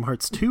of Kingdom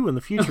Hearts 2 in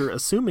the future,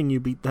 assuming you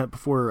beat that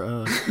before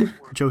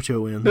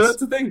JoJo ends. No,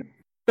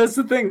 that's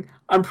the thing.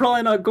 I'm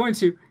probably not going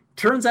to.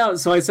 Turns out,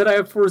 so I said I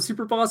have 4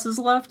 super bosses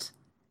left,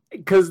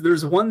 because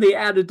there's one they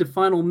added to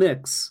Final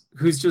Mix,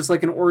 who's just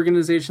like an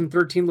Organization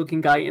 13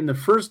 looking guy, and the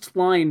first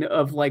line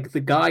of like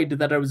the guide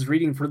that I was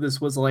reading for this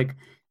was like,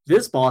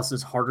 this boss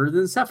is harder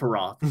than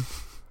Sephiroth.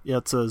 Yeah,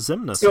 it's a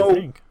Xemnas, so, I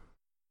think.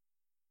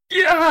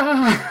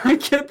 Yeah, I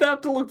get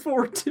that to look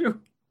forward to.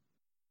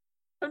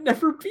 I'm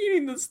never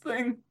beating this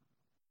thing.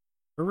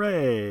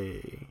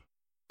 Hooray.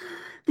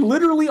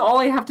 Literally all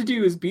I have to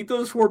do is beat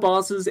those 4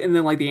 bosses and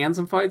then like the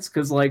Ansem fights,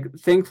 because like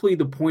thankfully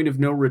the point of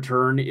no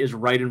return is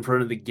right in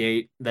front of the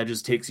gate that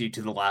just takes you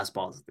to the last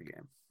boss of the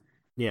game.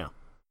 Yeah.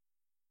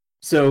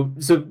 So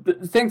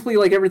thankfully,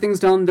 like, everything's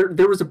done.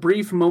 There was a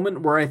brief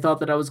moment where I thought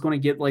that I was going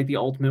to get, like, the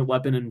ultimate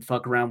weapon and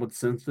fuck around with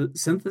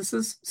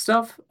synthesis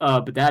stuff,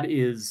 but that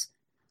is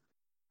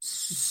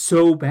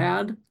so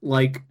bad.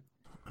 Like,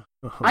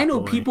 I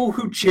know people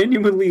who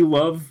genuinely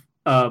love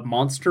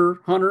Monster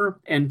Hunter,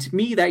 and to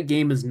me, that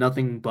game is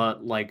nothing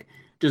but, like,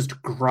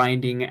 just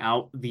grinding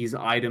out these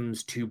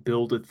items to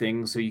build a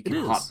thing so you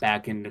can hop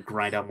back in to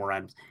grind out more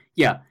items.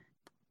 Yeah.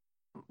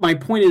 My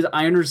point is,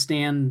 I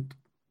understand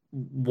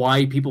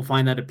why people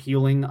find that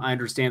appealing. I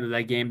understand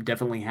that game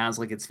definitely has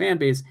like its fan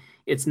base.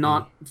 It's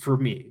not for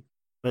me.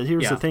 But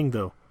here's the thing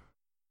though.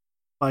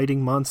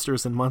 Fighting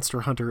monsters in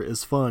Monster Hunter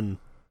is fun.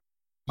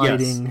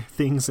 Fighting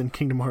things in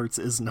Kingdom Hearts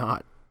is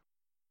not.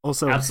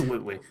 Also,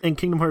 absolutely. In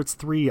Kingdom Hearts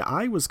 3,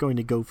 I was going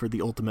to go for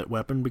the ultimate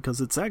weapon because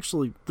it's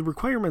actually, the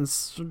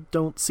requirements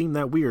don't seem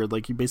that weird.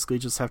 Like, you basically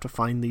just have to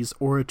find these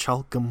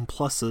Orichalcum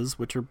pluses,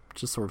 which are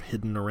just sort of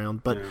hidden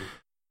around. But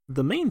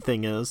the main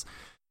thing is,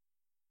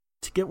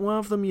 to get one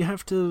of them, you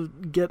have to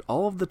get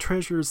all of the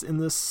treasures in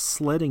this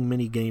sledding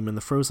minigame in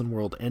the Frozen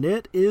World, and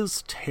it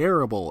is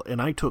terrible. And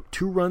I took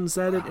 2 runs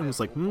at it and was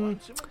like,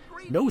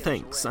 no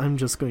thanks. I'm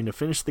just going to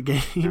finish the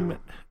game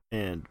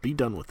and be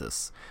done with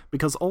this.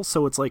 Because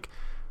also, it's like,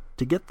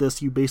 to get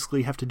this, you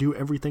basically have to do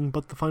everything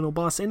but the final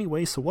boss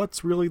anyway, so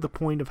what's really the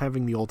point of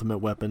having the ultimate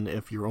weapon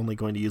if you're only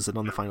going to use it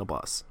on the final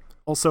boss?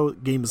 Also,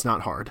 game is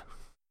not hard.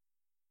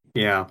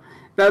 Yeah,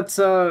 that's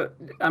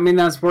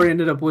that's where I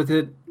ended up with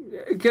it.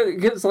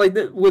 Because like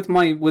with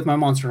my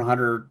Monster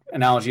Hunter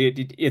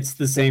analogy, it's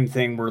the same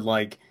thing. Where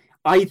like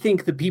I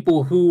think the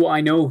people who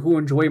I know who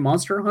enjoy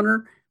Monster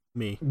Hunter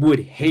Me. would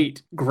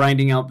hate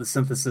grinding out the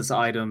synthesis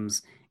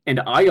items, and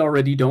I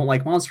already don't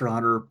like Monster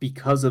Hunter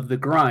because of the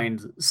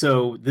grind.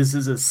 So this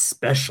is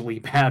especially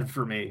bad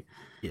for me.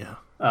 Yeah.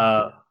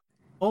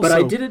 But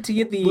I did it to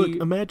get the. Look,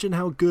 imagine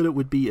how good it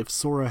would be if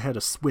Sora had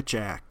a switch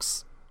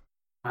axe.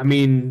 I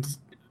mean,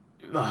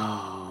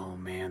 oh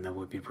man, that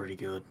would be pretty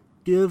good.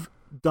 Give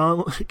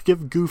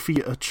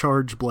Goofy a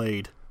charge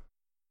blade.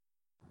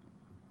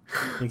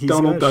 Like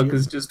Donald Duck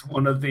is just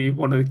one of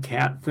the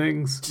cat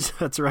things.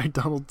 That's right,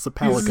 Donald's a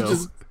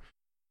palico.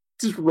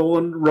 Just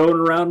rolling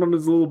around on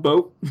his little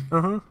boat.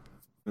 Uh-huh.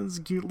 It's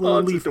a cute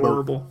little leaf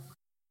adorable. Boat.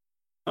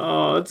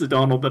 Oh, it's a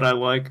Donald that I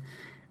like.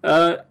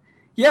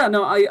 Yeah,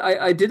 no,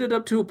 I did it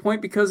up to a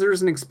point because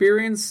there's an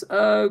experience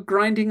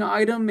grinding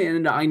item,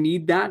 and I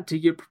need that to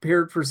get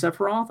prepared for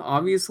Sephiroth,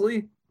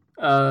 obviously.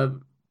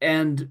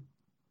 And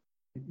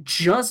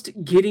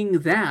just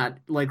getting that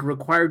like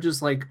required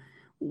just like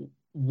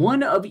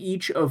one of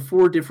each of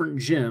 4 different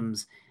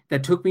gems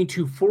that took me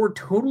to 4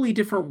 totally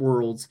different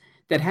worlds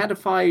that had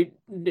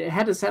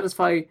to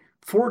satisfy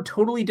 4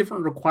 totally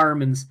different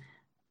requirements,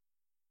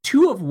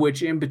 2 of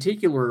which in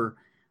particular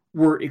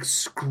were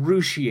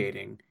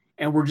excruciating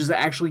and were just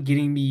actually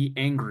getting me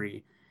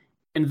angry.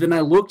 And then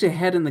I looked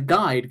ahead in the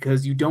guide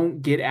because you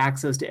don't get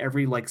access to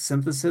every like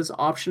synthesis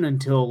option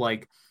until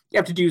like you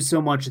have to do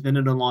so much, then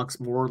it unlocks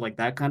more, like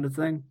that kind of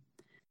thing.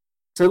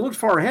 So I looked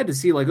far ahead to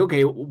see, like,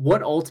 okay,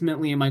 what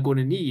ultimately am I going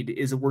to need?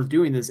 Is it worth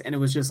doing this? And it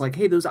was just like,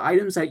 hey, those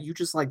items that you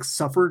just, like,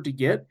 suffered to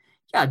get,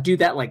 yeah, do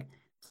that, like,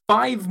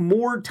 5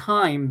 more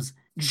times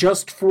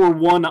just for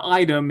one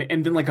item,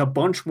 and then, like, a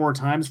bunch more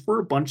times for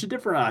a bunch of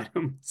different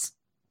items.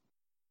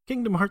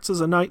 Kingdom Hearts is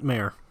a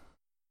nightmare,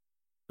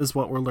 is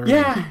what we're learning.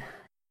 Yeah.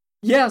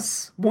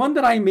 Yes. One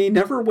that I may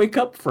never wake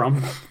up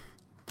from.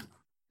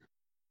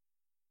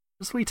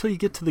 Just wait till you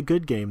get to the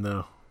good game,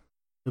 though.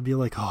 You'll be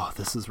like, oh,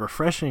 this is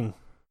refreshing.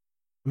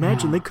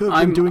 Imagine they could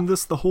have been doing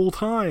this the whole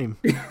time.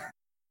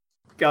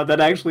 God, that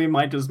actually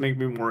might just make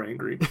me more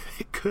angry.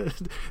 It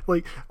could.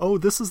 Like, oh,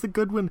 this is the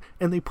good one,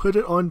 and they put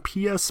it on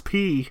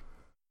PSP.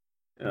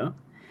 Yeah.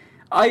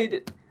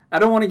 I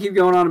don't want to keep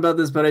going on about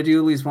this, but I do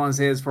at least want to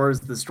say, as far as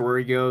the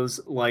story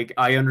goes, like,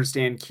 I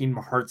understand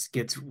Kingdom Hearts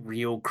gets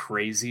real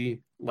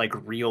crazy, like,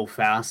 real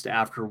fast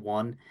after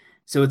 1.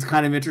 So it's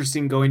kind of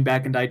interesting going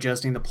back and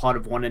digesting the plot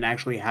of 1 and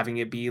actually having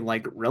it be,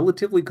 like,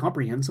 relatively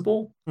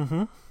comprehensible.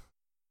 Mm-hmm.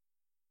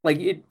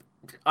 Like,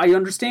 I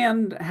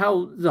understand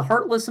how the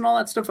Heartless and all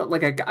that stuff,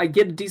 like, I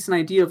get a decent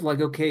idea of,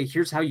 like, okay,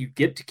 here's how you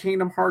get to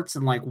Kingdom Hearts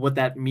and, like, what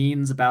that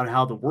means about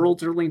how the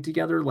worlds are linked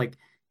together. Like,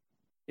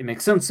 it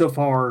makes sense so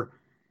far.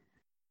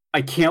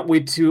 I can't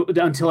wait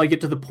until I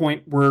get to the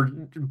point where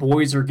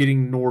boys are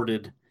getting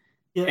Norded.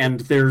 Yeah.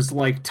 And there's,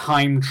 like,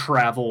 time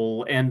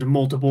travel and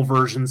multiple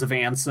versions of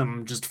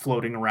Ansem just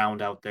floating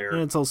around out there.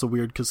 And it's also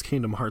weird because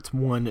Kingdom Hearts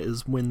 1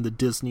 is when the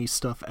Disney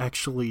stuff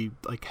actually,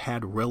 like,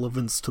 had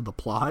relevance to the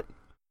plot.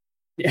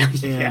 Yeah.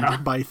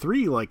 And by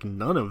 3, like,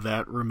 none of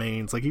that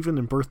remains. Like, even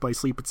in Birth by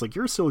Sleep, it's like,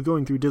 you're still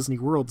going through Disney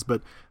worlds,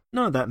 but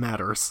none of that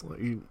matters.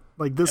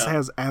 Like this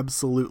has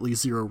absolutely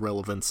 0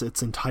 relevance.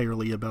 It's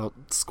entirely about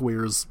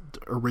Square's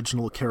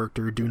original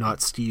character, Do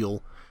Not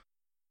Steal,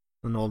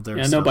 and all of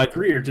their stuff. No, by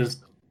 3, you're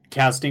just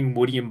casting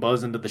Woody and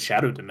Buzz into the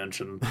shadow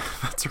dimension.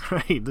 That's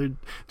right. They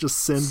just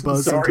send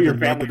Buzz into the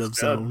negative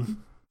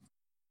zone.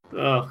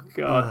 Oh,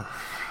 God.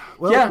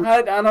 Well, yeah,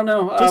 I don't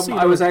know.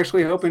 I was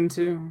actually hoping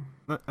to...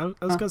 I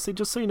was going to say,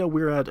 just so you know,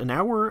 we're at 1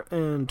 hour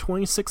and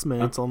 26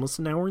 minutes, almost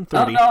 1 hour and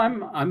 30.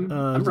 No,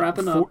 I'm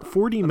wrapping up.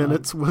 40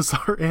 minutes was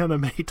our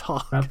anime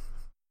talk.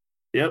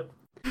 Yep.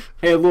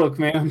 Hey, look,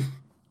 man.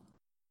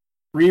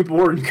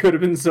 Reborn could have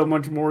been so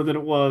much more than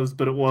it was,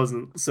 but it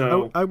wasn't.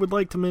 So I would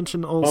like to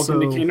mention also...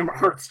 Welcome to Kingdom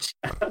Hearts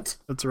chat.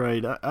 That's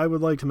right. I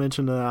would like to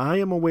mention I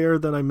am aware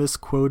that I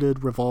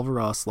misquoted Revolver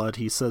Ocelot.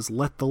 He says,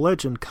 let the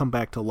legend come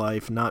back to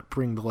life, not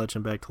bring the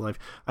legend back to life.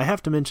 I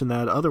have to mention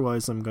that,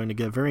 otherwise I'm going to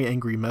get a very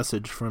angry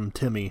message from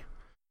Timmy.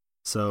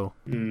 So,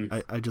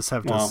 I just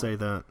have to say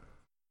that.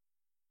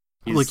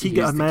 Look, he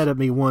got mad at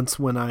me once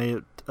when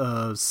I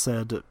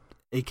said...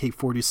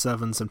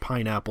 AK-47s and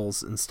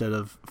pineapples instead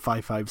of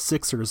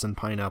 5.56ers and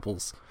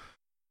pineapples.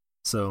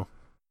 So.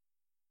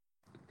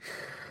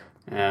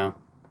 Yeah.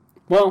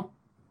 Well,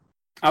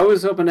 I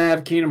was hoping to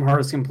have Kingdom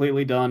Hearts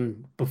completely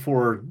done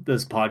before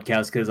this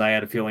podcast because I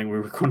had a feeling we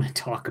were going to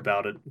talk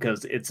about it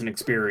because it's an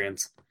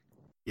experience.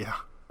 Yeah.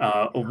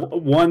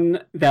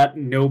 One that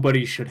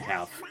nobody should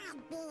have.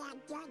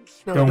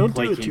 No, don't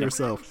do it to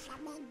yourself.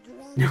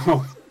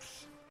 No.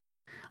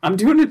 I'm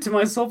doing it to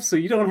myself so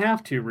you don't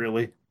have to,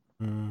 really.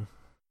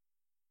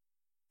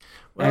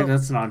 Well,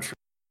 that's not true.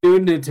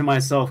 I'm doing it to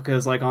myself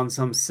because, like, on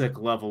some sick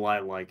level, I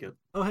like it.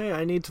 Oh, hey,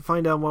 I need to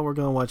find out what we're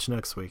going to watch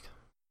next week.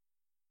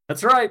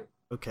 That's right.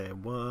 Okay,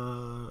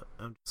 well,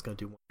 I'm just going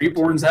to do one.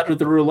 Reborn's out of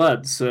the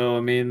roulette, so,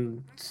 I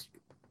mean...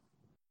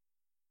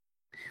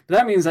 But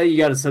that means that you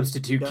got to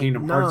substitute Got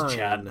Kingdom Hearts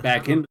chat 9.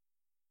 back in.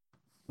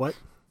 What?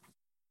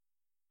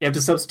 You have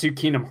to substitute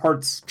Kingdom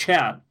Hearts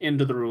chat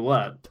into the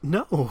roulette.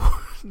 No.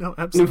 No, And if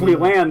absolutely we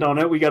not. land on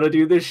it, we got to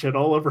do this shit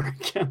all over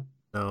again.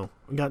 No.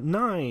 We got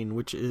 9,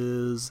 which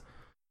is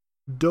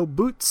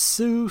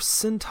Dobutsu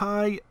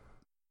Sentai.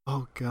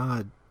 Oh,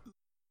 God.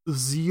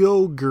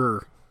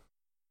 Zyogre.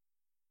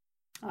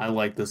 I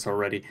like this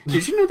already.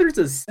 Did you know there's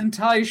a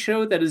Sentai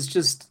show that is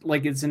just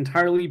like it's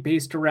entirely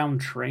based around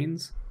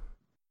trains?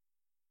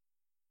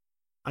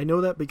 I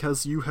know that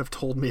because you have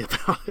told me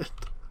about it.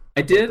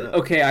 I did. that.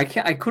 Okay, I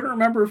couldn't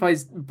remember if I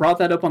brought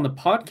that up on the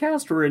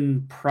podcast or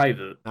in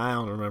private. I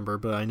don't remember,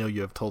 but I know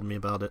you have told me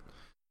about it.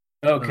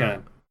 Okay,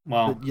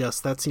 well, But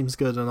yes, that seems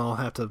good, and I'll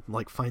have to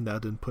like find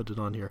that and put it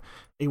on here.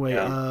 Anyway,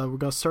 Yeah. we're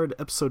gonna start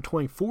at episode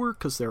 24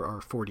 because there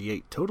are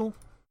 48 total.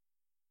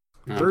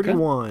 okay.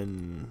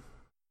 31.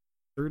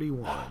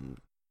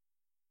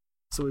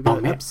 So we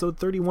got man. episode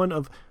 31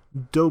 of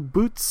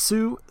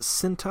Dobutsu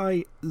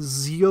Sentai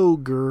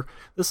Zyogre.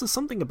 This is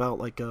something about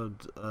like a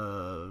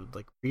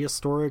like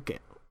prehistoric.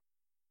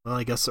 Well,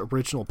 I guess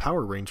original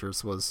Power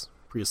Rangers was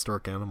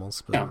prehistoric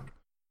animals, but Yeah.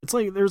 it's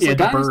like there's Yeah, like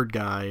a that is- bird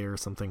guy or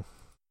something.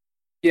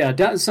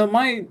 Yeah, so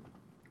my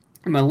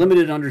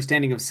limited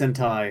understanding of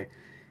Sentai,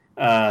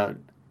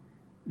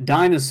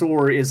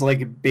 Dinosaur is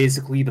like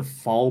basically the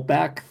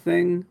fallback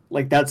thing.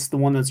 Like that's the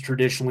one that's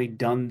traditionally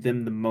done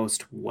them the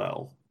most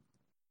well.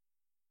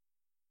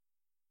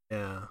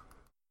 Yeah.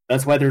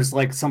 That's why there's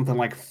like something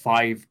like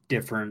 5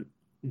 different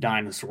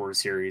dinosaur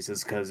series,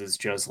 is because it's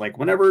just like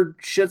whenever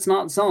shit's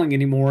not selling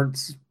anymore,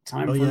 it's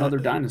time Oh for yeah. another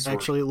dinosaur.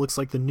 Actually, it looks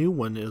like the new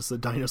one is the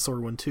dinosaur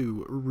one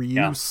too.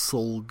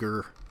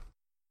 Ryusoulger.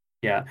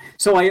 Yeah.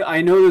 So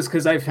I know this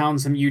because I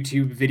found some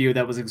YouTube video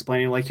that was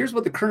explaining, like, here's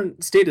what the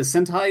current state of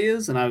Sentai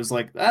is. And I was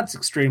like, that's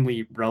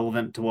extremely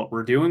relevant to what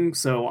we're doing,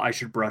 so I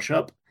should brush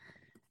up.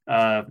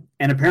 And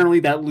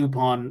apparently that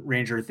Lupin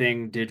Ranger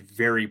thing did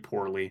very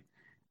poorly,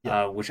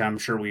 which I'm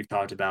sure we've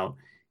talked about.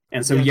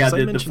 And so, 'cause I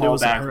the mentioned it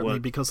was fallback apparently was...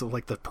 because of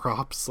like the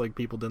props, like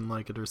people didn't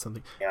like it or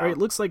something. Yeah. All right,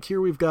 looks like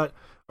here we've got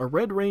a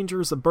Red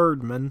Ranger's a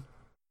birdman.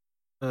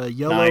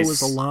 Yellow Nice.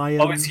 is a lion.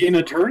 Oh, is he an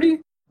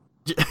attorney?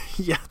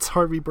 Yeah, it's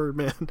Harvey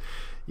Birdman.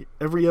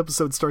 Every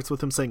episode starts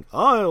with him saying,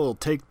 "I'll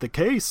take the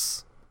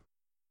case."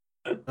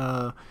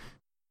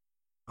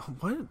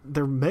 What?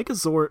 They're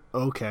Megazord.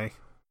 Okay,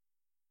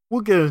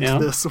 we'll get into Yeah.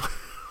 this.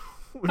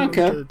 We'll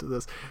Okay. get into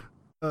this.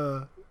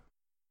 But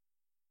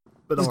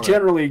It's all right.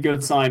 generally a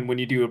good sign when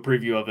you do a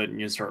preview of it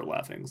and you start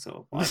laughing,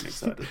 so I'm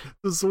excited.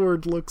 The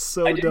Zord looks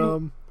so I do-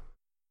 dumb.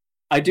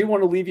 I do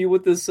want to leave you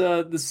with this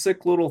this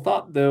sick little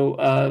thought,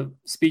 though.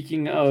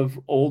 Speaking of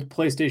old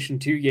PlayStation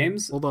 2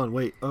 games, Hold on,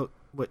 wait. Oh,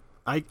 wait.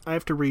 I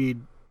have to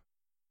read.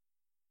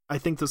 I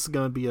think this is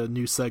going to be a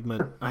new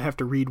segment. I have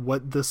to read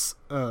what this.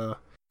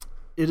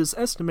 It is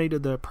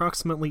estimated that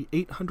approximately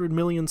 800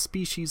 million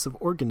species of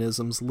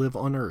organisms live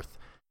on Earth.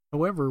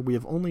 However, we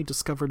have only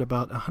discovered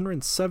about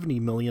 170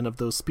 million of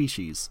those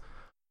species.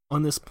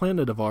 On this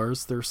planet of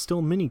ours, there are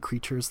still many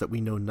creatures that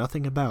we know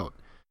nothing about.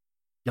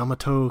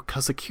 Yamato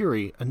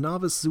Kazakiri, a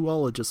novice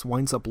zoologist,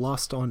 winds up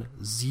lost on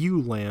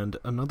Zeuland,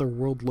 another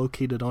world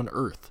located on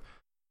Earth.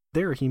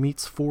 There he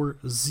meets 4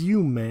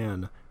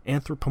 Zeuman,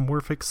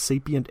 anthropomorphic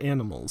sapient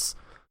animals.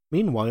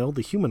 Meanwhile,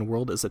 the human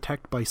world is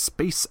attacked by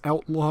space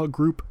outlaw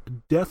group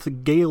Death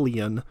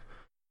Galion,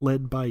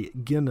 led by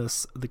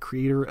Guinness, the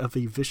creator of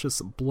a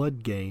vicious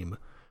blood game.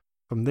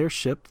 From their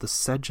ship, the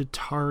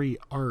Sagittari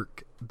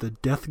Ark, the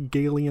Death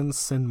Galions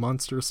send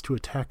monsters to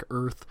attack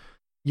Earth.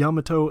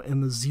 Yamato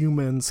and the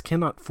Zeumans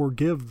cannot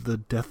forgive the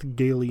Death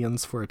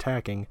Galions for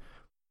attacking.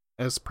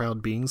 As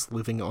proud beings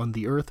living on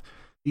the Earth,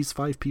 these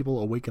 5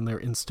 people awaken their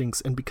instincts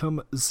and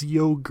become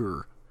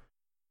Zyogre.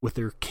 With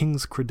their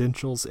king's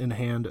credentials in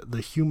hand,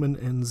 the human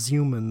and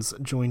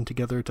Zeumans join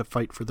together to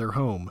fight for their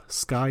home,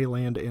 sky,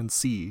 land, and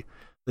sea.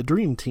 The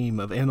dream team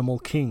of animal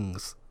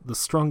kings. The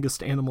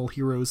strongest animal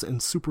heroes in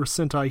Super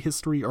Sentai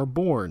history are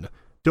born.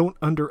 Don't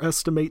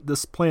underestimate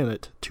this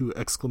planet! 2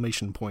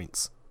 exclamation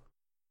points.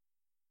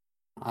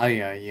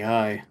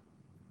 Aye.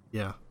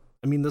 Yeah.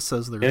 I mean, this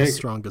says they're the Big.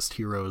 strongest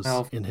heroes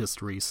Well. in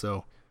history,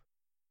 so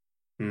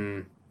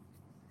Hmm.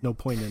 no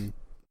point in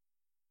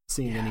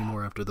seeing any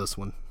more after this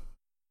one.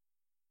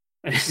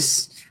 I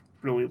just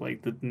really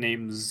like the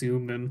name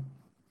Zoom in.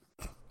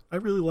 I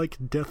really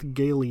like Death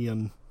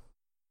Galion.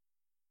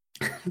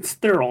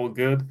 They're all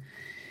good.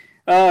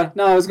 No,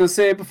 I was gonna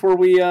say before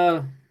we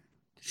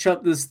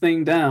shut this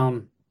thing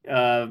down,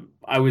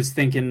 I was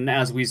thinking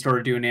as we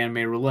started doing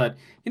anime roulette,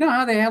 you know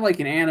how they had like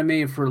an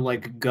anime for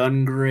like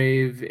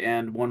Gungrave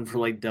and one for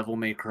like Devil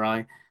May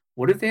Cry?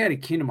 What if they had a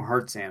Kingdom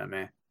Hearts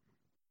anime?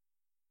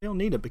 They don't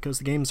need it because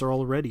the games are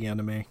already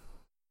anime.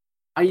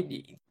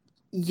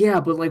 Yeah,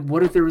 but like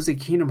what if there was a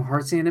Kingdom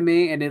Hearts anime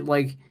and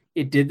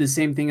it did the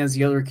same thing as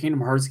the other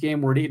Kingdom Hearts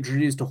game where it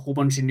introduced a whole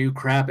bunch of new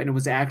crap and it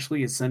was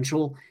actually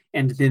essential,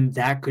 and then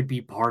that could be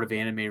part of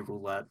anime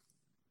roulette.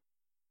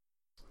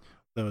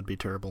 That would be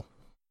terrible.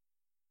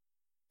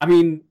 I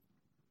mean,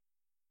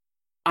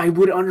 I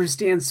would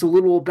understand so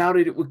little about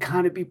it, it would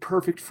kind of be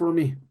perfect for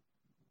me.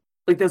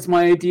 Like, that's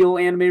my ideal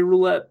anime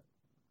roulette.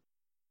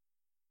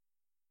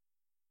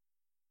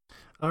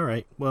 All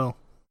right. Well,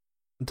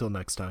 until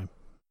next time.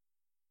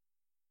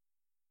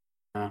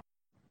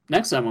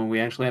 Next time when we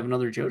actually have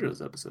another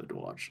JoJo's episode to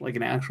watch, like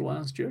an actual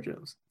ass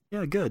JoJo's.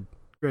 Yeah, good.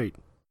 Great.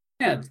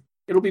 Yeah,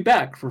 it'll be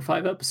back for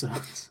 5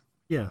 episodes.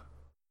 Yeah.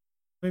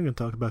 I'm going to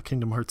talk about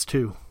Kingdom Hearts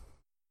 2.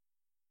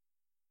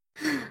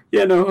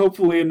 Yeah, no,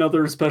 hopefully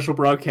another special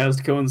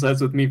broadcast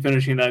coincides with me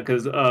finishing that,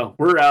 because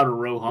we're out of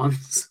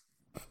Rohans.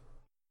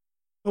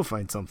 We'll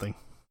find something.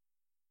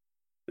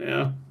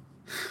 Yeah.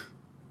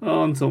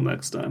 Oh, until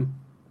next time.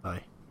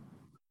 Bye.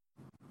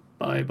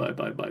 Bye, bye,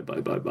 bye, bye,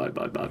 bye, bye, bye,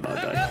 bye, bye, bye,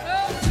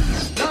 bye.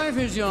 Life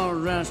is your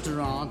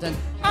restaurant and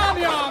I'm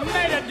your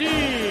maitre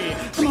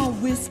d'. Come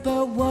on,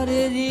 whisper what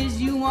it is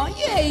you want.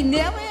 You ain't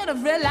never had a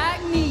friend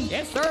like me.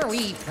 Yes, sir,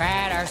 we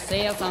pride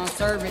ourselves on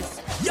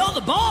service. You're the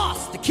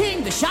boss, the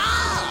king, the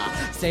shah.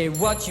 Say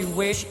what you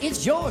wish,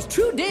 it's yours,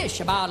 true dish.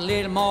 About a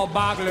little more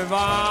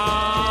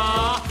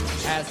baklava.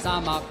 Have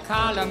some of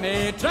column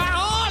A, try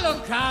all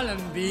of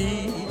column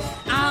B.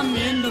 I'm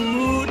in the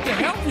mood to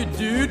help you,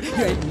 dude. You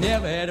ain't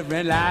never had a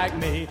friend like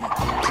me.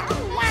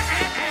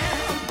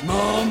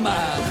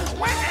 Mama.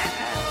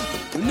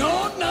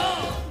 No,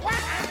 no.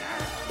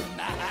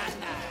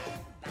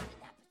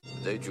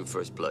 They drew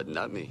first blood,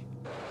 not me.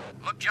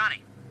 Look,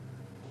 Johnny.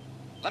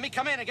 Let me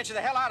come in and get you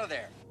the hell out of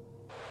there.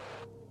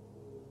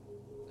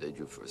 They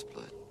drew first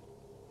blood.